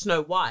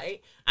Snow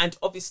White, and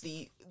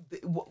obviously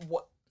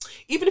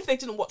even if they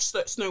didn't watch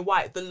Snow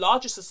White, the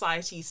larger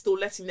society is still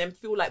letting them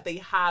feel like they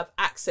have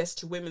access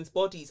to women's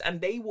bodies, and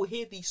they will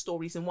hear these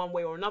stories in one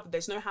way or another.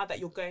 There's no how that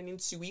you're going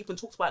into, we even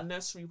talked about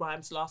nursery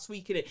rhymes last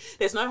week, innit?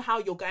 There's no how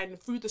you're going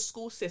through the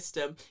school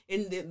system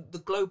in the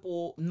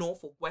global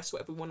north or west,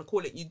 whatever you want to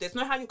call it. There's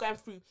no how you're going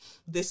through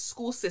this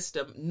school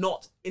system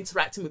not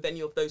interacting with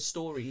any of those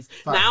stories.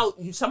 Fine. Now,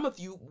 some of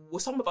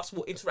us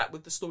will interact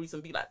with the stories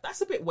and be like,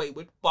 that's a bit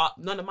wayward, but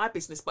none of my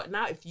business. But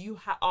now if you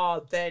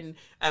are then...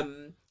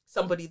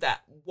 somebody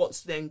that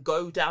wants to then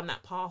go down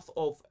that path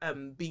of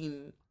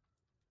being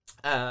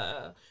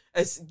a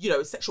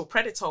sexual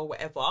predator or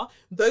whatever,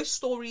 those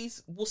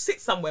stories will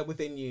sit somewhere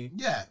within you.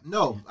 Yeah,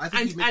 no, I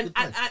think you make a good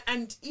point.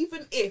 And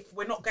even if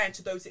we're not going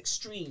to those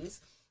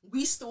extremes,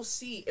 we still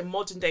see in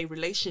modern day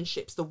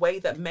relationships the way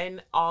that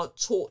men are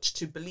taught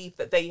to believe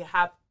that they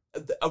have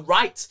a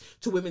right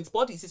to women's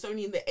bodies. It's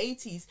only in the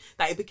 80s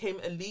that it became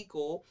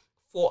illegal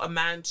for a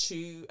man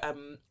to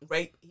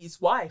rape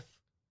his wife.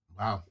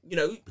 Wow.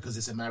 Because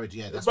it's a marriage,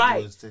 yeah, that's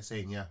right. what they're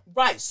saying, yeah.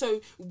 Right,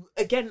 so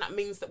again, that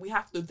means that we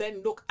have to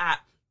then look at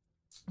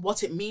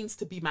what it means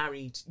to be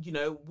married,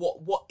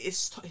 what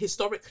is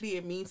historically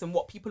it means and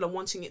what people are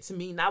wanting it to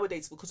mean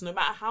nowadays, because no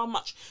matter how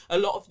much a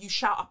lot of you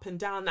shout up and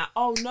down that,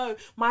 oh no,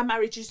 my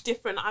marriage is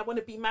different, I want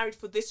to be married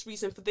for this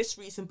reason,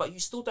 but you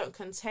still don't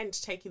contend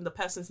taking the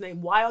person's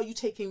name. Why are you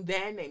taking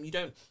their name? You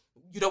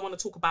don't want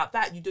to talk about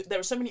that. There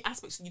are so many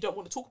aspects that you don't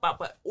want to talk about,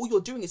 but all you're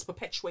doing is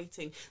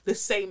perpetuating the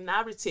same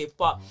narrative.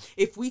 But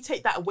if we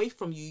take that away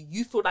from you,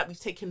 you feel like we've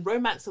taken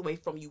romance away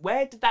from you.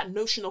 Where did that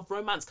notion of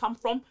romance come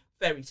from?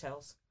 Fairy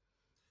tales.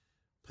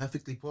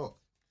 Perfectly put.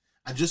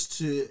 And just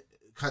to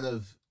kind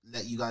of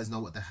let you guys know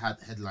what the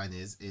headline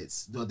is,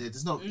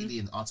 there's not really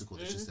an article,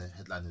 there's just a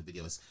headline of the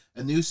video. It's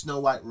a new Snow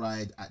White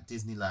ride at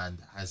Disneyland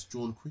has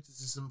drawn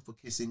criticism for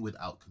kissing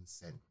without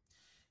consent.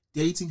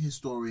 Dating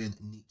historian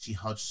Nietzsche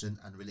Hodgson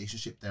and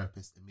relationship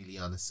therapist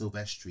Emiliana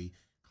Silvestri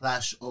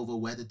clash over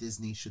whether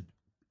Disney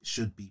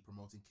should be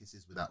promoting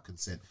kisses without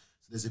consent.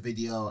 So there's a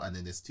video, and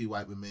then there's two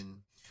white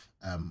women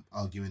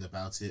arguing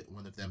about it.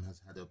 One of them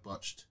has had a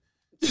botched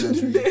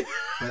surgery,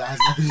 but that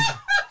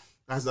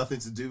has nothing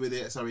to do with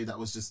it. Sorry, that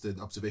was just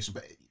an observation.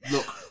 But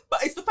look,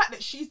 but it's the fact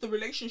that she's the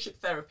relationship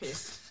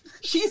therapist.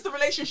 She's the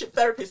relationship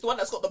therapist, the one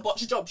that's got the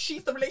botched job.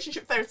 She's the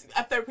relationship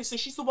therapist, and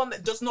she's the one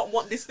that does not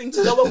want this thing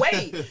to go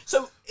away.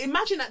 So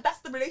imagine that's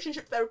the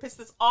relationship therapist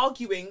that's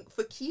arguing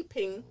for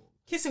kissing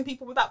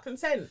people without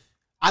consent.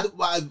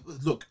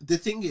 Look, the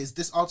thing is,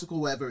 this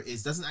article, whatever it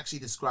is, doesn't actually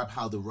describe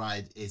how the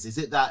ride is. Is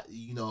it that,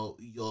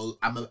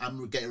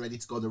 I'm getting ready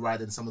to go on the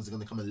ride and someone's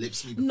going to come and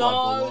lips me before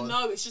I go on?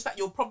 No, it's just that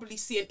you'll probably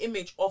see an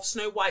image of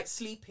Snow White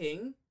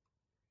sleeping.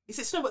 Is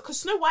it Snow White?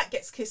 Because Snow White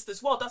gets kissed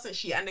as well, doesn't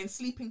she? And then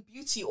Sleeping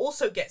Beauty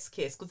also gets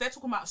kissed, because they're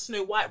talking about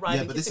Snow White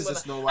riding. Yeah, but this is a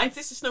Snow White. And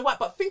this is Snow White,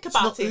 but think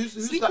about it.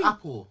 Who's the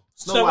apple?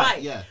 Snow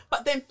White, yeah.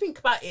 But then think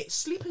about it.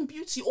 Sleeping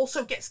Beauty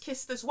also gets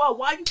kissed as well.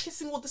 Why are you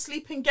kissing all the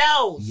sleeping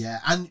girls? Yeah,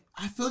 and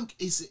I think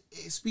it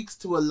speaks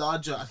to a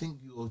larger. I think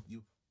you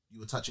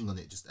were touching on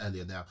it just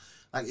earlier. Now,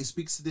 like, it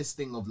speaks to this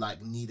thing of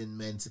like needing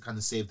men to kind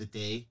of save the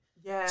day.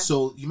 Yeah.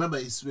 So you remember,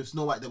 with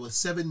Snow White, there were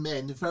 7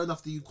 men. Fair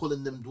enough that you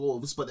calling them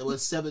dwarves, but there were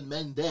 7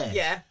 men there.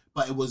 Yeah.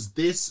 But it was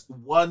this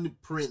one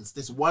prince,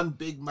 this one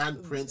big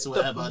man prince or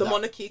whatever. The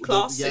monarchy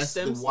class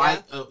systems. The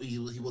white, he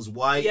was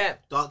white, yeah,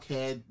 dark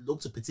haired,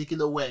 looked a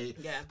particular way.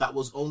 Yeah. That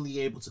was only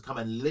able to come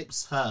and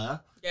lips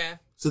her. Yeah.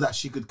 So that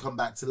she could come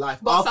back to life.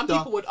 But some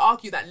people would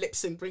argue that lip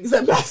sync brings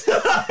them back to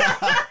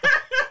life.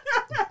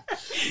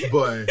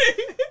 Boy,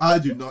 I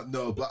do not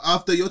know. But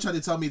after you're trying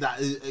to tell me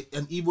that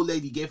an evil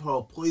lady gave her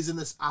a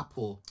poisonous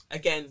apple.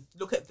 Again,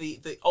 look at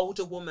the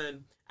older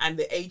woman and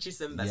the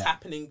ageism that's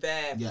happening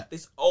there. Yeah.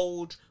 This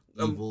old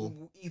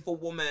evil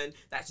woman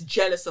that's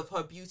jealous of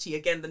her beauty.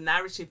 Again, the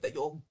narrative that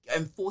you're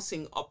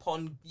enforcing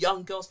upon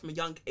young girls from a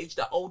young age,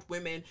 that old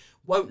women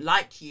won't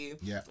like you,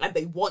 and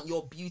they want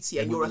your beauty,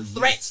 and you're a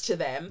threat to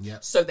them.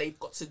 So they've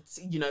got to,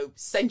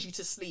 send you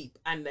to sleep,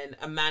 and then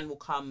a man will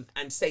come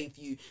and save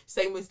you.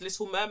 Same with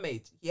Little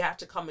Mermaid. He had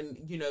to come and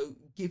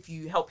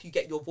help you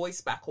get your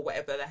voice back, or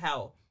whatever the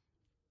hell.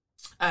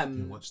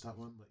 You watched that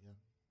one, but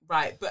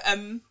right, but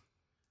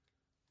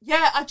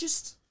I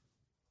just.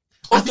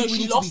 Although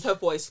she lost her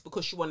voice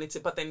because she wanted to,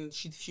 but then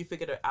she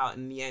figured it out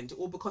in the end.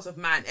 All because of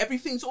man.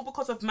 Everything's all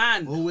because of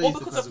man. Always all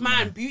because of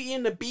man. Beauty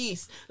and the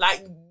Beast.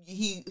 Like,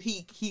 he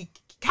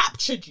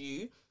captured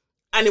you,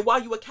 and then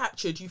while you were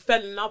captured, you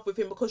fell in love with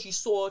him because you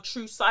saw a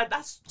true side.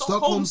 That's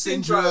Stockholm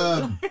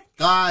Syndrome.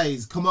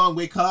 Guys, come on,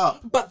 wake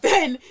up. But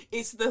then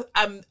it's the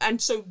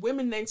and so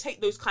women then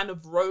take those kind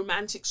of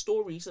romantic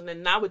stories, and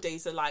then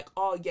nowadays they're like,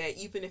 oh yeah,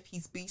 even if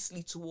he's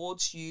beastly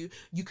towards you,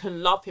 you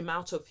can love him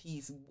out of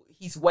his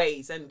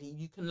ways, and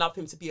you can love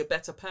him to be a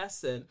better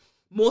person.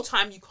 More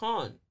time, you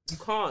can't.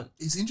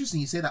 It's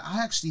interesting you say that.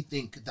 I actually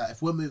think that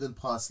if we're moving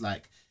past,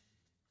 like,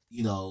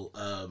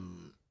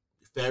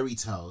 fairy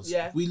tales,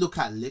 if we look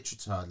at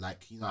literature,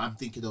 like, I'm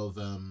thinking of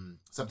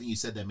something you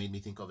said that made me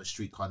think of A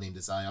Streetcar Named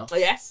Desire. Oh,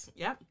 yes,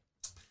 yeah.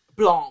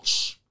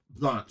 Blanche.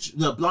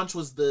 No, Blanche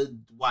was the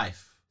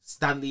wife.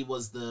 Stanley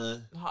was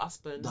the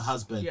husband.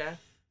 Yeah.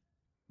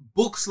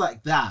 Books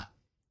like that.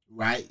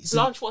 Right,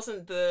 Blanche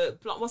wasn't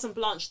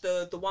Blanche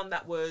the one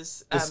that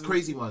was this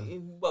crazy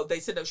one. Well,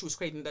 they said that she was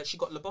crazy, that she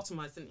got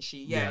lobotomized, didn't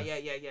she?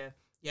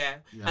 Yeah.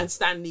 And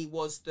Stanley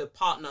was the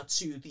partner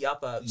to the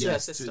other, to her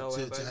sister. To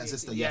her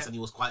sister, yes, and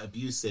he was quite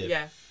abusive.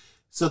 Yeah.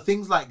 So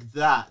things like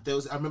that.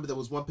 I remember there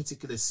was one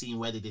particular scene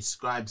where they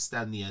described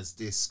Stanley as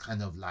this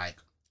kind of like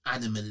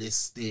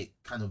animalistic,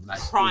 kind of like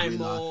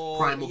primal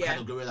kind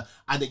of gorilla,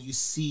 and then you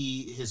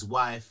see his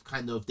wife.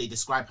 They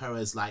describe her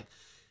as like,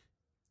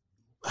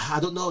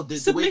 I don't know,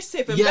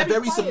 submissive, the way, and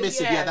very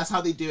submissive. Yeah, that's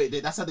how they do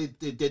it. That's how they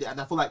did it,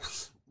 and I feel like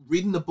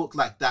reading a book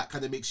like that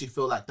kind of makes you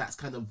feel like that's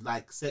kind of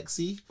like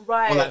sexy,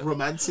 right, or like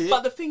romantic.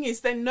 But the thing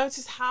is, then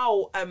notice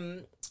how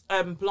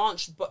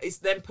Blanche is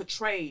then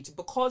portrayed,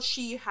 because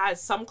she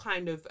has some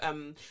kind of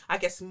I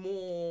guess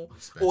more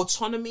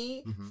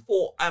autonomy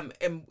for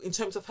in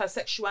terms of her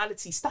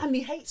sexuality.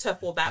 Stanley hates her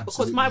for that.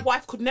 Absolutely. Because my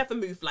wife could never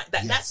move like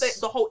that. Yes. That's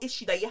the whole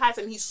issue that he has,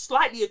 and he's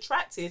slightly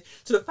attracted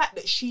to the fact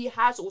that she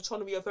has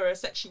autonomy over her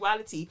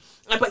sexuality,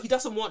 but he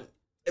doesn't want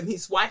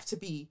his wife to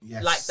be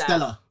like that.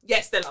 Stella.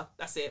 Yeah, Stella.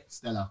 That's it.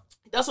 Stella.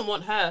 He doesn't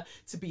want her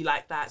to be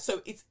like that.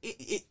 So it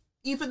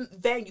even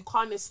there, you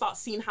kind of start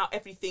seeing how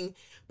everything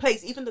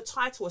plays. Even the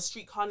title, A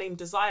Streetcar Named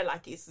Desire,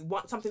 like, it's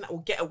something that will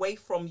get away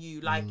from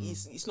you. Like,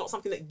 it's not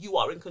something that you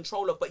are in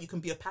control of, but you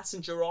can be a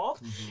passenger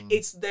of.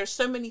 There's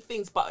so many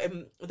things, but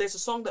there's a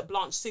song that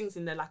Blanche sings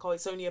in there, like, oh,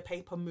 it's only a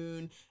paper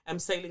moon,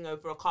 sailing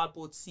over a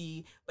cardboard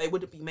sea, but it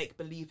wouldn't be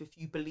make-believe if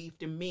you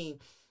believed in me.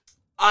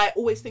 I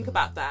always think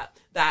about that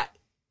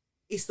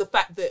it's the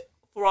fact that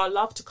for our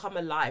love to come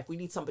alive, we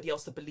need somebody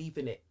else to believe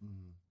in it.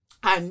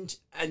 And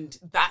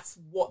that's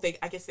what they're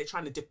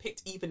trying to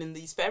depict even in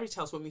these fairy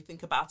tales. When we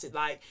think about it,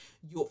 like,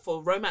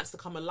 for romance to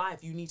come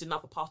alive, you need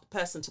another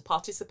person to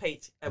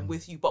participate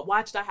with you. But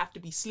why did I have to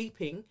be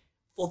sleeping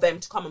for them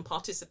to come and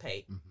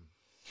participate.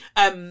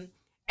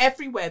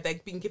 Everywhere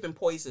they've been given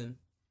poison,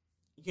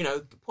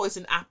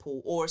 poison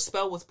apple, or a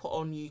spell was put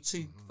on you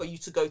for you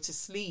to go to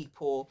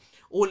sleep, or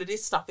all of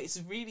this stuff. It's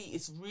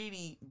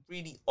really,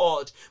 really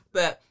odd.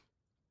 But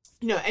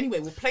anyway,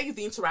 we'll play you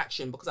the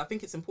interaction because I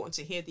think it's important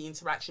to hear the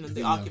interaction and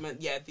the argument.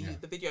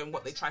 The video and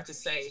what they try to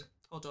say.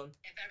 Hold on.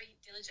 A very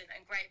diligent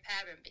and great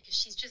parent, because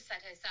she's just said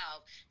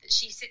herself that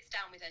she sits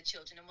down with her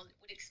children and would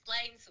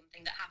explain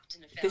something that happened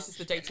in a film. This is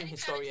the dating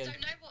historian. Parents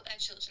don't know what their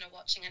children are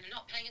watching and are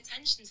not paying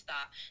attention to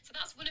that. So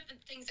that's one of the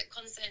things that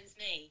concerns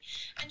me.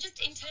 And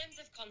just in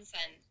terms of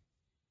consent,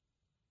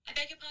 I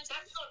beg your pardon?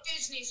 That's not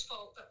Disney's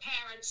fault, but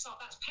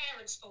that's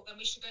parents' fault, then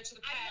we should go to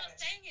the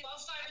parents. I'm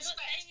not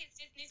saying it's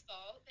Disney's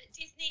fault, but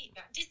Disney,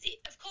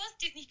 of course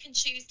Disney can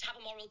choose to have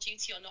a moral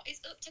duty or not.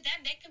 It's up to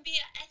them. They can be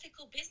an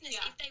ethical business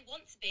if they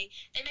want to be.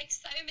 They make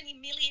so many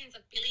millions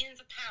of billions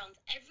of pounds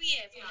every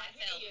year from their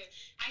films.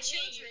 And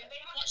children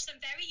watch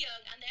them very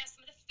young, and they are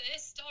some of the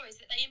first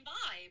stories that they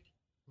imbibe.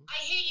 I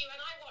hear you,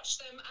 and I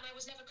watched them, and I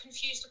was never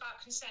confused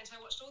about consent.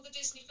 I watched all the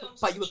Disney films.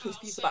 But you were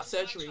confused about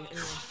surgery. Neither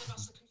of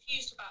us are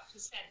confused about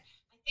consent.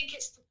 I think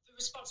it's the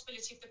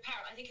responsibility of the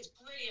parent. I think it's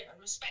brilliant,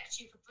 and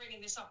respect you for bringing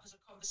this up as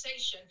a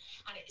conversation,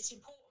 and it's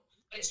important.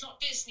 But it's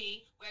not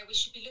Disney where we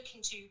should be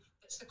looking to.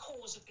 That's the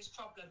cause of this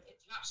problem.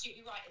 You're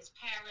absolutely right. It's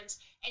parents.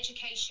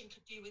 Education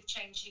could do with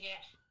changing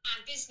it,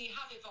 and Disney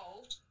have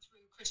evolved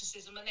through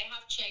criticism, and they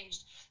have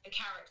changed the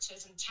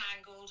characters, and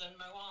Tangled and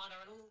Moana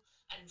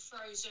and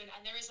Frozen,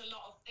 and there is a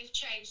lot of, they've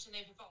changed and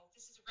they've evolved.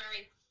 This is a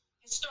very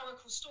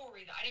historical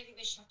story that I don't think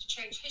they should have to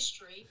change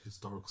history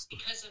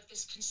because of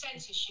this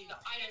consent issue that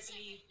I don't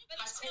believe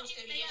has caused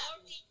any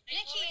issues.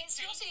 Nikki, it's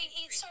not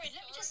sorry,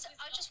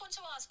 I just want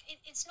to ask,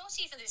 it's not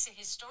even that it's a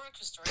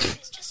historical story,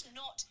 it's just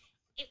not,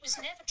 it was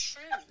never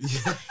true.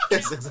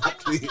 Yes,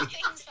 exactly. All of the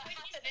things that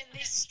happen in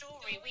this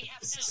story, we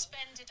have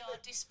suspended our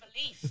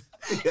disbelief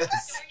about. Yes. The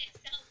story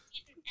itself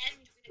didn't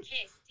end with a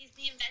kiss.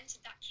 Disney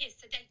invented that kiss,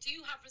 so they do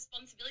have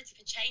responsibility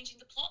for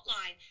changing the plot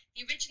line.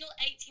 The original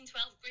 1812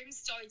 Grimm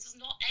story does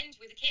not end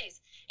with a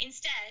kiss.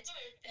 Instead,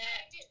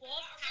 the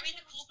dwarf carried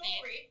the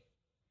coffin.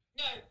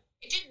 No,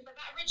 it didn't. But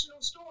that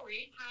original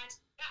story had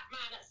that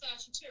man at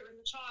 32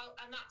 and the child,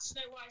 and that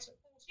Snow White at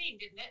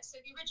 14, didn't it? So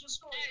the original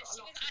story got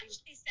a lot. She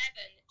was actually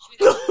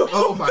 7.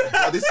 Oh my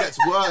God, this gets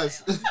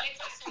worse.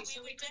 Exactly.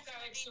 So we could go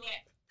into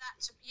it. That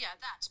to be.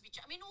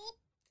 I mean, all.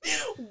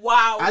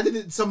 Wow.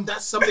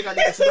 That's something I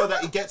needed to know,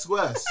 that it gets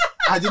worse.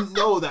 I didn't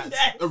know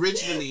that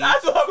originally.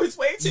 That's what I was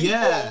waiting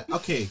for.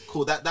 Okay,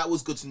 cool. That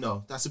was good to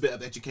know. That's a bit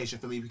of education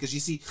for me, because you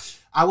see,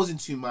 I was in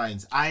two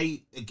minds.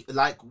 I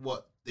like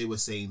what they were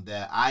saying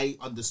there. I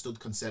understood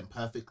consent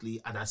perfectly,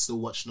 and I still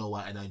watched Snow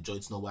White, and I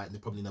enjoyed Snow White, and I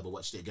probably never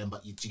watched it again.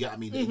 But you get what I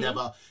mean? It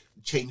never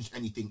changed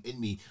anything in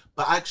me.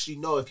 But actually,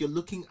 no, if you're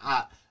looking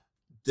at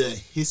the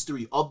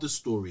history of the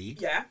story,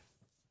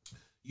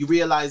 you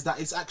realize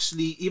that it's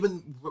actually, even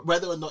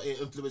whether or not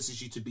it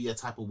influences you to be a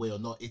type of way or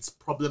not, it's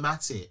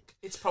problematic.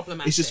 It's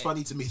problematic. It's just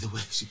funny to me the way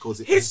she calls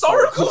it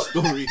historical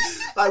story.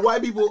 Like,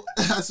 white people,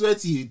 I swear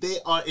to you, they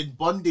are in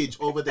bondage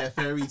over their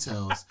fairy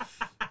tales.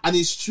 And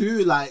it's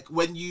true, like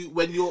when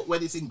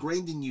it's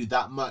ingrained in you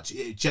that much,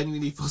 it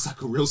genuinely feels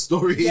like a real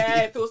story.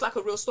 Yeah, it feels like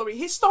a real story.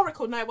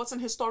 Historical, no, it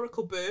wasn't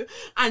historical, boo.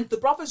 And the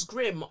Brothers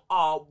Grimm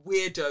are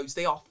weirdos.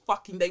 They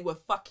were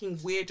fucking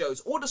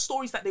weirdos. All the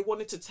stories that they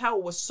wanted to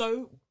tell were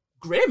so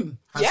grim.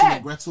 Hansel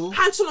and Gretel.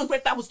 Hansel and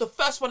Gretel, that was the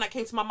first one that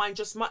came to my mind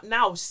just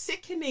now.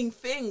 Sickening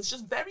things,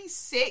 just very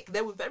sick.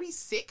 They were very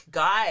sick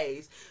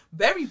guys.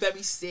 Very,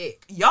 very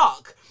sick.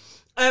 Yuck.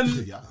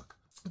 Yuck.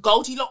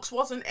 Goldilocks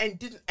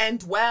didn't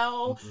end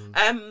well.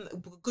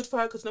 Good for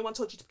her, because no one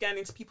told you to be going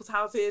into people's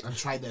houses and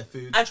trying their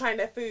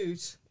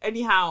food.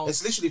 Anyhow,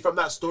 it's literally from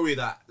that story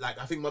that, like,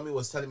 I think Mummy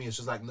was telling me, it's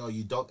just like, no,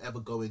 you don't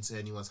ever go into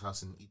anyone's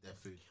house and eat their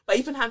food. But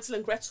even Hansel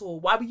and Gretel,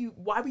 why were you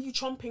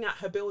chomping at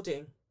her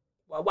building?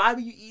 Why were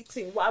you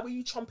eating? Why were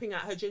you chomping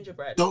at her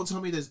gingerbread? Don't tell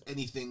me there's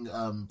anything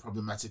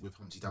problematic with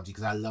Humpty Dumpty,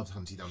 because I loved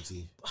Humpty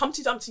Dumpty.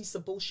 Humpty Dumpty's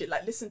some bullshit.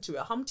 Like, listen to it.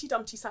 Humpty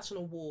Dumpty sat on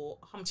a war.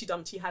 Humpty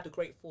Dumpty had a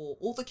great fall.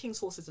 All the king's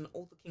horses and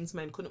all the king's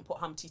men couldn't put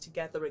Humpty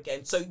together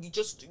again. So you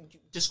just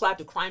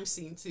described a crime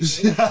scene to me.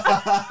 And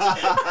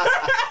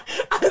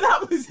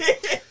that was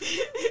it.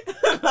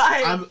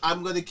 Like,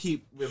 I'm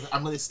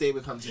gonna stay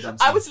with Humpty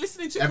Dumpty. I was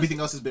listening to everything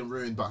else has been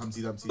ruined but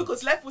Humpty Dumpty,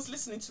 because Lev was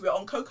listening to it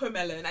on Coco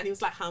Melon, and he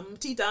was like,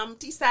 Humpty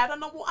Dumpty sat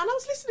on a wall, and I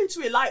was listening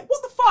to it like,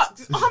 what the fuck?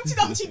 Humpty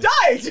Dumpty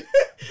died.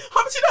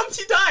 Humpty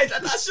Dumpty died,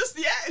 and that's just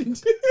the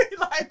end.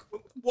 Like,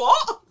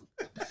 what?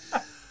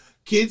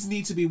 Kids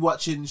need to be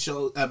watching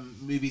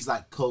movies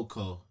like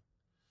Coco.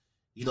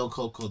 You know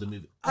Coco the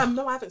movie?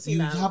 No, I haven't seen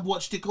that. You have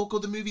watched it, Coco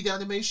the movie, the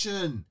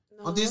animation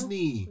on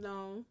Disney?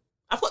 No.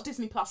 I've got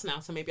Disney Plus now,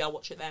 so maybe I'll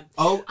watch it then.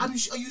 Oh, are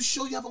you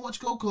sure you haven't watched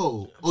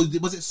Coco? Or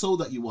was it Soul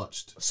that you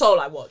watched?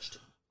 Soul I watched.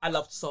 I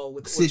loved Soul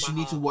with all Sis, my you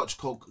need heart. to watch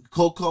Coco.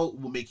 Coco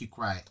will make you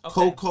cry. Okay.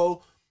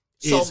 Coco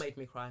Soul made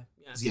me cry.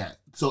 Yeah.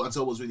 So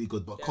was really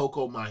good. But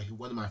Coco,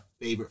 one of my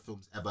favorite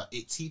films ever.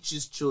 It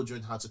teaches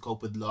children how to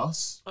cope with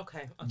loss.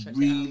 Okay, I'll check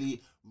it out.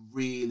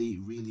 Really,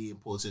 really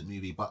important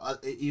movie.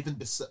 But even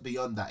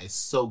beyond that, it's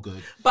so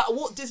good. But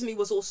Walt Disney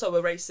was also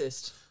a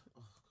racist.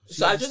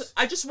 So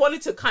I just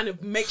wanted to kind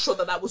of make sure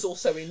that was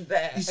also in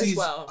there as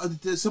well.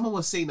 Someone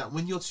was saying that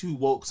when you're too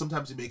woke,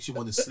 sometimes it makes you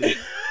want to sleep.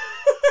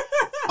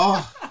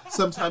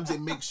 Sometimes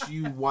it makes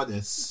you want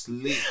to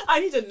sleep. I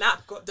need a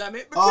nap,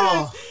 goddammit,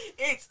 because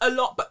it's a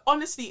lot. But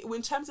honestly,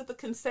 in terms of the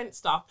consent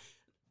stuff,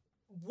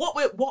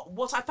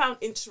 what I found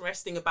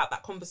interesting about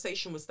that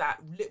conversation was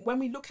that when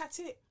we look at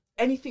it,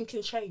 anything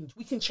can change.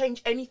 We can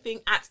change anything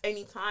at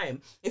any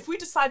time. If we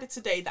decided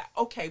today that,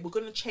 okay, we're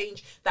going to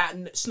change that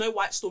Snow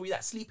White story,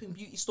 that Sleeping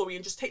Beauty story,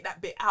 and just take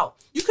that bit out,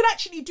 you could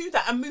actually do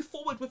that and move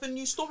forward with a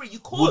new story. You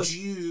could.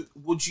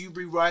 Would you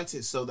rewrite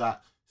it so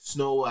that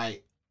Snow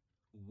White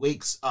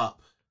wakes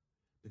up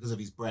because of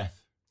his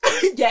breath?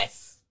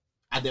 Yes.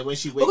 And then when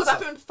she wakes up...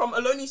 Because I think from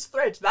Aloni's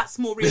thread, that's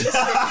more realistic.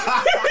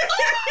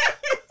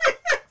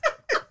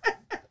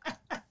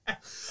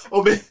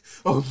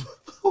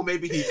 Or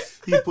maybe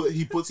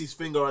he puts his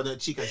finger on her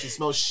cheek and she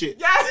smells shit.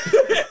 Yeah.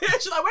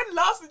 She's like, when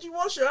last did you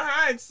wash your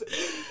hands?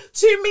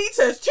 2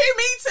 meters. 2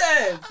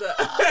 meters.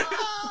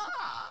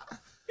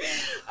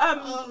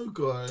 Oh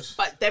gosh.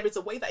 But there is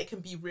a way that it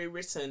can be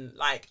rewritten.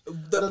 Like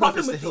the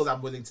problem with the hill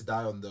I'm willing to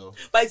die on, though.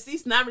 But it's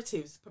these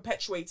narratives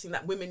perpetuating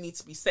that women need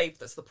to be saved.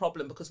 That's the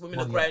problem, because women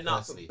are growing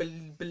up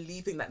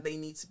believing that they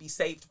need to be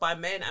saved by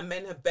men, and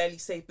men have barely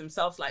saved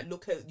themselves. Like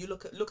look at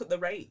the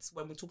rates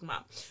when we're talking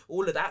about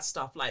all of that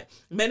stuff. Like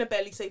men are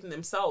barely saving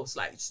themselves.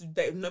 Like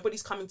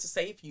nobody's coming to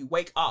save you.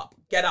 Wake up,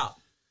 get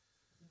up.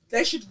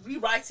 They should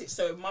rewrite it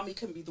so mummy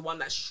can be the one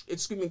that's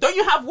screaming, don't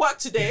you have work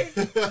today?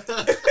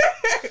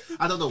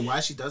 I don't know why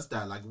she does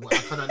that. Like,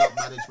 how can I not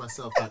manage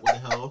myself? Like, what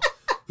the hell?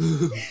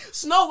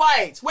 Snow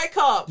White, wake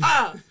up.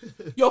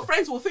 Your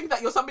friends will think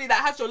that you're somebody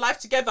that has your life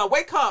together.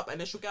 Wake up. And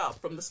then she'll get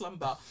up from the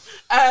slumber.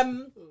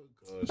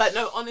 But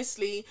no,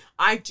 honestly,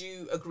 I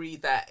do agree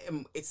that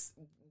it's...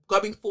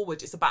 Going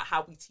forward, it's about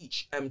how we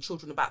teach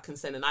children about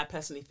consent, and I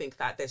personally think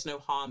that there's no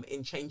harm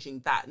in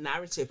changing that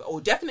narrative. Or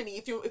definitely,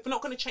 if we're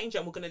not going to change it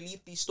and we're going to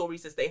leave these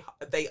stories as they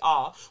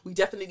are, we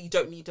definitely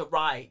don't need a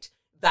ride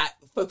that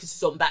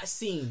focuses on that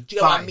scene. Do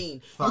you know what I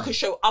mean? Fine. You can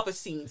show other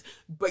scenes,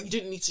 but you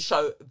didn't need to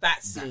show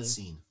that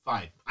scene.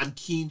 Fine. I'm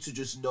keen to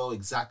just know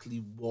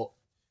exactly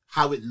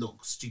how it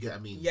looks. Do you get what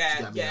I mean? Yeah, Do you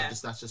get what I mean?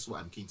 That's just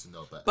what I'm keen to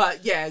know.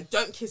 But yeah,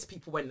 don't kiss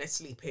people when they're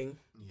sleeping.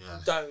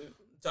 Yeah. Don't.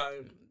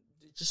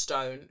 Just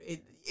don't.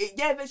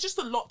 There's just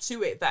a lot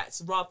to it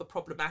that's rather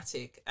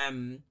problematic.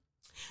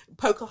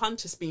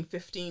 Pocahontas being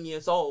 15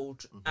 years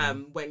old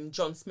when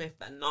John Smith,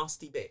 that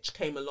nasty bitch,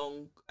 came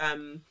along.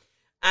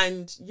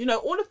 And, you know,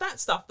 all of that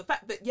stuff. The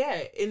fact that,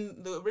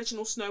 in the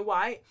original Snow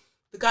White,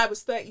 the guy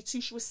was 32,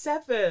 she was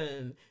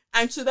 7.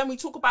 And so then we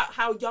talk about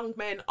how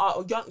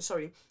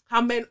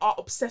how men are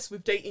obsessed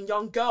with dating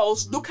young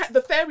girls. Look at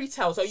the fairy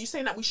tales. Are you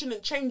saying that we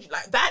shouldn't change?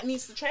 Like, that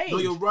needs to change. No,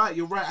 you're right.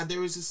 And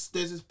there's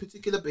this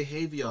particular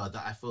behaviour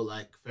that I feel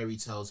like fairy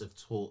tales have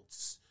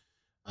taught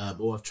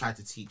or have tried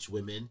to teach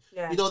women.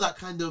 Yeah. You know, that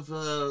kind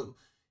of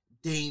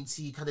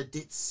dainty, kind of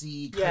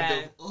ditzy,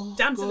 kind of...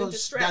 Damsel in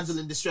distress. Damsel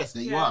in distress.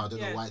 There you are. I don't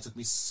know why it took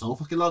me so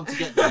fucking long to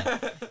get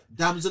there.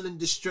 Damsel in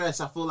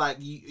distress. I feel like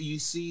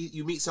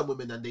you meet some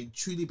women and they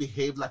truly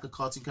behave like a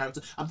cartoon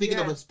character. I'm thinking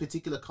of a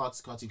particular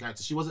cartoon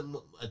character. She wasn't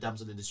a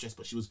damsel in distress,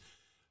 but she was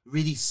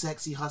really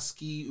sexy,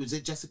 husky. Was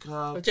it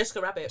Jessica?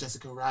 Jessica Rabbit.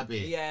 Jessica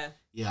Rabbit. Yeah.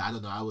 Yeah, I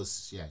don't know.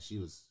 She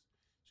was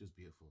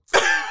beautiful.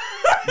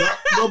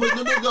 No.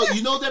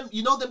 You know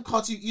them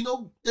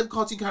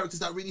cartoon characters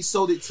that really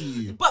sold it to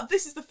you. But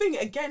this is the thing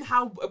again: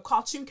 how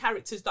cartoon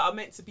characters that are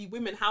meant to be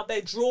women, how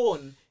they're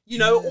drawn. You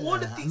know, all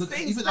of these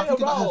things. Even I think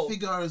about her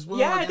figure as well.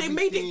 Yeah, they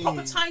made it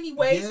proper tiny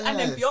waist, and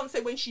then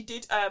Beyonce when she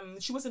did,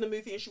 she was in a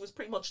movie and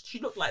she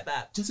looked like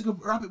that. Jessica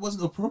Rabbit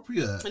wasn't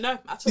appropriate. No,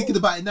 at all. Thinking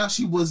about it now,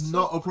 she was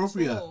not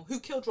appropriate. Who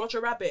Killed Roger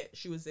Rabbit?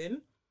 She was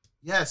in.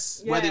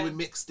 Yes, where they would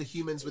mix the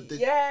humans with the.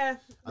 Yeah,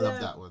 I love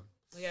that one.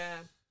 Yeah.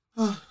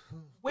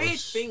 Weird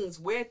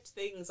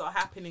things are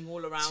happening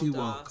all around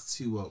us.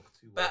 Too woke.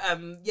 But I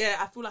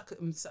feel like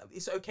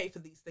it's okay for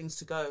these things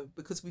to go,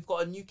 because we've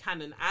got a new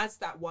canon, as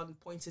that one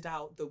pointed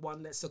out, the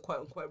one that's a quote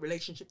unquote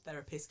relationship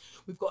therapist.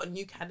 We've got a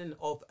new canon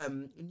of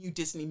new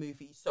Disney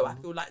movies, so I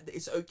feel like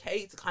it's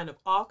okay to kind of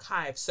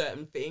archive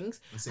certain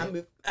things and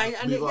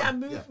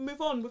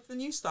move on with the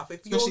new stuff.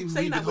 If Especially you're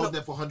saying that holding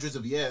them for hundreds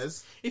of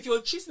years, if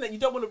you're choosing that you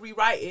don't want to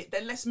rewrite it,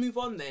 then let's move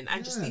on then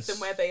and just leave them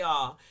where they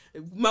are.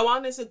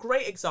 Moana is a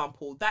great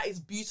example. That is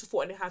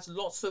beautiful, and it has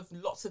lots of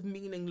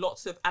meaning,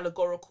 lots of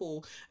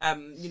allegorical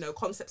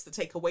concepts to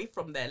take away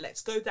from there.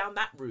 Let's go down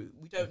that route.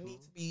 We don't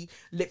need to be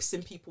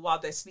lip-syncing people while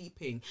they're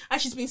sleeping. And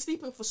she's been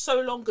sleeping for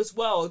so long as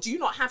well. Do you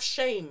not have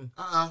shame?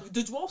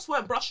 The dwarfs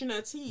weren't brushing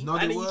her teeth,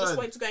 and then you just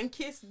went to go and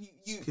kiss.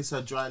 You kiss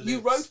her dry lips. You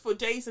rode for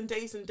days and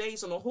days and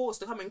days on a horse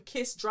to come and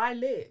kiss dry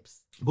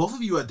lips. Both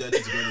of you are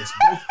dirty, to be honest.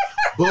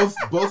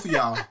 Both of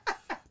y'all.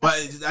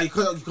 But you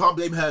can't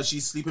blame her.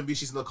 She's sleeping.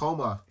 She's in a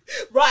coma.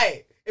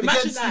 Right.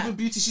 Imagine Again, that. Sleeping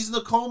Beauty, she's in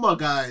a coma,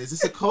 guys.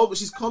 It's a coma.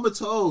 She's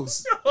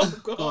comatose. Oh,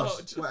 God.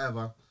 Gosh,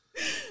 whatever.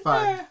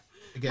 Fine.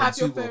 Again,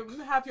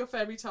 Have your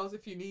fairy tales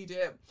if you need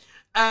it.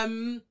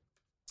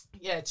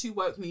 Yeah, too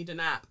woke, need a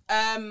nap.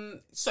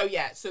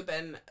 So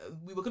then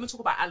we were going to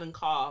talk about Alan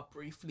Carr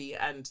briefly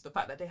and the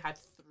fact that they had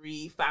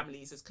 3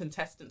 families as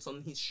contestants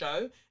on his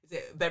show. It's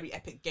a very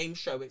epic game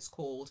show, it's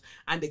called.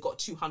 And they got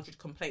 200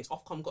 complaints.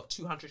 Ofcom got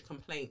 200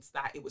 complaints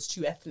that it was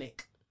too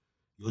ethnic.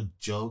 You're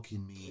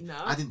joking me. No.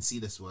 I didn't see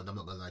this one. I'm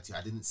not going to lie to you.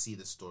 I didn't see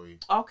this story.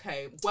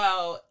 Okay,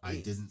 well, I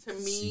didn't to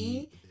me,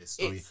 see this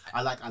story.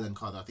 I like Alan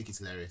Carr, though. I think it's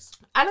hilarious.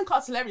 Alan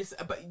Carr's hilarious,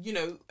 but, you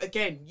know,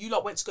 again, you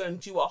lot went to go and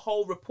do a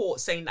whole report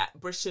saying that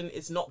Britain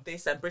is not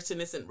this and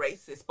Britain isn't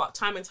racist, but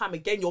time and time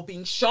again, you're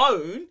being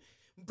shown...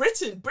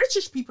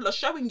 British people are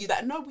showing you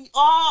that, no, we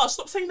are.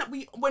 Stop saying that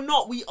we're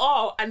not. We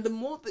are. And the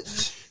more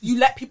that you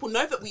let people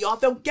know that we are,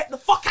 they'll get the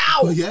fuck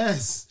out. Oh,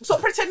 yes.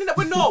 Stop pretending that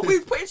we're not.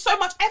 We've put in so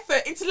much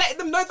effort into letting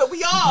them know that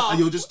we are.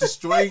 And you're just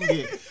destroying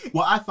it.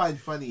 What I find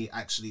funny,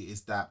 actually,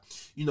 is that,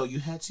 you know, you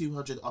had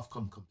 200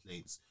 Ofcom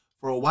complaints.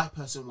 For a white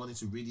person wanting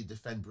to really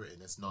defend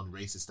Britain as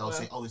non-racist, they'll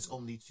say, oh, it's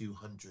only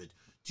 200.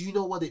 Do you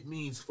know what it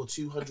means for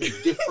 200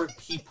 different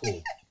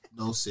people?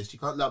 No, sis, you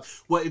can't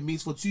love what it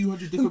means for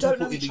 200 different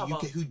people in the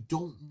UK who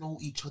don't know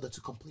each other to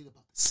complain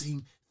about the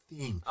same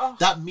thing. Oh.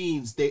 That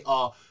means they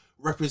are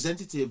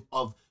representative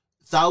of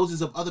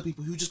thousands of other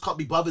people who just can't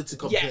be bothered to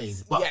complain,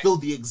 but feel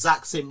the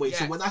exact same way. Yes.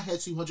 So when I heard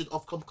 200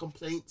 Ofcom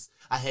complaints,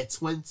 I heard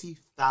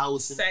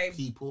 20,000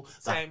 people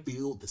that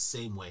feel the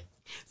same way.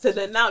 So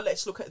then now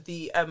let's look at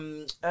the,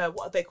 what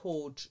are they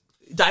called?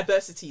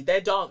 Diversity, their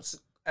dance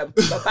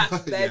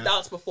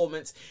dance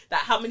performance.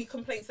 That how many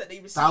complaints that they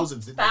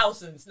received?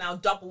 Thousands. Now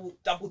double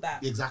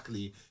that.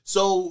 Exactly.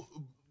 So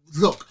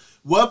look,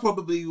 we're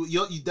probably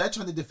they're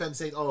trying to defend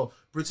saying, oh,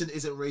 Britain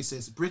isn't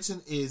racist.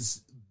 Britain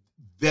is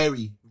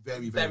very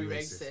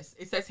racist.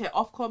 It says here,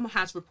 Ofcom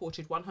has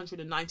reported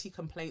 190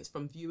 complaints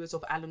from viewers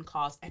of Alan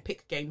Carr's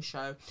epic game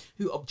show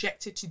who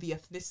objected to the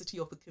ethnicity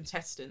of the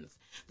contestants.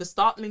 The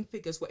startling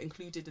figures were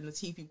included in the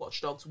TV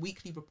Watchdog's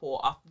weekly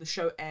report after the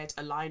show aired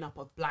a lineup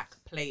of black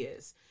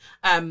players.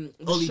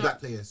 Only black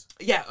players?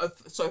 Yeah,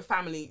 so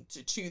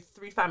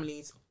 3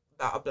 families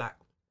that are black.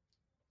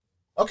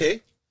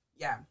 Okay.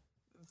 Yeah.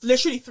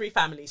 Literally 3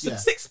 families. So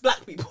 6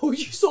 black people.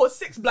 You saw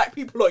 6 black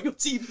people on your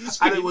TV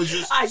screen. And it was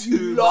just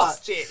you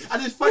lost it.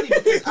 And it's funny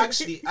because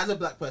actually, as a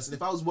black person,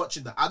 if I was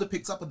watching that, I'd have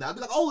picked up on that. I'd be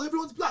like, oh,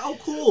 everyone's black. Oh,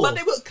 cool. But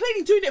they were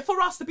clearly doing it for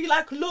us to be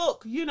like,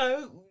 look, you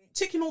know,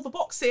 ticking all the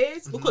boxes.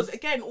 Mm-hmm. Because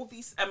again, all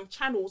these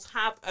channels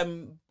have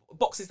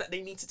boxes that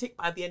they need to tick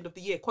by the end of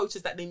the year,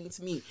 quotas that they need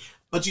to meet.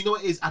 But you know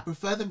what it is? I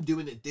prefer them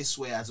doing it this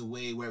way as a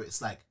way where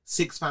it's like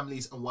 6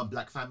 families and 1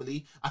 black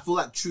family. I feel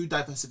like true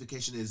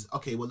diversification is,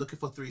 okay, we're looking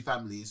for 3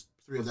 families.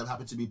 3 of them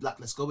happen to be black.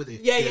 Let's go with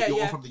it.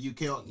 You're all from the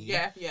UK, aren't you?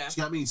 Yeah. Do you know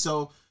what I mean?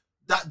 So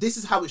this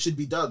is how it should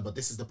be done, but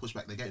this is the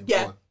pushback they're getting.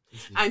 Yeah.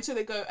 And so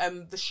they go,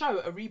 the show,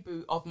 a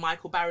reboot of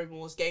Michael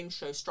Barrymore's game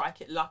show Strike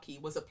It Lucky,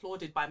 was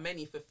applauded by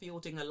many for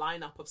fielding a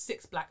lineup of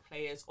 6 black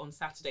players on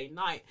Saturday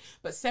night,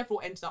 but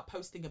several ended up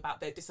posting about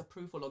their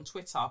disapproval on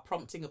Twitter,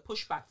 prompting a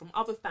pushback from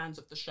other fans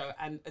of the show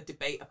and a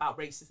debate about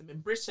racism in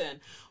Britain.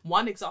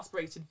 One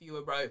exasperated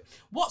viewer wrote,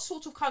 "What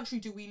sort of country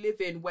do we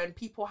live in when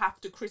people have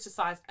to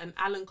criticise an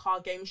Alan Carr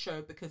game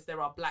show because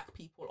there are black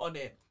people on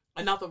it?"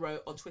 Another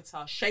wrote on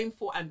Twitter,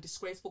 "Shameful and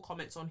disgraceful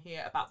comments on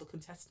here about the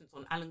contestants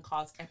on Alan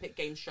Carr's epic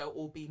game show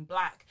all being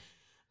black."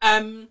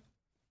 Some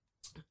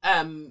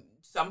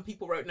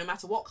people wrote, "No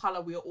matter what colour,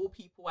 we are all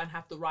people and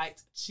have the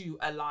right to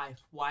a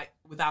life, white,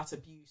 without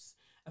abuse."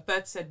 A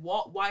third said,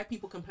 "What? Why are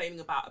people complaining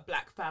about a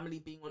black family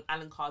being on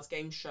Alan Carr's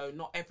game show?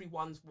 Not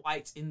everyone's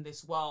white in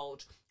this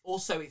world.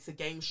 Also, it's a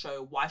game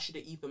show. Why should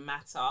it even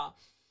matter?"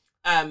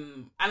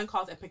 Alan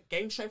Carr's epic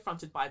game show,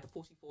 fronted by the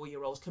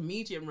 44-year-old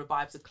comedian,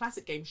 revives a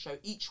classic game show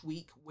each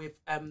week with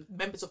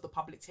members of the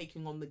public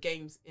taking on the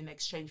games in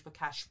exchange for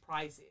cash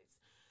prizes.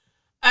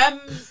 Do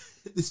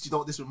you know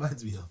what this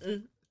reminds me of?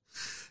 It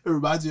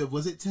reminds me of,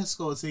 was it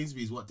Tesco or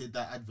Sainsbury's what did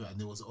that advert and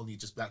there was only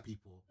just black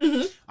people?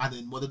 Mm-hmm. And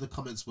then one of the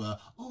comments were,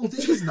 "Oh,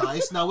 this is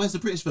nice. Now where's the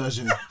British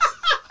version?"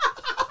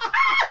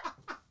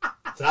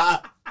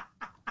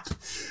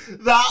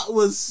 That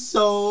was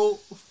so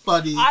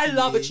funny. I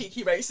love a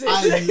cheeky racist.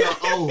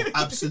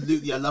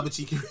 Absolutely. I love a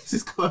cheeky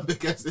racist comment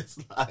because it's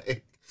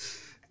like,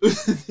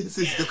 this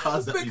is the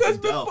cards that because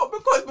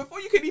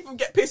before you can even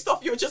get pissed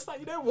off, you're just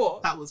like, you know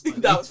what? That was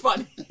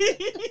funny.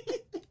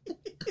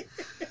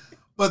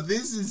 But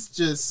this is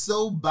just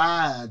so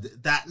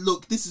bad that,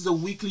 look, this is a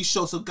weekly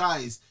show. So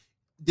guys,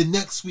 the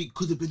next week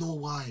could have been all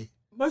white.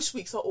 Most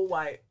weeks are all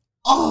white.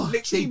 Oh,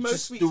 literally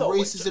most weeks are all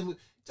white.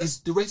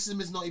 The racism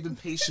is not even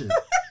patient.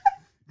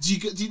 Do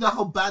you know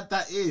how bad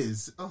that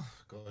is? Oh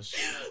gosh!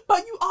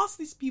 But you ask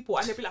these people,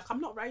 and they'll be like,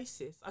 "I'm not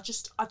racist. I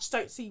just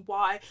don't see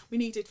why we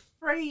needed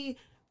three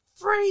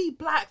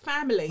black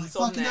families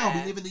on there." Fucking hell,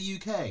 we live in the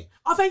UK.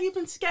 Are they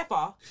even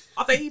together?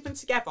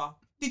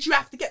 Did you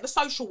have to get the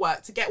social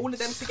work to get all of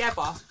them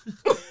together?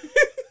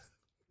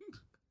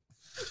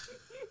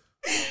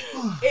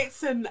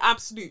 It's an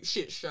absolute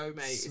shit show,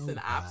 mate. So it's an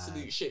bad.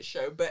 absolute shit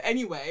show. But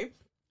anyway,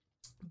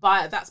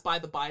 that's by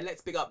the by.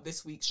 Let's big up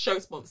this week's show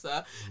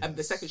sponsor,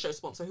 the second show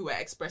sponsor, who are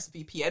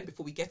ExpressVPN,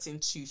 before we get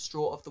into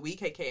Straw of the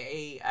Week,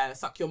 aka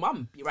Suck Your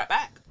Mum. Be right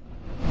back.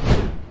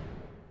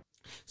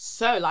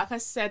 So, like I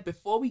said,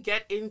 before we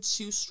get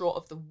into Straw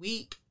of the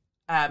Week,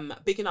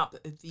 bigging up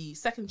the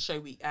second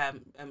show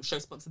show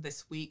sponsor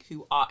this week,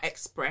 who are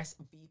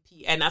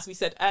ExpressVPN. As we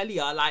said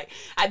earlier, like,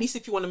 at least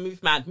if you want to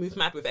move mad with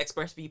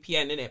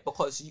ExpressVPN, innit?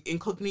 Because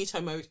incognito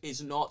mode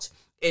is not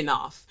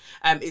enough.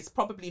 It's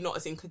probably not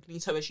as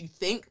incognito as you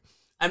think.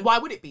 And why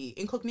would it be?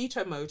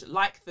 Incognito mode,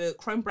 like the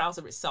Chrome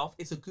browser itself,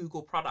 is a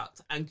Google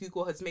product, and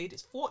Google has made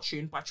its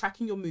fortune by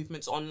tracking your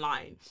movements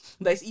online.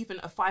 There's even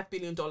a $5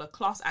 billion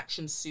class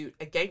action suit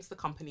against the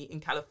company in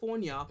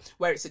California,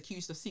 where it's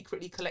accused of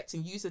secretly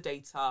collecting user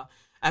data.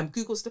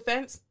 Google's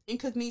defense: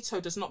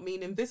 incognito does not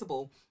mean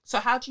invisible. So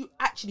how do you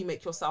actually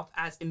make yourself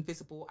as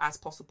invisible as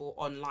possible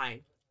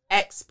online?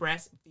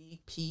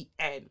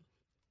 ExpressVPN.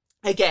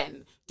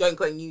 Again, don't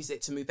go and use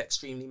it to move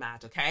extremely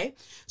mad, okay?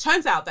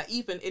 Turns out that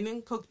even in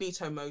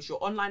incognito mode,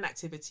 your online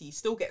activity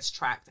still gets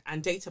tracked,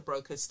 and data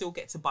brokers still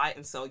get to buy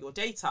and sell your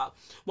data.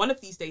 One of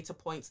these data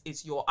points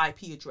is your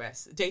IP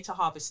address. Data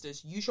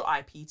harvesters use your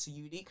IP to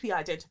uniquely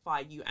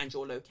identify you and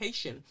your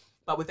location.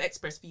 But with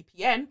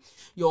ExpressVPN,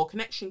 your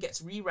connection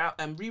gets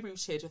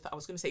rerouted. I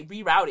was going to say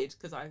rerouted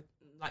because I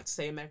like to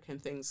say American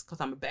things because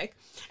I'm a beg.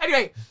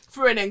 Anyway,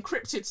 through an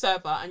encrypted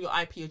server, and your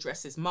IP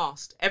address is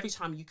masked. Every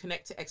time you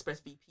connect to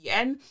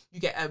ExpressVPN, you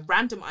get a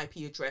random IP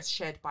address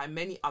shared by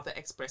many other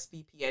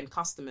ExpressVPN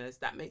customers.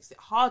 That makes it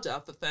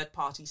harder for third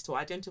parties to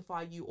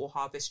identify you or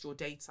harvest your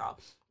data.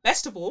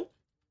 Best of all,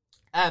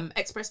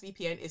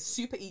 ExpressVPN is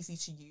super easy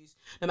to use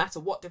no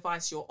matter what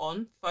device you're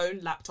on, phone,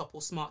 laptop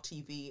or smart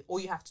TV. All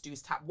you have to do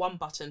is tap one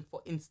button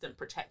for instant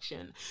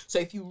protection. So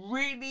if you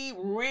really,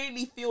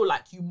 really feel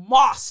like you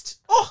must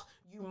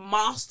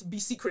be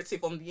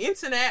secretive on the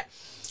internet,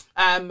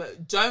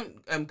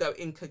 don't go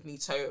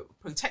incognito.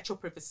 Protect your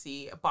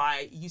privacy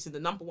by using the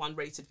 #1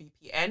 rated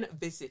VPN.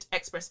 Visit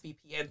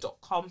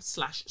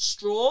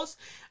expressvpn.com/straws.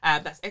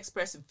 That's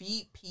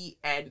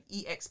ExpressVPN,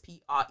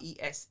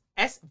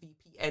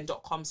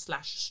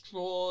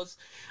 ExpressVPN.com/straws,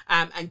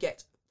 and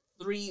get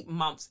 3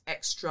 months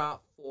extra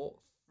for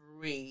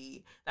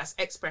free. That's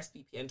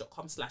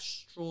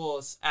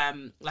expressvpn.com/straws.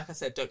 Like I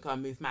said, don't go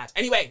and move mad.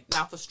 Anyway,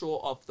 now for Straw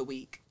of the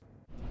Week.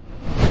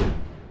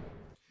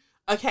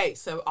 Okay,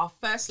 so our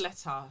first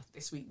letter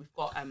this week, we've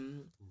got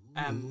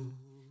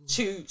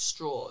 2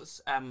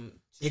 straws.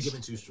 You're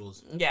given 2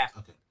 straws. Yeah.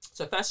 Okay.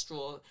 So first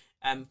straw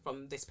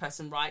from this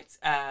person writes,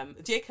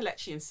 Dear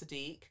Kelechi and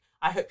Sadiq,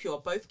 I hope you are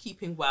both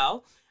keeping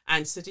well.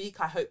 And Sadiq,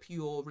 I hope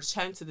your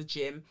return to the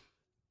gym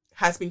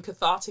has been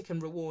cathartic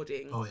and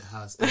rewarding. Oh, it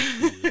has.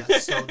 Thank you.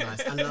 That's so nice.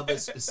 I love a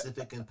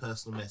specific and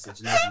personal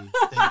message. Love you.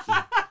 Thank you.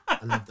 I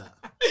love that.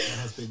 It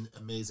has been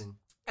amazing.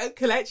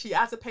 Kelechi,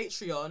 as a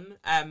Patreon,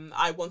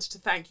 I wanted to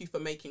thank you for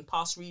making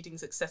past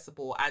readings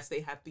accessible, as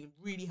they have been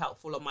really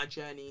helpful on my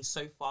journey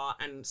so far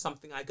and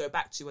something I go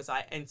back to as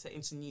I enter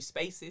into new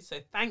spaces.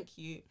 So thank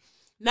you.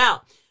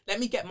 Now, let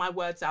me get my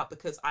words out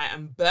because I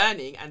am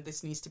burning and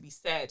this needs to be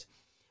said.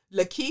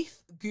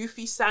 Lakeith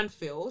Goofy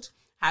Sandfield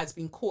has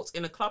been caught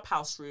in a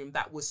clubhouse room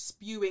that was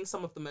spewing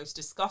some of the most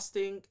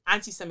disgusting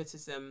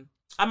anti-Semitism.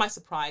 Am I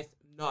surprised?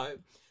 No.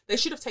 They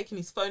should have taken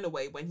his phone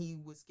away when he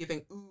was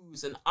giving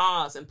oohs and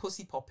ahs and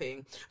pussy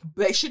popping.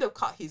 They should have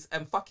cut his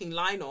fucking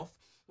line off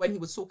when he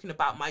was talking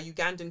about my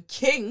Ugandan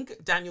king,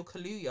 Daniel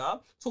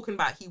Kaluuya, talking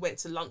about he went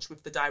to lunch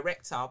with the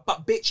director.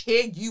 But bitch,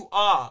 here you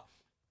are.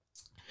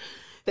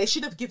 They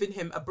should have given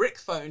him a brick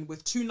phone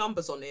with 2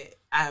 numbers on it,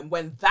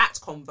 when that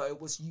convo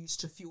was used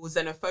to fuel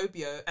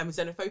xenophobia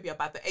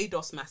about the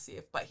ADOS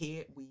massive. But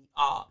here we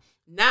are.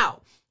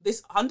 Now,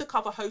 this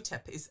undercover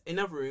Hotep is in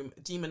a room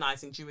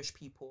demonizing Jewish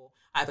people.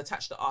 I've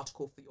attached the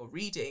article for your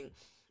reading.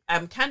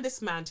 Can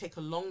this man take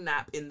a long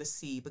nap in the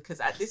sea? Because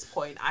at this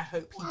point, I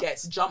hope he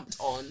gets jumped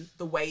on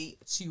the way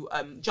to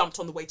a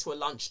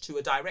lunch to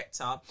a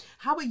director.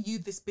 How are you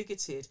this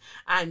bigoted?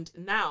 And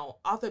now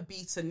other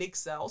beta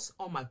nigzels,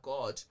 oh my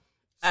God,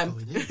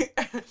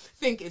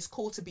 think it's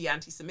cool to be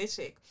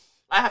anti-Semitic.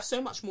 I have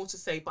so much more to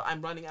say, but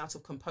I'm running out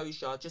of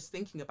composure just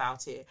thinking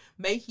about it.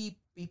 May he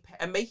be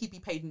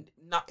paid in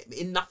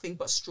nothing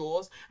but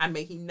straws, and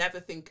may he never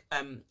think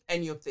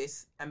any of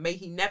this,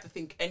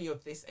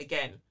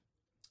 again.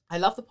 I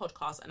love the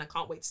podcast, and I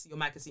can't wait to see your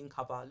magazine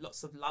cover.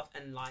 Lots of love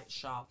and light,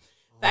 Shah.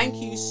 Thank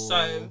you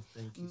so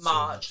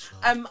much.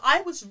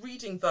 I was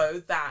reading,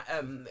 though, that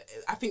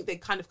I think they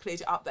kind of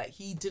cleared it up that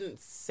he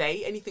didn't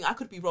say anything. I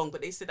could be wrong,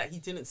 but they said that he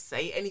didn't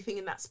say anything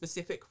in that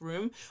specific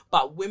room.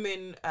 But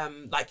women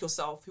like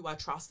yourself, who I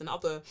trust, and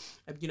other,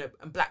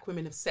 black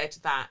women have said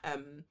that,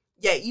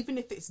 even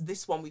if it's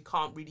this one, we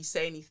can't really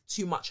say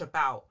too much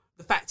about.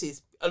 The fact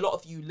is, a lot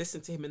of you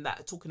listen to him in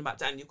that, talking about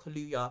Daniel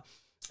Kaluuya,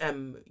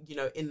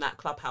 in that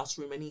clubhouse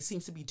room, and he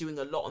seems to be doing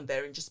a lot on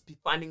there and just be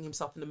finding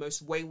himself in the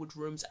most wayward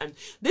rooms. And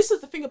this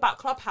is the thing about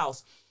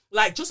Clubhouse.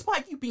 Like, just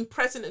by you being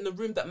present in the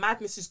room that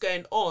madness is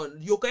going on,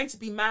 you're going to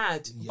be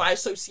mad by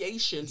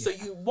association. So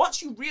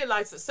once you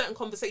realise that certain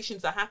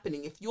conversations are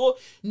happening, if you're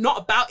not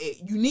about it,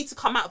 you need to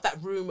come out of that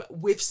room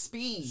with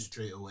speed.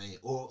 Straight away.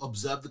 Or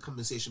observe the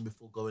conversation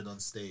before going on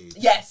stage.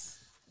 Yes.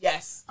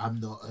 I'm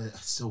not...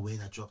 so when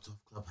I dropped off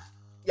Clubhouse.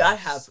 Yeah, I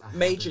have.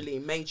 Majorly.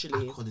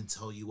 I couldn't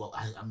tell you what.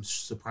 I'm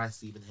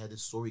surprised to even hear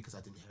this story because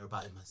I didn't hear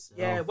about it myself.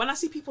 Yeah, when I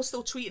see people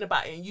still tweeting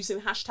about it and using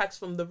hashtags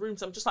from the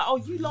rooms, I'm just like, oh,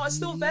 you lot are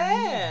still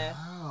there.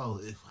 Wow.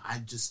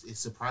 It's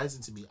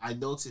surprising to me. I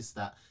noticed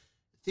that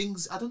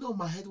things, I don't know,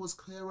 my head was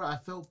clearer. I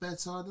felt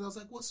better. And then I was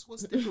like, what's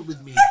different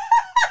with me?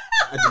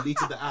 I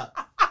deleted the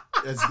app.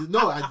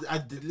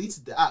 I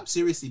deleted the app,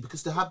 seriously,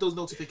 because to have those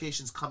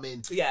notifications come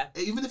in,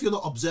 even if you're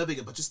not observing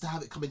it, but just to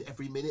have it come in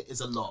every minute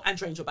is a lot. And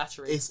drains your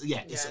battery. It's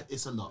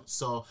a lot.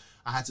 So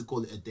I had to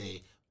call it a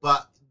day.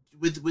 But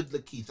with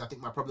Lakeith, I think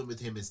my problem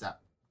with him is that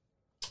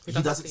he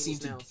doesn't seem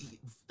to...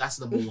 That's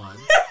number one.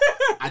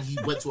 And he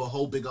went to a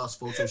whole big-ass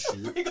photo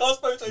shoot.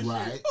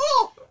 Right.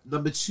 Oh!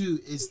 Number two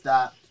is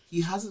that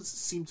he hasn't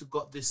seemed to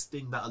got this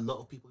thing that a lot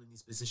of people in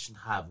his position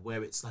have,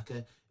 where it's like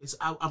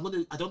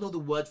I don't know the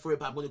word for it,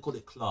 but I'm gonna call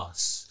it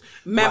class.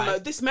 Memo.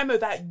 Right? This memo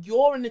that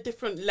you're in a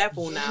different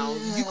level now.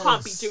 You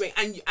can't be doing.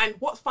 And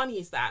what's funny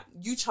is that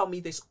you tell me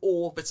this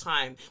all the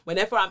time.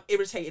 Whenever I'm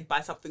irritated by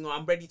something or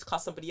I'm ready to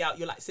cuss somebody out,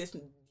 you're like, sis,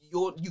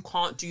 you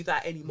can't do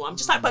that anymore. I'm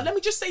just like, but let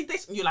me just say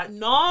this, and you're like,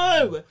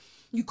 no,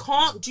 you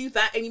can't do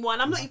that anymore.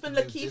 And I'm not even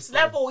Lakeith's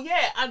level,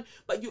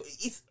 but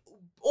it's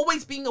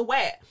always being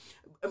aware.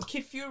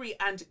 Kid Fury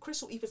and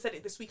Crystal even said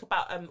it this week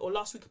about or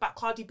last week about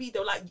Cardi B. They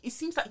were like, it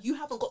seems like you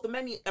haven't got the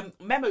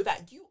memo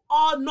that you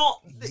are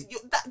not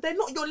that they're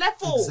not your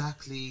level.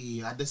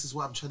 Exactly, and this is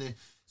what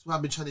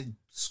I've been trying to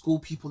school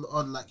people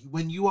on. Like,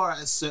 when you are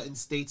at a certain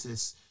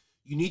status,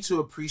 you need to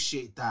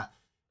appreciate that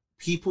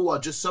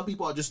some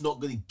people are just not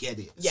going to get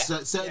it. Yeah.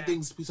 Certain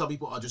things, some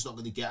people are just not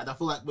going to get. And I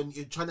feel like when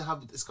you're trying to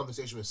have this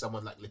conversation with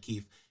someone like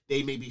Lakeith,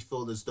 they maybe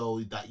feel as though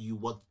that you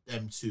want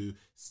them to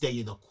stay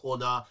in a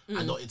corner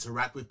and not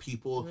interact with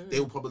people. They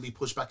will probably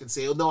push back and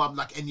say, oh, no, I'm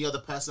like any other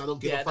person. I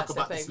don't give a fuck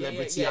about the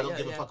celebrity. I don't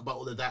give a fuck about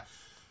all of that.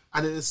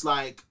 And then it's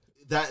like,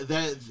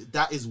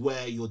 that is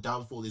where your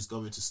downfall is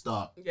going to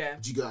start. Yeah.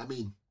 Do you get what I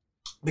mean?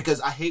 Because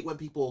I hate when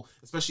people,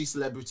 especially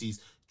celebrities,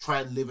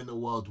 try and live in a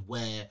world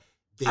where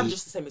I'm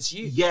just the same as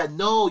you. Yeah,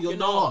 no, you're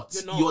not.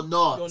 You're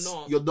not.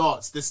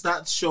 The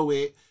stats show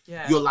it.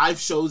 Yeah. Your life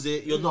shows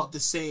it. You're not the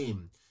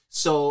same.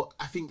 So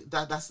I think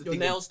that's the thing. Your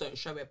nails don't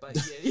show it, but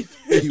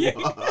you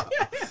are.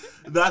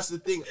 That's the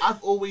thing.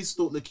 I've always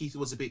thought Lakeith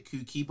was a bit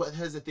kooky, but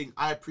here's the thing.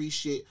 I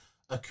appreciate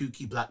a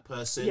kooky black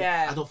person.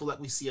 Yeah. I don't feel like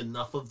we see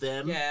enough of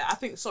them. Yeah, I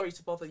think Sorry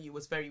to Bother You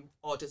was very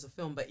odd as a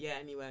film, but yeah,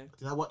 anyway.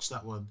 Did I watch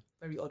that one?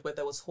 Very odd, where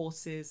there was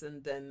horses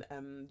and then,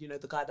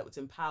 the guy that was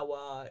in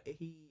power,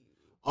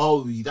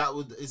 Oh, is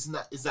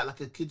that like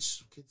a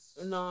kids?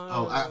 No.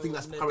 Oh, I think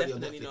that's currently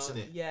on Netflix, isn't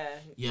it? Yeah.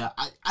 Yeah,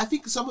 I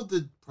think some of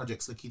the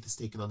projects that Keith has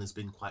taken on has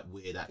been quite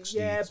weird, actually.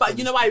 Yeah, but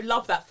I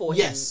love that for him.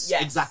 Yes,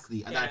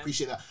 exactly, and I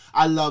appreciate that.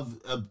 I love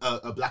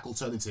a black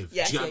alternative.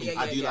 Yeah, do you know what I mean?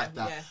 I do like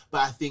that. Yeah.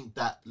 But I think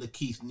that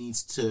Lakeith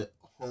needs to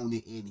hone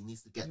it in. He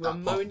needs to get that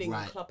moaning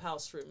right. in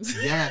clubhouse rooms.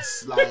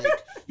 Yes, like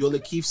you're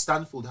Lakeith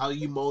Stanfield. How are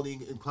you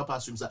moaning in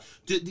clubhouse rooms? Like,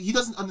 he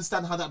doesn't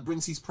understand how that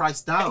brings his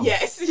price down.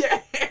 Yes,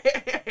 yeah.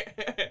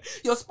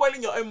 You're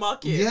spoiling your own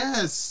market.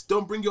 Yes,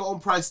 don't bring your own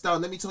price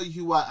down. Let me tell you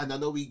who and I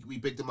know we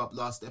bigged him up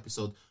last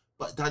episode,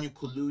 but Daniel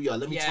Kaluuya.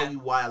 Let me tell you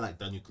why I like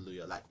Daniel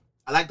Kaluuya. Like,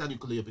 I like Daniel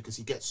Kaluuya because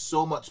he gets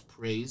so much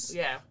praise.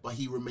 Yeah. But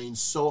he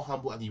remains so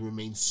humble and he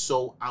remains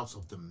so out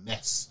of the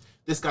mess.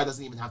 This guy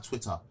doesn't even have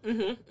Twitter.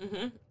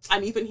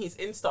 And even his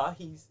Insta,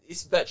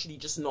 it's virtually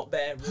just not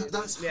there. Really.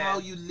 That's how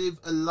you live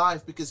a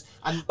life because.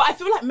 But I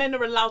feel like men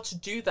are allowed to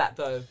do that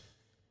though.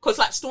 Because,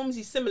 like,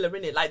 Stormzy's similar,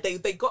 innit? Like,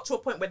 they got to a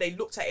point where they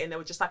looked at it and they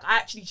were just like, I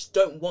actually just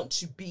don't want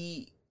to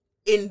be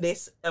in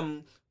this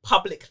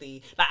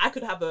publicly. Like, I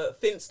could have a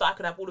Finsta, I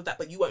could have all of that,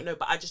 but you won't know.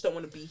 But I just don't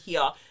want to be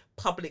here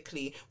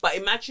publicly. But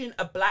imagine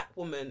a black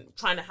woman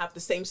trying to have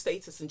the same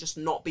status and just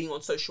not being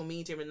on social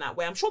media in that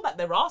way. I'm sure that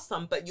there are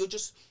some, but you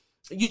just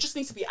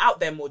need to be out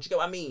there more. Do you get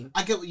what I mean?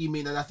 I get what you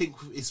mean, and I think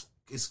it's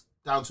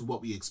down to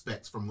what we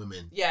expect from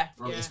women.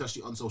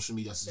 Especially on social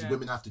media. So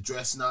women have to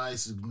dress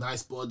nice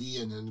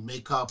body and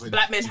makeup. And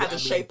black men had to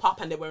shape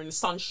up and they were in the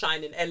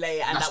sunshine in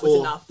LA and that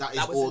was enough. That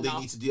is all they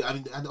need to do. I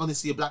mean, and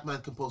honestly, a black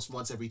man can post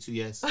once every 2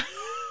 years.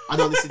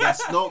 And honestly,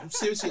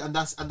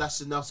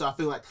 that's enough. So I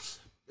feel like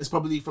it's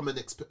probably from an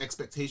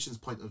expectations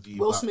point of view.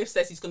 Will Smith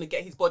says he's going to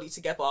get his body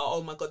together.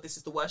 Oh my God, this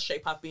is the worst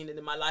shape I've been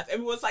in my life.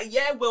 Everyone's like,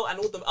 yeah, Will. And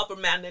all the other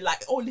men, they're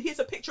like, oh, here's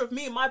a picture of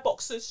me in my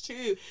boxers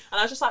too. And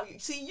I was just like,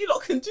 see, you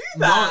lot can do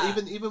that.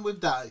 No, even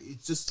with that,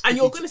 it's just... And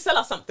you're going to sell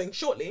us something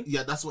shortly.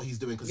 Yeah, that's what he's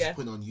doing because he's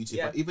putting it on YouTube.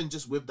 Yeah. But even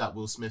just with that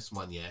Will Smith's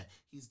one,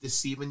 he's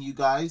deceiving you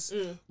guys.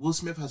 Will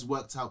Smith has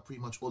worked out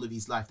pretty much all of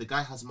his life. The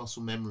guy has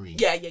muscle memory.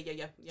 Yeah.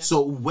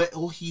 So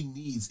all he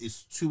needs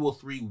is 2 or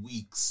 3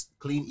 weeks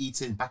clean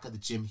eating, back at the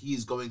gym. He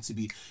is going to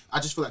be. I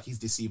just feel like he's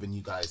deceiving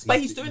you guys. But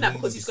he's doing that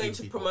because he's going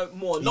to promote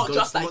more, He's not going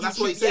just to that. promote- That's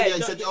what he said. Yeah,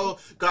 he said, "Oh,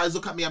 guys,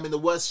 look at me. I'm in the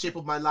worst shape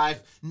of my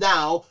life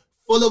now.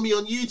 Follow me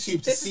on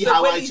YouTube to see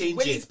how I change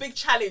Willie's it." big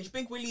challenge,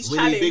 Big Willie's Willy,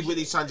 challenge. Big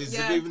Willie challenge. It's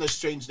Yeah. even a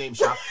strange name,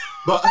 Sha.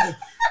 But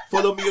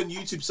follow me on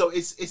YouTube. So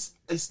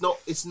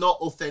it's not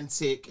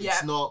authentic. Yeah.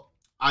 It's not.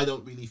 I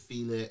don't really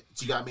feel it.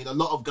 Do you get what I mean? A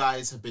lot of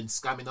guys have been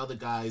scamming other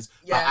guys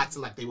by Yeah.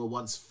 acting like they were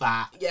once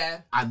fat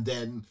Yeah. and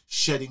then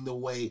shedding the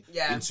weight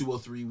Yeah. in 2 or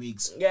 3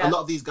 weeks. Yeah. A lot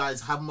of these guys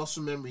have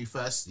muscle memory,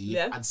 firstly.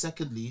 Yeah. And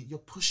secondly, you're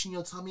pushing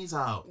your tummies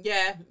out.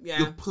 Yeah, yeah.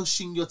 You're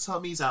pushing your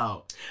tummies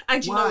out.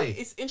 And you Why? know,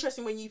 it's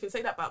interesting when you even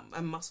say that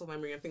about muscle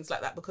memory and things like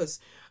that, because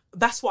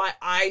that's why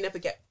I never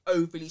get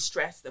overly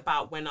stressed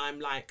about when I'm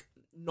like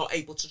not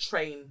able to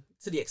train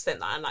to the extent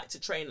that I like to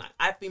train. Like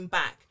I've been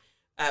back.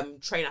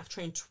 I've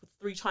trained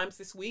 3 times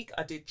this week.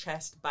 I did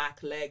chest,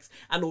 back, legs,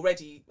 and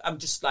already I'm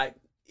just like,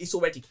 it's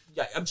already,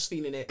 yeah, I'm just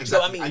feeling it. Exactly.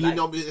 So I mean, and like, you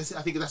know,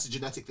 I think that's a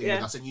genetic thing Yeah.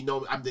 with us. And you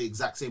know, I'm the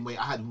exact same way.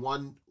 I had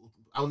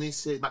I only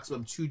say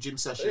maximum 2 gym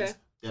sessions. Yeah.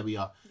 There we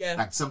are. Yeah.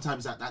 Like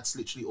sometimes that's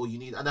literally all you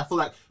need. And I feel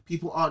like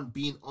people aren't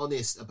being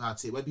honest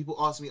about it. When people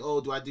ask me,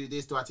 "Oh, do I do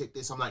this? Do I take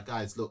this?" I'm like,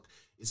 guys, look,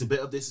 it's a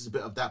bit of this, it's a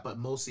bit of that, but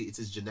mostly it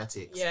is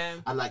genetics. Yeah.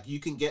 And like you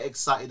can get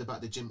excited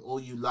about the gym all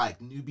you like.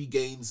 Newbie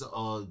gains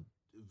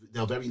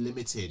they're very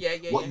limited. Yeah,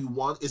 yeah, what yeah. you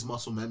want is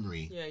muscle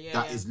memory. Yeah, yeah,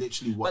 That yeah. is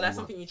literally what but that's you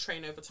want. something you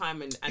train over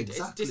time, and Exactly.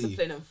 it's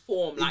discipline and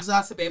form. Like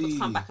to be able to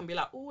come back and be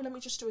like, oh, let me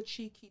just do a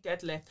cheeky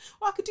deadlift.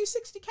 Oh, I could do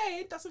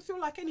 60k. It doesn't feel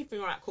like anything.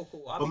 All right, cool.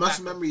 I'll But be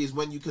muscle back. memory is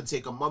when you can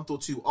take a month or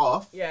 2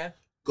 off, Yeah,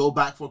 go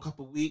back for a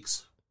couple of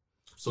weeks.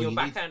 So you're you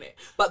back need, at it.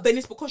 But then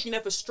it's because you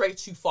never stray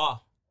too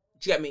far.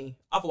 Do you get me?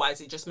 Otherwise,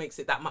 it just makes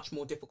it that much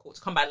more difficult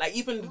to come back. Like,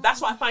 even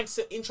that's what I find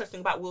so interesting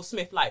about Will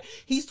Smith. Like,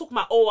 he's talking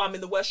about, oh, I'm in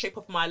the worst shape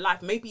of my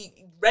life. Maybe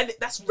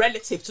that's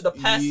relative to the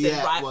person,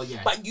 Yeah, right? well,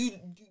 yeah. But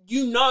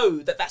you know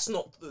that's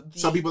not the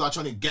some people are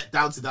trying to get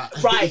down to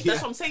that. right. Yeah.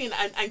 That's what I'm saying.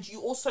 And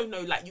you also know,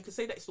 like, you can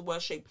say that it's the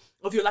worst shape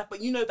of your life, but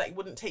you know that it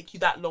wouldn't take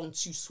you that long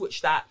to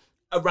switch that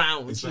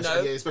around.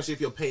 Especially, especially if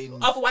you're paying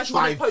Otherwise, you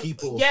 5 wouldn't post.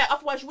 people. Yeah,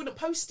 otherwise you wouldn't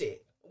post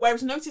it.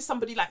 Whereas notice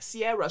somebody like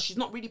Sierra, she's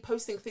not really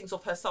posting things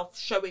of herself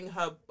showing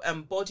her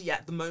body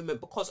at the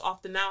moment, because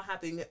after now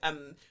having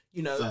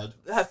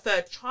her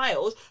third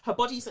child, her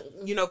body's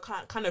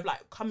kind of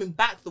like coming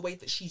back the way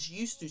that she's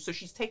used to. So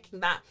she's taking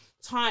that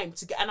time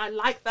to get, and I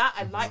like that.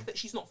 I like that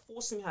she's not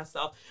forcing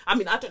herself. I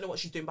mean, I don't know what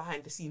she's doing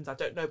behind the scenes. I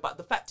don't know, but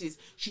the fact is,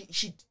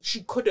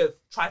 she could have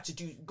tried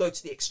to go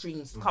to the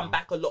extremes, come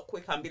back a lot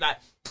quicker, and be like,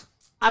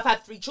 I've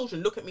had 3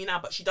 children. Look at me now.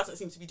 But she doesn't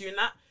seem to be doing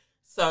that.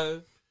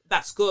 So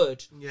that's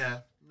good. Yeah.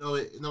 No,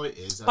 it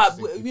is. I But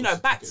just think people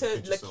should back take to it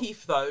with a pinch of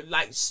Lakeith though,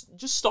 like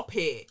just stop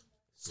it.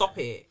 Stop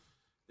it.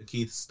 salt.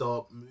 Lakeith,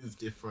 stop, move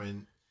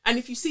different. And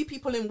if you see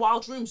people in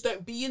wild rooms,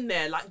 don't be in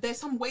there. Like, there's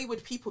some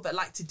wayward people that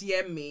like to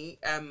DM me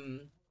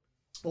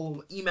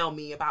or email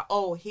me about,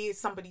 oh, here's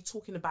somebody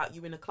talking about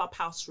you in a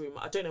clubhouse room.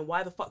 I don't know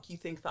why the fuck you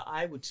think that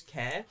I would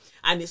care.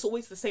 And it's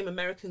always the same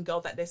American girl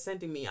that they're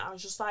sending me. I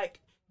was just like,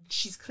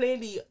 she's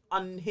clearly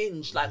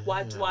unhinged. Like,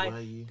 why do I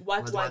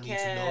care? Need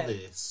to know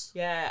this?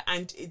 Yeah,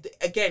 and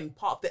again,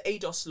 part of the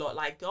ADOS lot,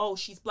 like, oh,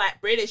 she's Black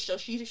British, so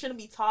she shouldn't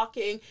be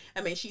talking.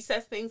 I mean, she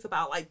says things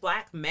about like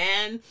Black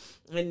men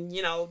and,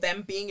 you know,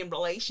 them being in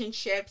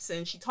relationships,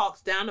 and she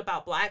talks down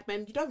about Black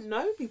men. You don't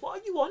know me. What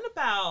are you on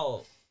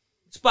about?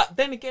 But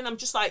then again, I'm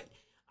just like,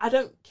 I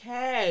don't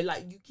care.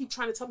 Like, you keep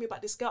trying to tell me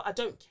about this girl. I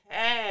don't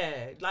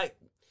care. Like,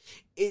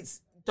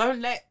 don't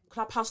let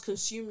Clubhouse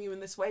consume you in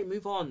this way.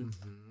 Move on.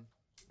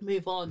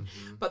 Move on.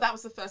 But that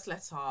was the first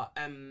letter.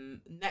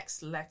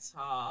 Next letter,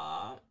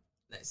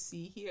 let's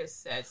see here. It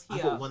says here.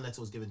 I thought one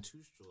letter was given 2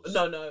 straws.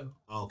 No.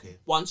 Oh, okay.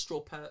 1 straw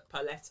per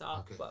letter.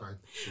 Okay, but,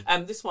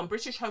 fine. this one,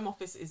 British Home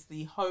Office is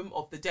the home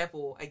of the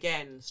devil.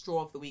 Again,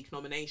 Straw of the Week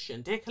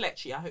nomination. Dear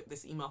Kelechi, I hope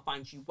this email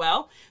finds you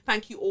well.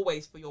 Thank you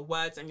always for your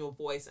words and your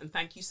voice. And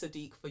thank you,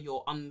 Sadiq, for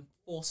your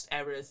unforced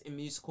errors in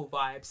musical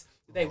vibes.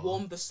 They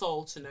warm the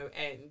soul to no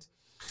end.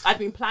 I'd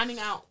been planning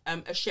out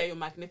a share your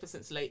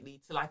magnificence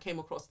lately till I came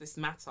across this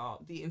matter.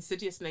 The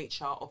insidious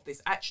nature of this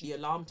actually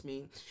alarmed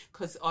me,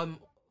 because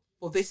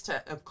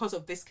because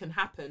of this can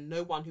happen,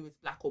 no one who is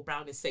Black or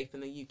brown is safe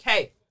in the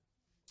UK.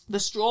 The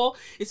straw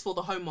is for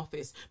the Home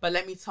Office, but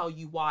let me tell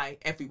you why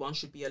everyone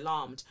should be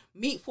alarmed.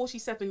 Meet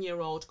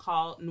 47-year-old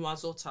Carl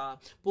Nwazota,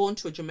 born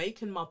to a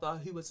Jamaican mother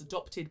who was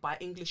adopted by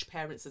English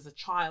parents as a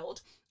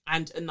child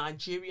and a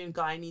Nigerian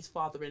Guyanese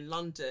father in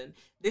London.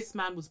 This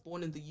man was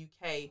born in the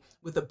UK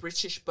with a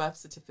British birth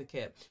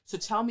certificate. So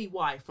tell me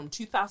why, from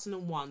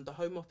 2001, the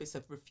Home Office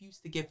have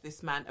refused to give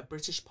this man a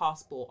British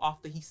passport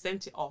after he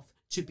sent it off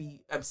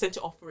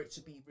for it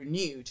to be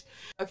renewed.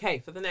 Okay,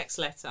 for the next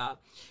letter,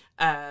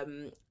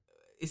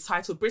 it's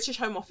titled British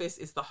Home Office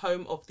is the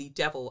home of the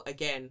devil.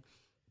 Again,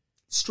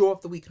 Straw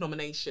of the Week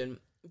nomination.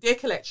 Dear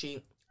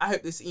Kelechi, I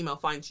hope this email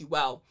finds you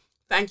well.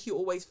 Thank you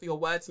always for your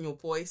words and your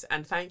voice,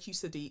 and thank you,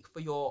 Sadiq, for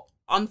your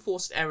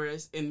unforced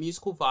errors in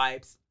musical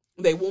vibes.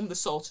 They warm the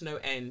soul to no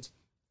end.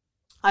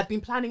 I'd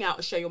been planning out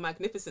a Show Your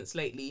Magnificence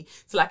lately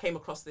till I came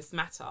across this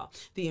matter.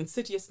 The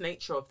insidious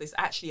nature of this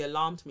actually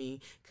alarmed me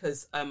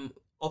because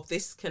of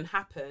this can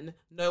happen.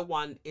 No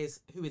one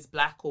who is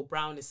black or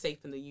brown is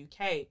safe in the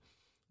UK.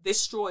 This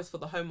straw is for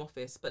the Home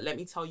Office, but let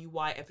me tell you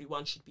why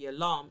everyone should be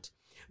alarmed.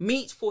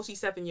 Meet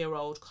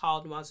 47-year-old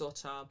Carl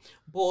Nwazota,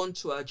 born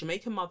to a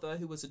Jamaican mother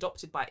who was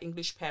adopted by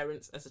English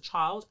parents as a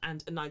child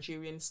and a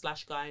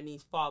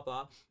Nigerian/Guyanese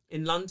father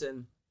in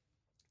London.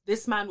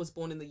 This man was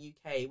born in the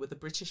UK with a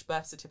British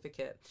birth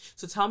certificate.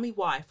 So tell me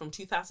why, from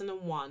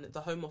 2001,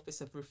 the Home Office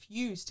have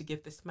refused to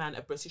give this man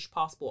a British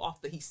passport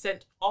after he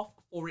sent off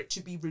for it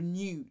to be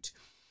renewed.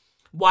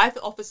 Why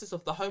the officers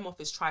of the Home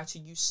Office tried to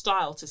use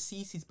style to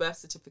seize his birth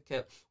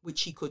certificate,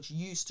 which he could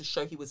use to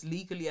show he was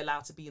legally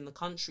allowed to be in the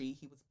country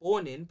he was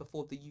born in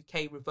before the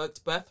UK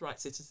revoked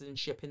birthright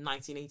citizenship in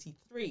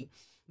 1983.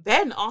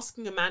 Then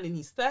asking a man in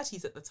his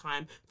 30s at the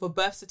time for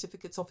birth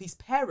certificates of his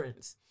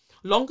parents.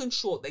 Long and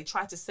short, they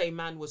tried to say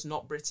man was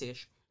not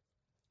British.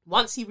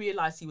 Once he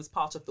realised he was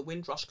part of the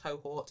Windrush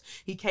cohort,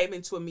 he came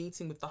into a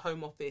meeting with the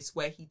Home Office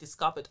where he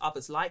discovered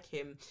others like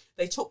him.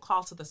 They took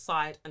Carl to the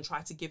side and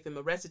tried to give him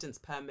a residence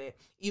permit,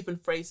 even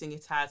phrasing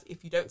it as,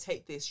 if you don't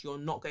take this, you're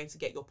not going to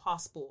get your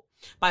passport.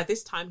 By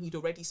this time, he'd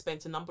already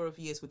spent a number of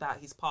years without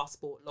his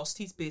passport, lost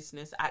his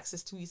business,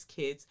 access to his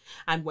kids,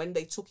 and when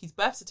they took his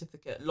birth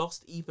certificate,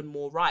 lost even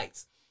more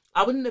rights.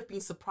 I wouldn't have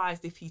been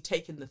surprised if he'd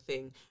taken the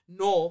thing,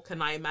 nor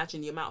can I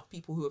imagine the amount of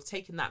people who have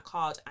taken that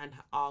card and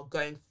are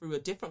going through a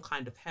different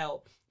kind of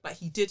hell, but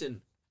he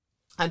didn't.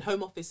 And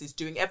Home Office is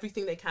doing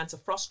everything they can to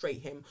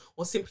frustrate him,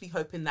 or simply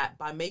hoping that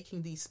by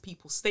making these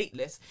people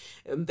stateless,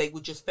 they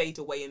would just fade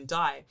away and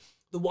die.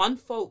 The one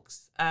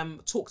folks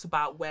talked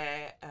about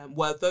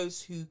were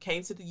those who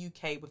came to the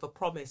UK with a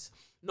promise,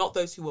 not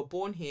those who were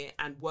born here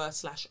and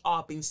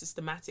were/are being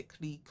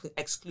systematically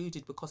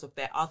excluded because of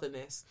their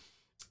otherness.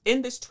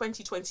 In this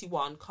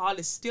 2021, Carl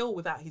is still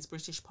without his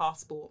British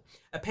passport.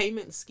 A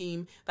payment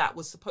scheme that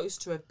was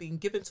supposed to have been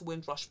given to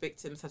Windrush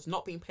victims has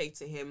not been paid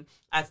to him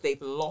as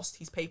they've lost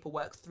his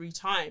paperwork 3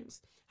 times.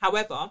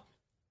 However,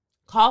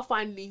 Carl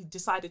finally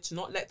decided to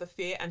not let the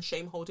fear and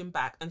shame hold him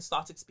back and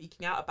started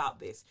speaking out about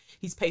this.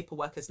 His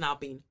paperwork has now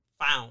been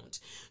found.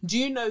 Do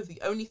you know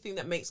the only thing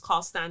that makes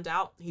Carl stand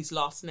out? His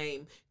last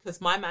name. Because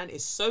my man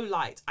is so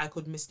light, I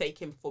could mistake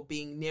him for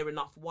being near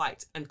enough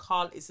white, and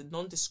Carl is a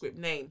nondescript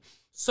name.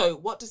 So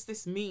what does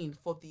this mean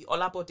for the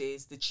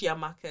Olabodes, the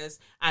Chiamakas,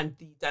 and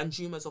the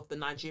Danjumas of the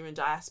Nigerian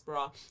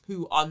diaspora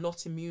who are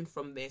not immune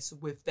from this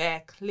with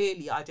their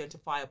clearly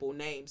identifiable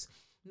names?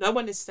 No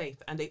one is safe,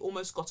 and they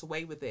almost got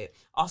away with it,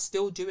 are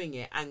still doing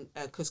it, and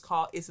because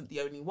Carl isn't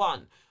the only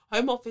one.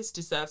 Home Office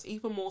deserves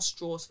even more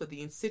straws for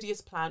the insidious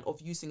plan of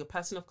using a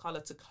person of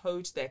colour to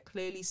code their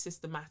clearly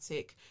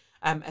systematic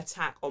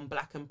attack on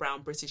black and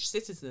brown British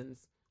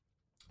citizens.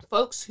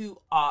 Folks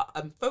are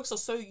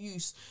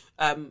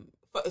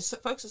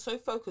so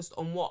focused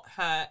on what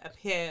her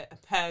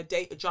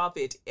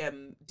Javid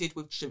did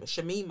with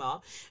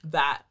Shamima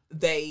that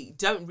they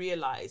don't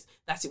realise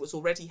that it was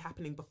already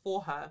happening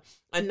before her.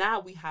 And now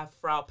we have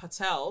Frau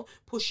Patel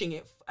pushing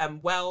it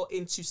well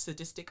into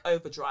sadistic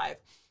overdrive.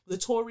 The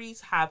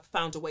Tories have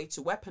found a way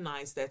to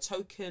weaponise their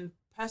token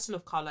person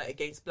of colour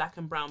against black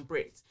and brown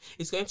Brits.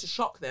 It's going to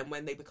shock them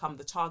when they become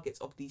the targets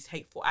of these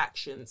hateful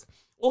actions.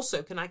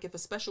 Also, can I give a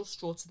special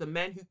straw to the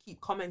men who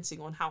keep commenting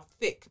on how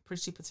thick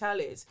Priti Patel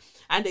is?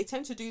 And they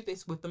tend to do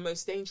this with the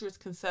most dangerous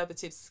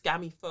conservative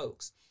scammy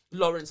folks.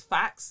 Lawrence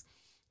Fax,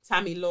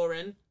 Tammy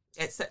Lauren,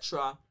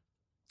 etc.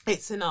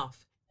 It's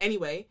enough.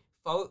 Anyway,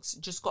 folks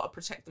just got to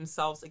protect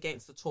themselves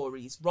against the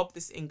Tories. Rob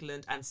this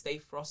England and stay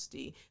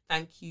frosty.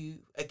 Thank you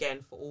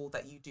again for all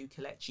that you do,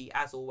 Kelechi.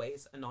 As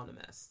always,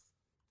 Anonymous.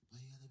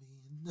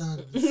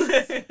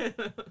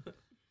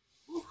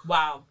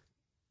 Wow.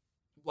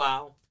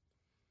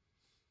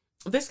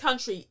 This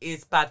country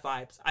is bad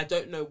vibes. I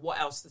don't know what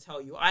else to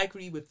tell you. I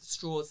agree with the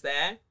straws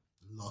there.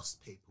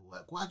 Lost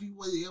paperwork. Why do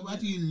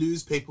you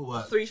lose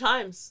paperwork? 3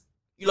 times.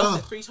 You lost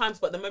it 3 times,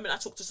 but the moment I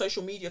took to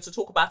social media to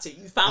talk about it,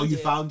 you found it. Oh, you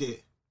found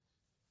it.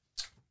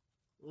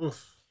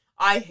 Oof.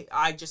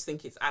 I just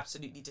think it's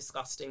absolutely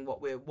disgusting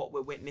what we're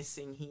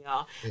witnessing here,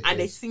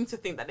 they seem to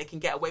think that they can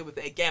get away with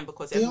it again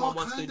because everyone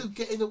wants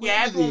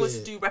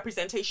to do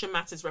representation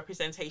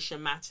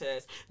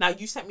matters. Now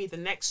you sent me the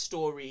next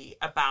story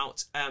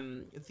about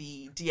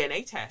the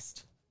DNA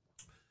test.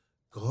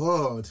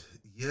 God,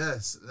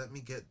 yes. Let me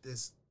get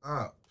this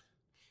up.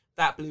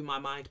 That blew my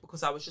mind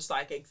because I was just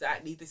like,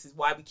 exactly, this is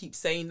why we keep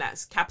saying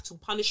that capital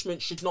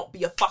punishment should not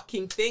be a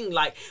fucking thing.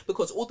 Like,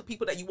 because all the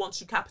people that you want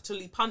to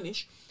capitally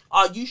punish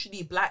are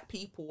usually black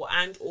people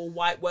and or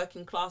white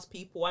working class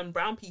people and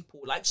brown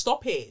people. Like,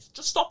 stop it.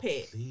 Just stop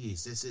it.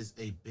 Please, this is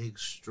a big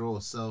straw.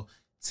 So,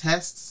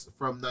 tests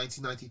from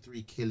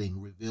 1993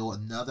 killing reveal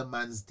another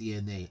man's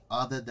DNA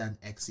other than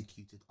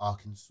executed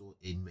Arkansas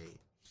inmate.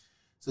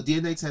 So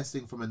DNA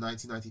testing from a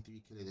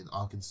 1993 killing in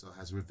Arkansas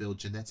has revealed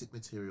genetic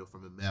material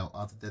from a male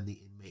other than the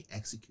inmate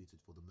executed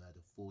for the murder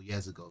 4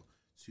 years ago,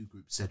 2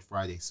 groups said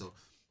Friday. So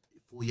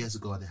 4 years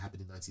ago, and it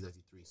happened in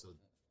 1993. So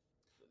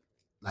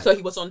Like, so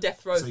he was on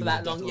death row so for he was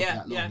that on long. death row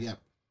Yeah, for that long, yeah.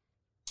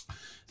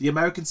 The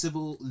American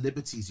Civil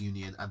Liberties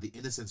Union and the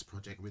Innocence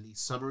Project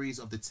released summaries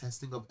of the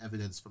testing of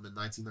evidence from the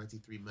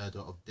 1993 murder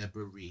of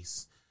Deborah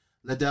Reese.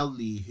 Liddell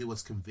Lee, who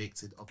was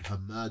convicted of her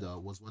murder,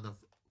 was one of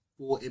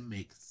 4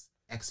 inmates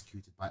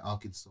executed by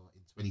Arkansas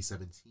in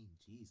 2017.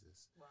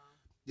 Jesus. Wow.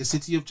 The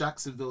city of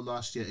Jacksonville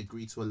last year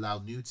agreed to allow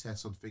new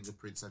tests on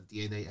fingerprints and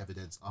DNA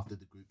evidence after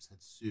the groups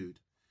had sued.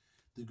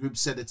 The group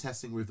said the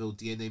testing revealed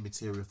DNA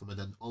material from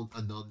an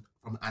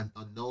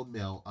unknown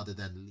male other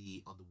than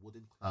Lee on the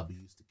wooden club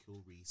used to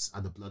kill Reese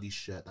and the bloody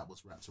shirt that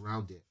was wrapped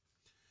around it.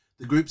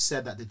 The group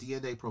said that the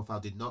DNA profile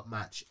did not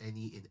match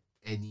any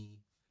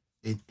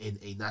in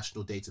a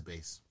national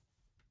database.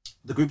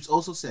 The groups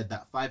also said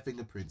that 5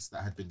 fingerprints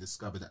that had been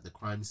discovered at the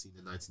crime scene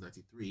in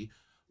 1993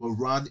 were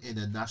run in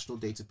a national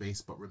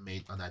database but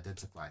remain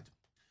unidentified.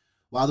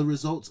 While the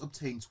results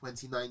obtained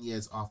 29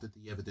 years after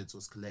the evidence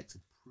was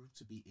collected proved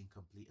to be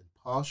incomplete and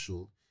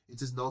partial,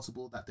 it is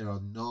notable that there are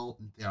now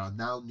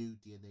new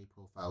DNA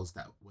profiles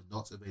that were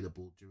not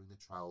available during the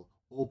trial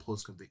or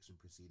post-conviction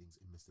proceedings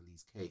in Mr.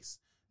 Lee's case,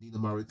 Nina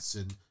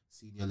Morrison,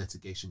 Senior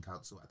Litigation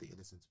Counsel at the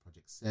Innocence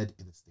Project, said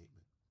in a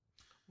statement.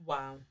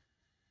 Wow.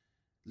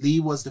 Lee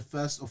was the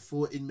first of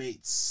 4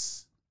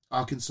 inmates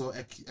Arkansas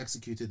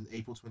executed in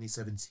April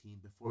 2017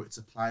 before its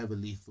supply of a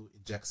lethal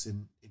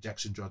injection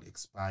drug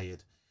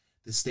expired.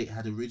 The state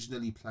had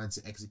originally planned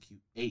to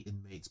execute 8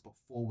 inmates, but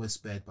 4 were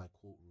spared by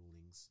court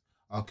rulings.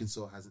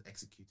 Arkansas hasn't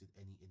executed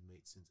any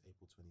inmates since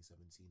April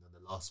 2017, and the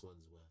last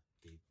ones were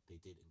they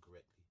did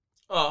incorrectly.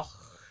 Oh,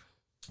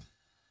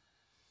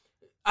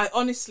 I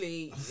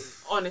honestly,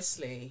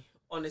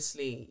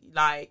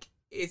 like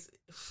it's.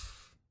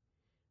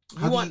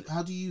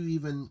 How do you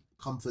even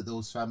comfort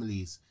those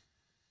families?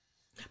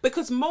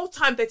 Because more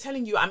time they're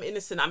telling you, I'm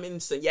innocent.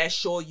 Yeah,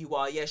 sure you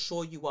are.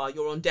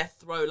 You're on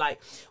death row. Like,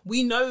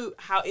 we know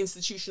how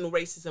institutional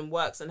racism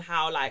works and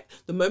how, like,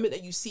 the moment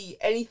that you see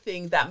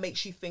anything that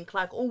makes you think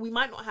like, oh, we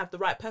might not have the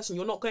right person,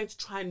 you're not going to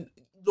try and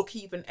look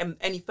even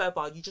any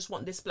further. You just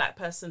want this black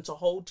person to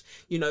hold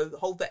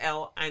the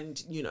L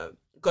and,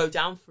 go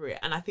down for it.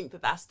 And I think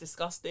that that's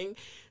disgusting.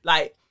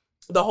 Like,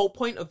 the whole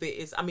point of it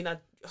is,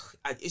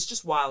 it's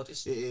just wild.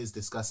 It is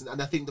disgusting.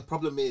 And I think the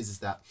problem is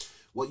that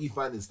what you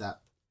find is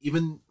that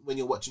even when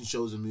you're watching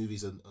shows and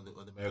movies on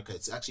America,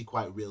 it's actually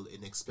quite real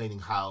in explaining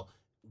how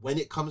when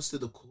it comes to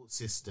the court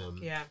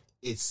system,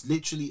 it's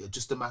literally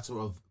just a matter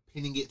of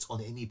pinning it on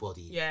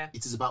anybody. Yeah.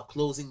 It is about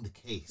closing the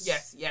case.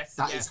 Yes.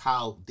 That is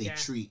how they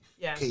treat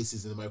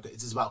cases in America.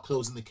 It is about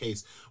closing the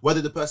case.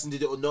 Whether the person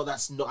did it or not, I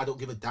don't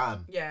give a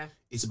damn. Yeah.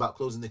 It's about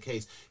closing the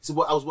case. So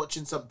what I was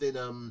watching something,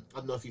 I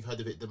don't know if you've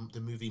heard of it,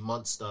 the movie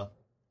Monster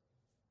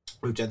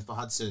with Jennifer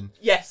Hudson.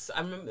 Yes,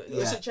 I remember. Yeah.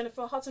 Was it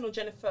Jennifer Hudson or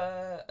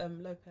Jennifer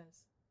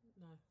Lopez?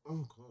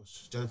 Oh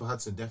gosh, Jennifer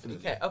Hudson,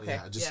 definitely. Okay.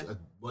 Yeah, I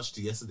watched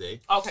it yesterday.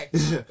 Okay.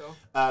 So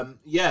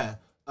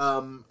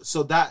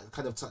that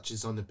kind of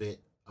touches on a bit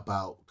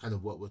about kind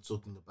of what we're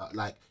talking about.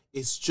 Like,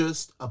 it's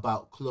just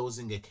about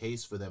closing a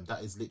case for them.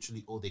 That is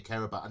literally all they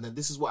care about. And then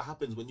this is what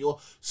happens when you're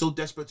so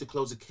desperate to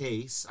close a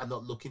case and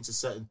not look into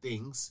certain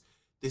things.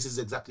 This is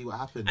exactly what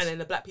happens. And then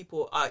the black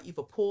people are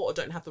either poor or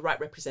don't have the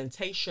right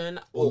representation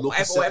or look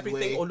a certain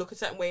way. Or look a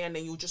certain way, and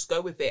then you'll just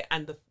go with it.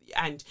 And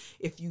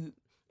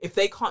if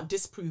they can't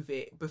disprove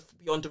it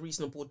beyond a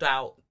reasonable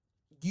doubt,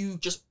 you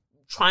just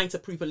trying to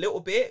prove a little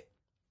bit,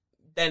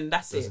 then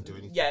that's it.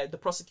 Yeah, the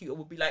prosecutor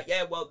will be like,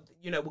 yeah, well,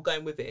 we're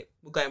going with it.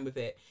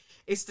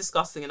 It's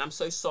disgusting, and I'm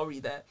so sorry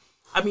that.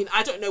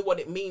 I don't know what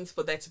it means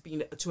for there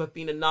to have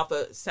been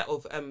another set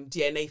of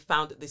DNA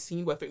found at the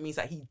scene, whether it means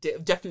that he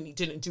definitely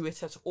didn't do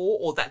it at all,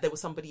 or that there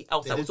was somebody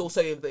else that was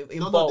also involved.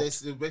 No,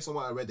 based on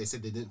what I read, they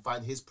said they didn't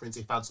find his prints,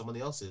 they found somebody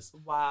else's.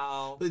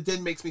 Wow. But it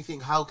then makes me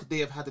think, how could they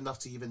have had enough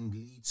to even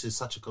lead to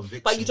such a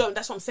conviction? But you don't,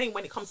 that's what I'm saying,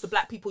 when it comes to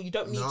black people, you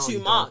don't need too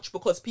much,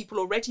 because people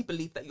already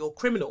believe that you're a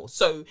criminal,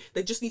 so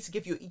they just need to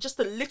give you just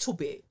a little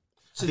bit.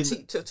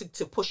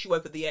 To push you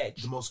over the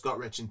edge. The most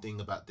gut-wrenching thing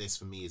about this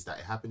for me is that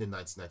it happened in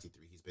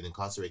 1993. He's been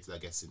incarcerated, I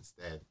guess, since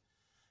then.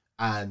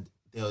 And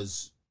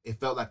it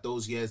felt like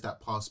those years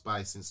that passed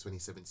by since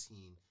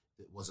 2017,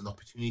 it was an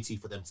opportunity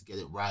for them to get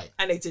it right.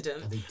 And they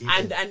didn't.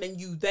 And then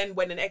you then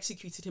went and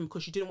executed him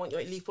because you didn't want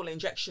your lethal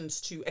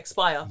injections to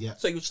expire. Yeah.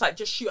 So you were just like,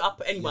 just shoot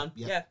up anyone.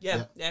 Yeah,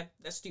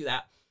 let's do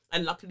that.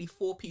 And luckily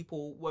 4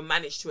 people were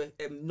managed to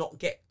not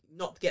get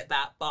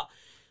that, but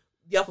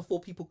the other 4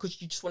 people, because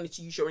you just wanted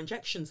to use your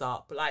injections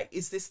up. Like,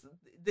 this is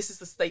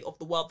the state of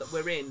the world that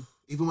we're in.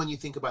 Even when you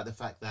think about the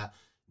fact that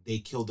they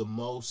kill the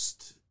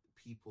most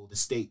people, the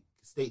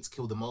states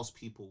kill the most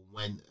people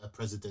when a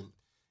president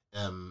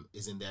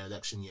is in their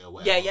election year.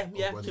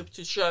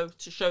 To show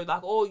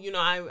like,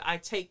 I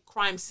take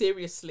crime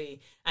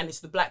seriously, and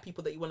it's the black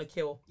people that you want to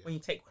kill when you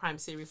take crime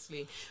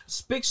seriously.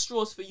 It's big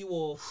straws for you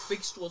all.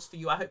 Big straws for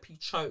you. I hope you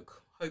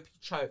choke.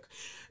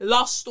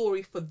 Last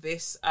story for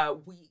this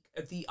week.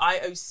 The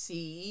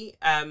IOC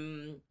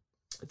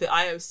the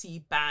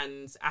IOC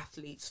bans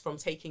athletes from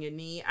taking a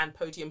knee and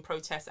podium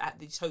protests at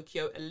the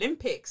Tokyo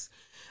Olympics.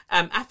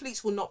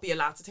 Athletes will not be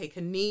allowed to take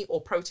a knee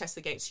or protest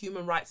against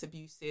human rights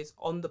abuses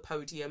on the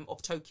podium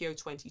of Tokyo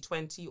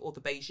 2020 or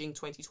the Beijing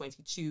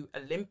 2022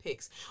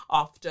 Olympics,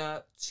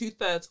 after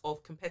 2/3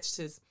 of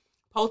competitors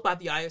polled by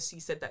the IOC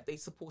said that they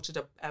supported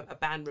a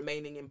ban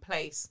remaining in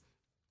place.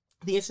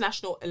 The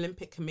International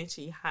Olympic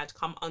Committee had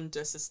come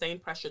under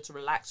sustained pressure to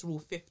relax Rule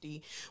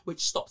 50,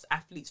 which stops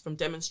athletes from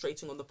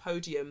demonstrating on the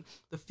podium,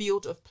 the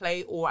field of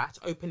play, or at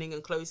opening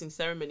and closing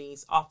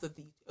ceremonies after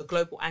the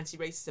global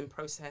anti-racism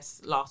process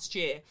last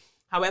year.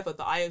 However,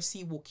 the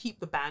IOC will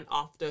keep the ban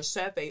after a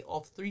survey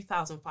of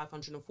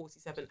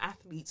 3,547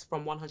 athletes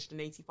from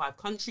 185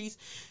 countries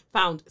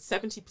found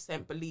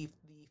 70% believed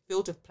the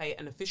field of play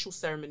and official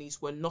ceremonies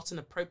were not an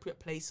appropriate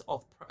place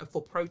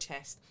for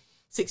protest.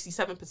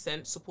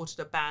 67% supported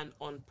a ban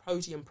on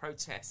podium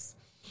protests.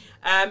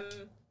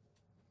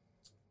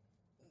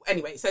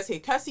 Anyway, it says here,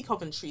 Kirsty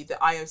Coventry, the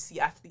IOC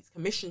Athletes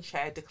Commission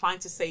chair,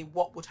 declined to say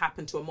what would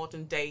happen to a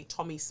modern-day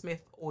Tommy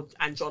Smith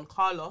and John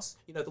Carlos,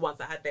 you know, the ones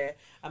that had their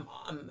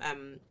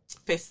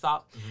fists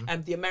up,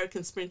 the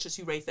American sprinters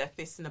who raised their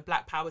fists in a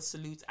Black Power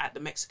salute at the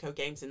Mexico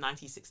Games in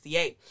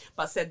 1968,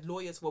 but said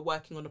lawyers were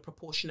working on a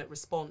proportionate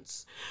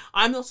response.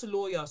 I'm not a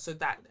lawyer, so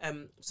that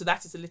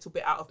is a little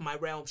bit out of my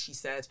realm, she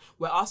said.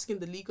 We're asking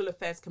the Legal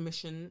Affairs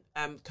Commission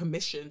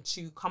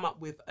to come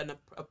up with a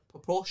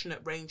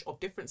proportionate range of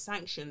different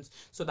sanctions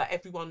so that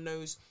everyone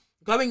knows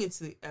going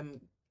into the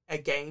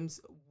games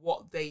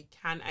what they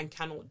can and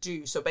cannot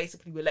do. So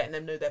basically we're letting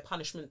them know their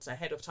punishments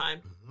ahead of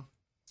time.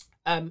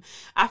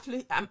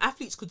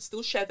 Athletes could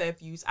still share their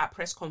views at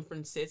press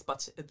conferences,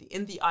 but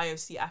in the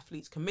IOC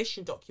Athletes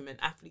Commission document,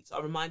 athletes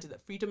are reminded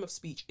that freedom of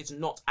speech is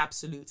not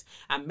absolute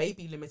and may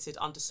be limited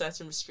under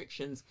certain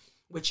restrictions,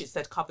 which it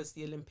said covers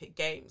the Olympic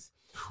Games.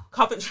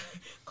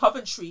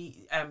 Coventry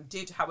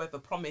did, however,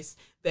 promise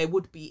there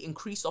would be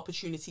increased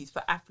opportunities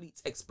for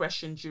athletes'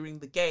 expression during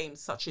the Games,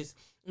 such as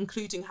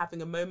including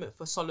having a moment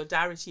for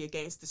solidarity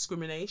against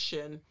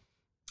discrimination.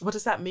 What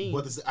does that mean?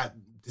 What is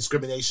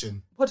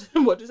discrimination? What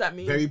does that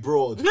mean? Very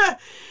broad.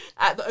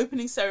 At the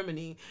opening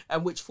ceremony,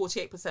 which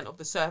 48% of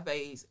the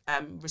survey's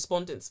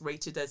respondents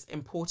rated as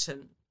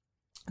important,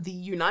 the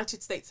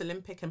United States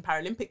Olympic and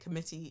Paralympic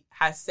Committee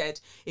has said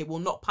it will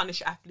not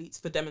punish athletes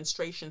for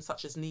demonstrations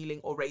such as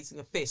kneeling or raising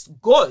a fist.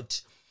 Good.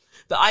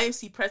 The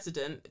IOC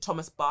president,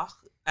 Thomas Bach,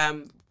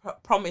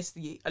 promised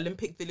the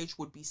Olympic Village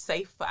would be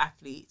safe for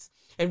athletes.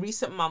 In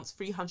recent months,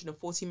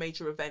 340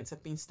 major events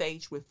have been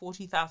staged with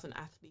 40,000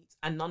 athletes,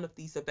 and none of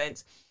these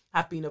events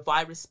have been a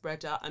virus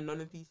spreader, and none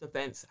of these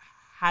events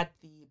had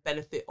the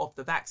benefit of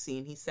the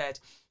vaccine. He said,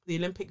 the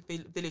Olympic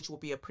Village will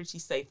be a pretty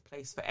safe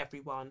place for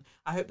everyone.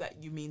 I hope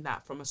that you mean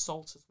that from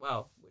assault as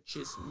well, which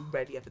is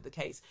rarely ever the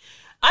case.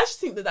 I just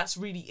think that that's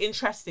really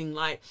interesting,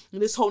 like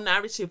this whole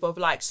narrative of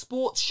like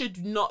sports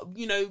should not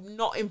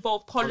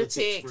involve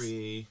politics.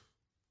 Free.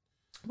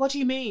 What do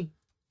you mean?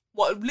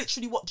 What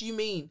do you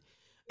mean?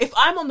 If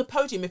I'm on the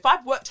podium, if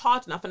I've worked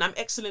hard enough and I'm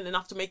excellent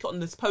enough to make it on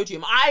this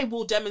podium, I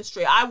will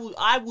demonstrate. I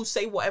will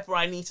say whatever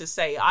I need to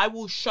say. I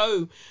will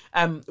show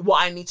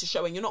what I need to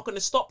show, and you're not going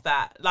to stop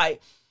that.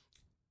 Like,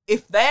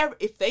 if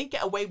they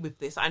get away with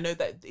this, I know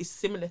that it's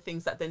similar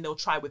things that then they'll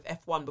try with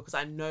F1, because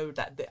I know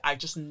that I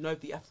just know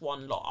the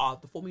F1 lot are,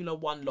 the Formula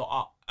 1 lot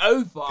are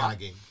over.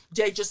 Gagging.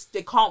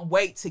 They can't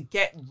wait to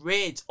get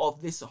rid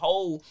of this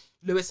whole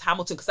Lewis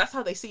Hamilton, because that's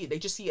how they see it. They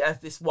just see it as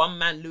this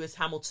one-man Lewis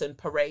Hamilton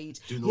parade.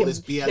 Doing all this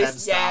BLM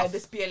stuff. Yeah,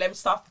 this BLM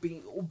stuff,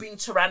 being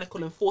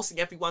tyrannical and forcing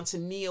everyone to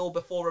kneel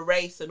before a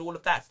race and all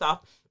of that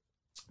stuff.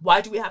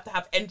 Why do we have to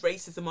have end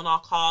racism on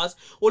our cars?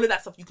 All of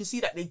that stuff. You can see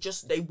that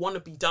they want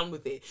to be done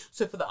with it.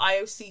 So for the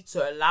IOC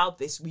to allow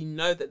this, we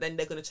know that then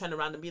they're going to turn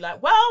around and be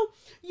like, well,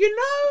 maybe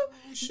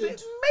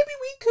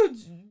we could,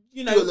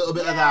 do a little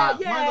bit of that.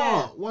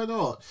 Yeah. Why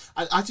not?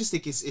 I just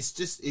think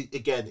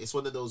it's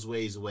one of those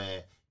ways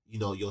where,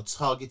 you're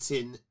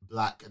targeting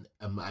black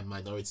and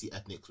minority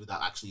ethnics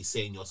without actually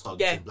saying you're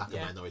targeting black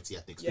and minority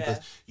ethnics. Because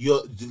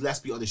let's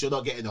be honest, you're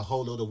not getting a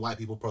whole load of white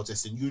people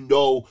protesting.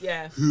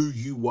 Who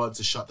you want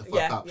to shut the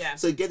fuck up. Yeah.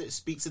 So again, it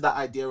speaks to that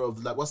idea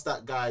of like, what's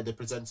that guy, the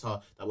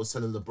presenter that was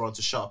telling LeBron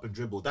to shut up and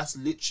dribble? That's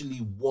literally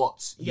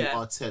what you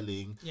are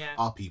telling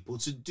our people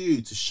to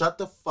do, to shut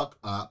the fuck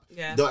up.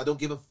 Yeah. No, I don't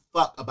give a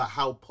fuck about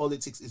how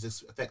politics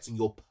is affecting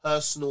your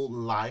personal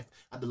life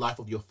and the life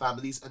of your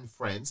families and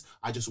friends.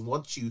 I just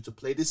want you to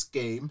play this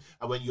game,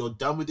 and when you're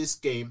done with this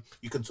game,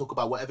 you can talk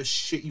about whatever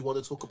shit you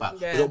want to talk about.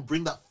 But don't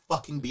bring that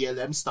fucking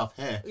BLM stuff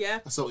here. Yeah.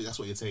 That's what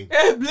you're saying.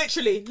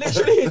 Literally.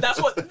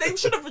 That's what they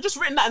should have just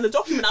written that in the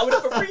document. I would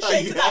have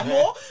appreciated that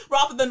more,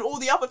 rather than all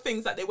the other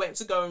things that they went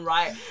to go and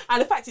write.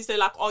 And the fact is, they're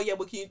like, oh yeah,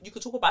 well, you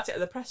could talk about it at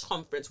the press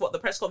conference. What, the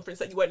press conference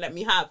that you won't let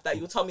me have, that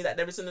you'll tell me that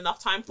there isn't enough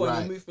time for, and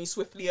you'll move me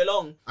swiftly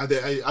along. Are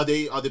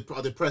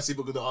the press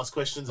even going to ask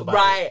questions about it?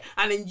 Right.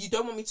 And then you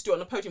don't want me to do it on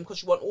the podium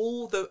because you want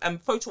all the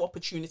photo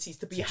opportunities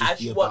to be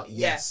as you want.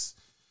 Yes.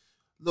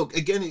 Look,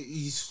 again,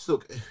 if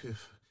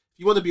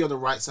you want to be on the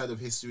right side of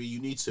history, you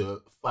need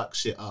to fuck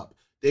shit up.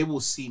 they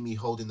will see me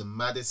holding the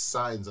maddest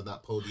signs on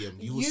that podium.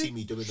 You will see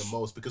me doing the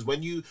most because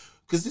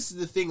this is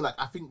the thing. Like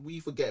I think we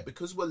forget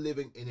because we're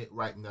living in it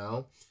right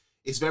now.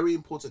 It's very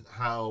important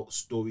how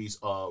stories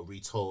are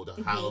retold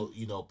and how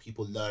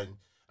people learn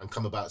and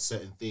come about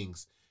certain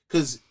things.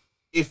 Because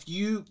if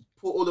you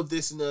put all of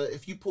this in a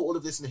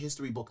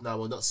history book now,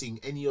 we're not seeing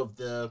any of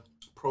the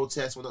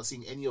protests. We're not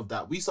seeing any of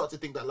that. We start to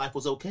think that life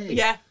was okay.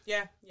 Yeah.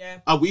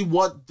 And we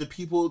want the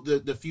people,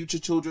 the future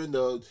children,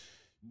 the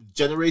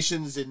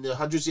generations in the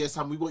hundreds of years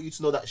time, we want you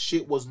to know that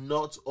shit was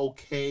not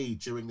okay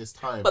during this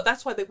time. But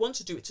that's why they want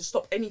to do it, to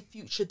stop any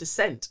future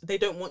dissent. They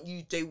don't want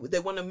you to, they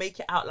want to make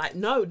it out like,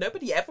 no,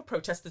 nobody ever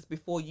protested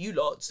before you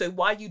lot, so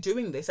why are you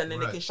doing this? And then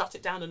they can shut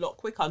it down a lot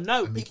quicker.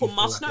 No, people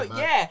must know.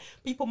 Yeah,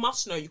 people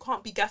must know. You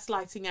can't be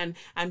gaslighting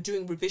and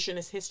doing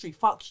revisionist history.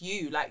 Fuck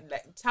you. Like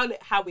tell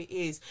it how it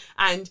is.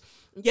 And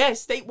yeah,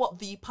 state what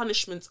the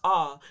punishments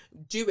are.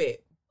 Do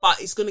it. But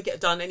it's going to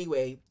get done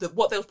anyway.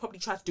 What they'll probably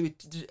try to do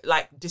is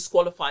like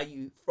disqualify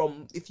you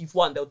from, if you've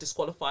won, they'll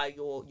disqualify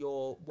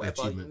your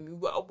whatever.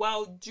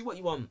 Well, do what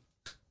you want.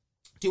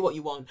 Do what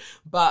you want.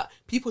 But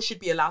people should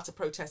be allowed to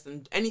protest,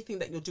 and anything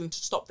that you're doing to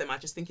stop them, I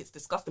just think it's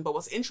disgusting. But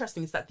what's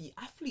interesting is that the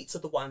athletes are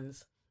the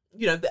ones,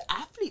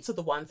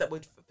 that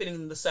were filling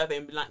in the survey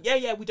and be like,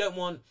 yeah, we don't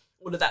want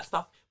all of that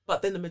stuff.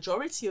 But then the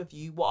majority of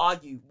you, what are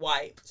you?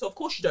 White. So of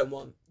course you don't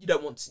want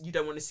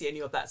to see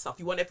any of that stuff.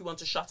 You want everyone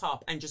to shut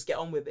up and just get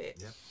on with it.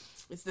 Yeah.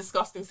 It's a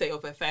disgusting state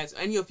of affairs.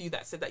 Any of you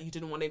that said that you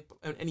didn't want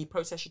any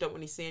protest, you don't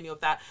want to see any of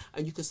that,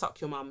 and you can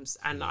suck your mums.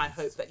 And yes. I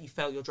hope that you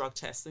fail your drug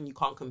test and you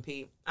can't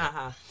compete.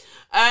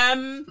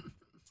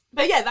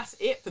 But yeah, that's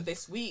it for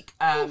this week.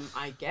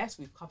 I guess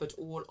we've covered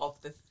all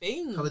of the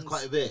things. Covered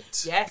quite a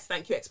bit. Yes,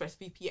 thank you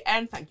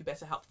ExpressVPN. Thank you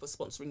BetterHelp for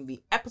sponsoring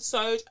the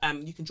episode.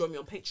 You can join me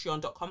on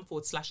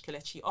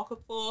patreon.com/Kelechi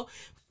Okafor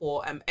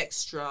for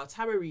extra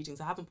tarot readings.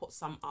 I haven't put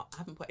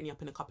any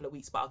up in a couple of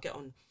weeks, but I'll get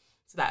on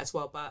to that as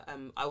well. But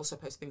I also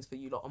post things for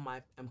you lot on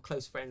my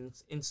close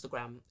friends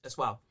Instagram as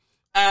well.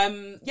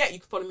 You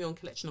can follow me on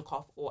Kelechi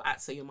Okafor or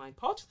at Say Your Mind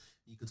Pod.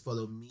 You could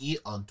follow me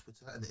on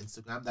Twitter and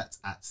Instagram. That's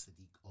at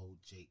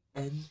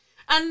SadiqOJN.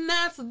 And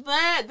that's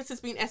that. This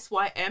has been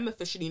SYM,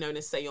 officially known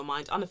as Say Your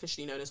Mind,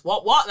 unofficially known as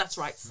what? That's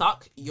right,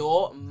 Suck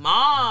Your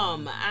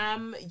Mom.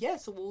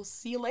 So we'll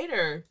see you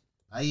later.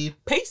 Bye.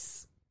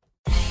 Peace.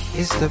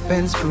 It's the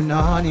Benz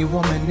Brunani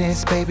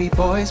womanist, baby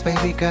boys,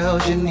 baby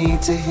girls, you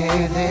need to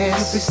hear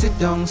this. Sit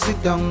down,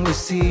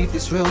 receive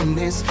this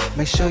realness.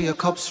 Make sure your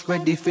cup's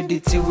ready for the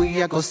tea,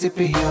 we are go sip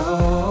it, yo.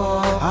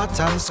 Hard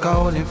time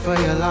scrolling for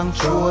your long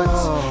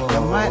throats.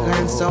 You might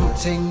learn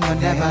something you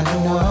never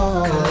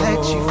know.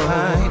 Kelechi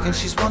fine, and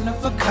she's one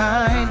of a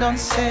kind. Don't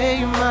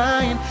say your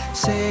mind,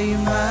 say your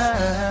mind.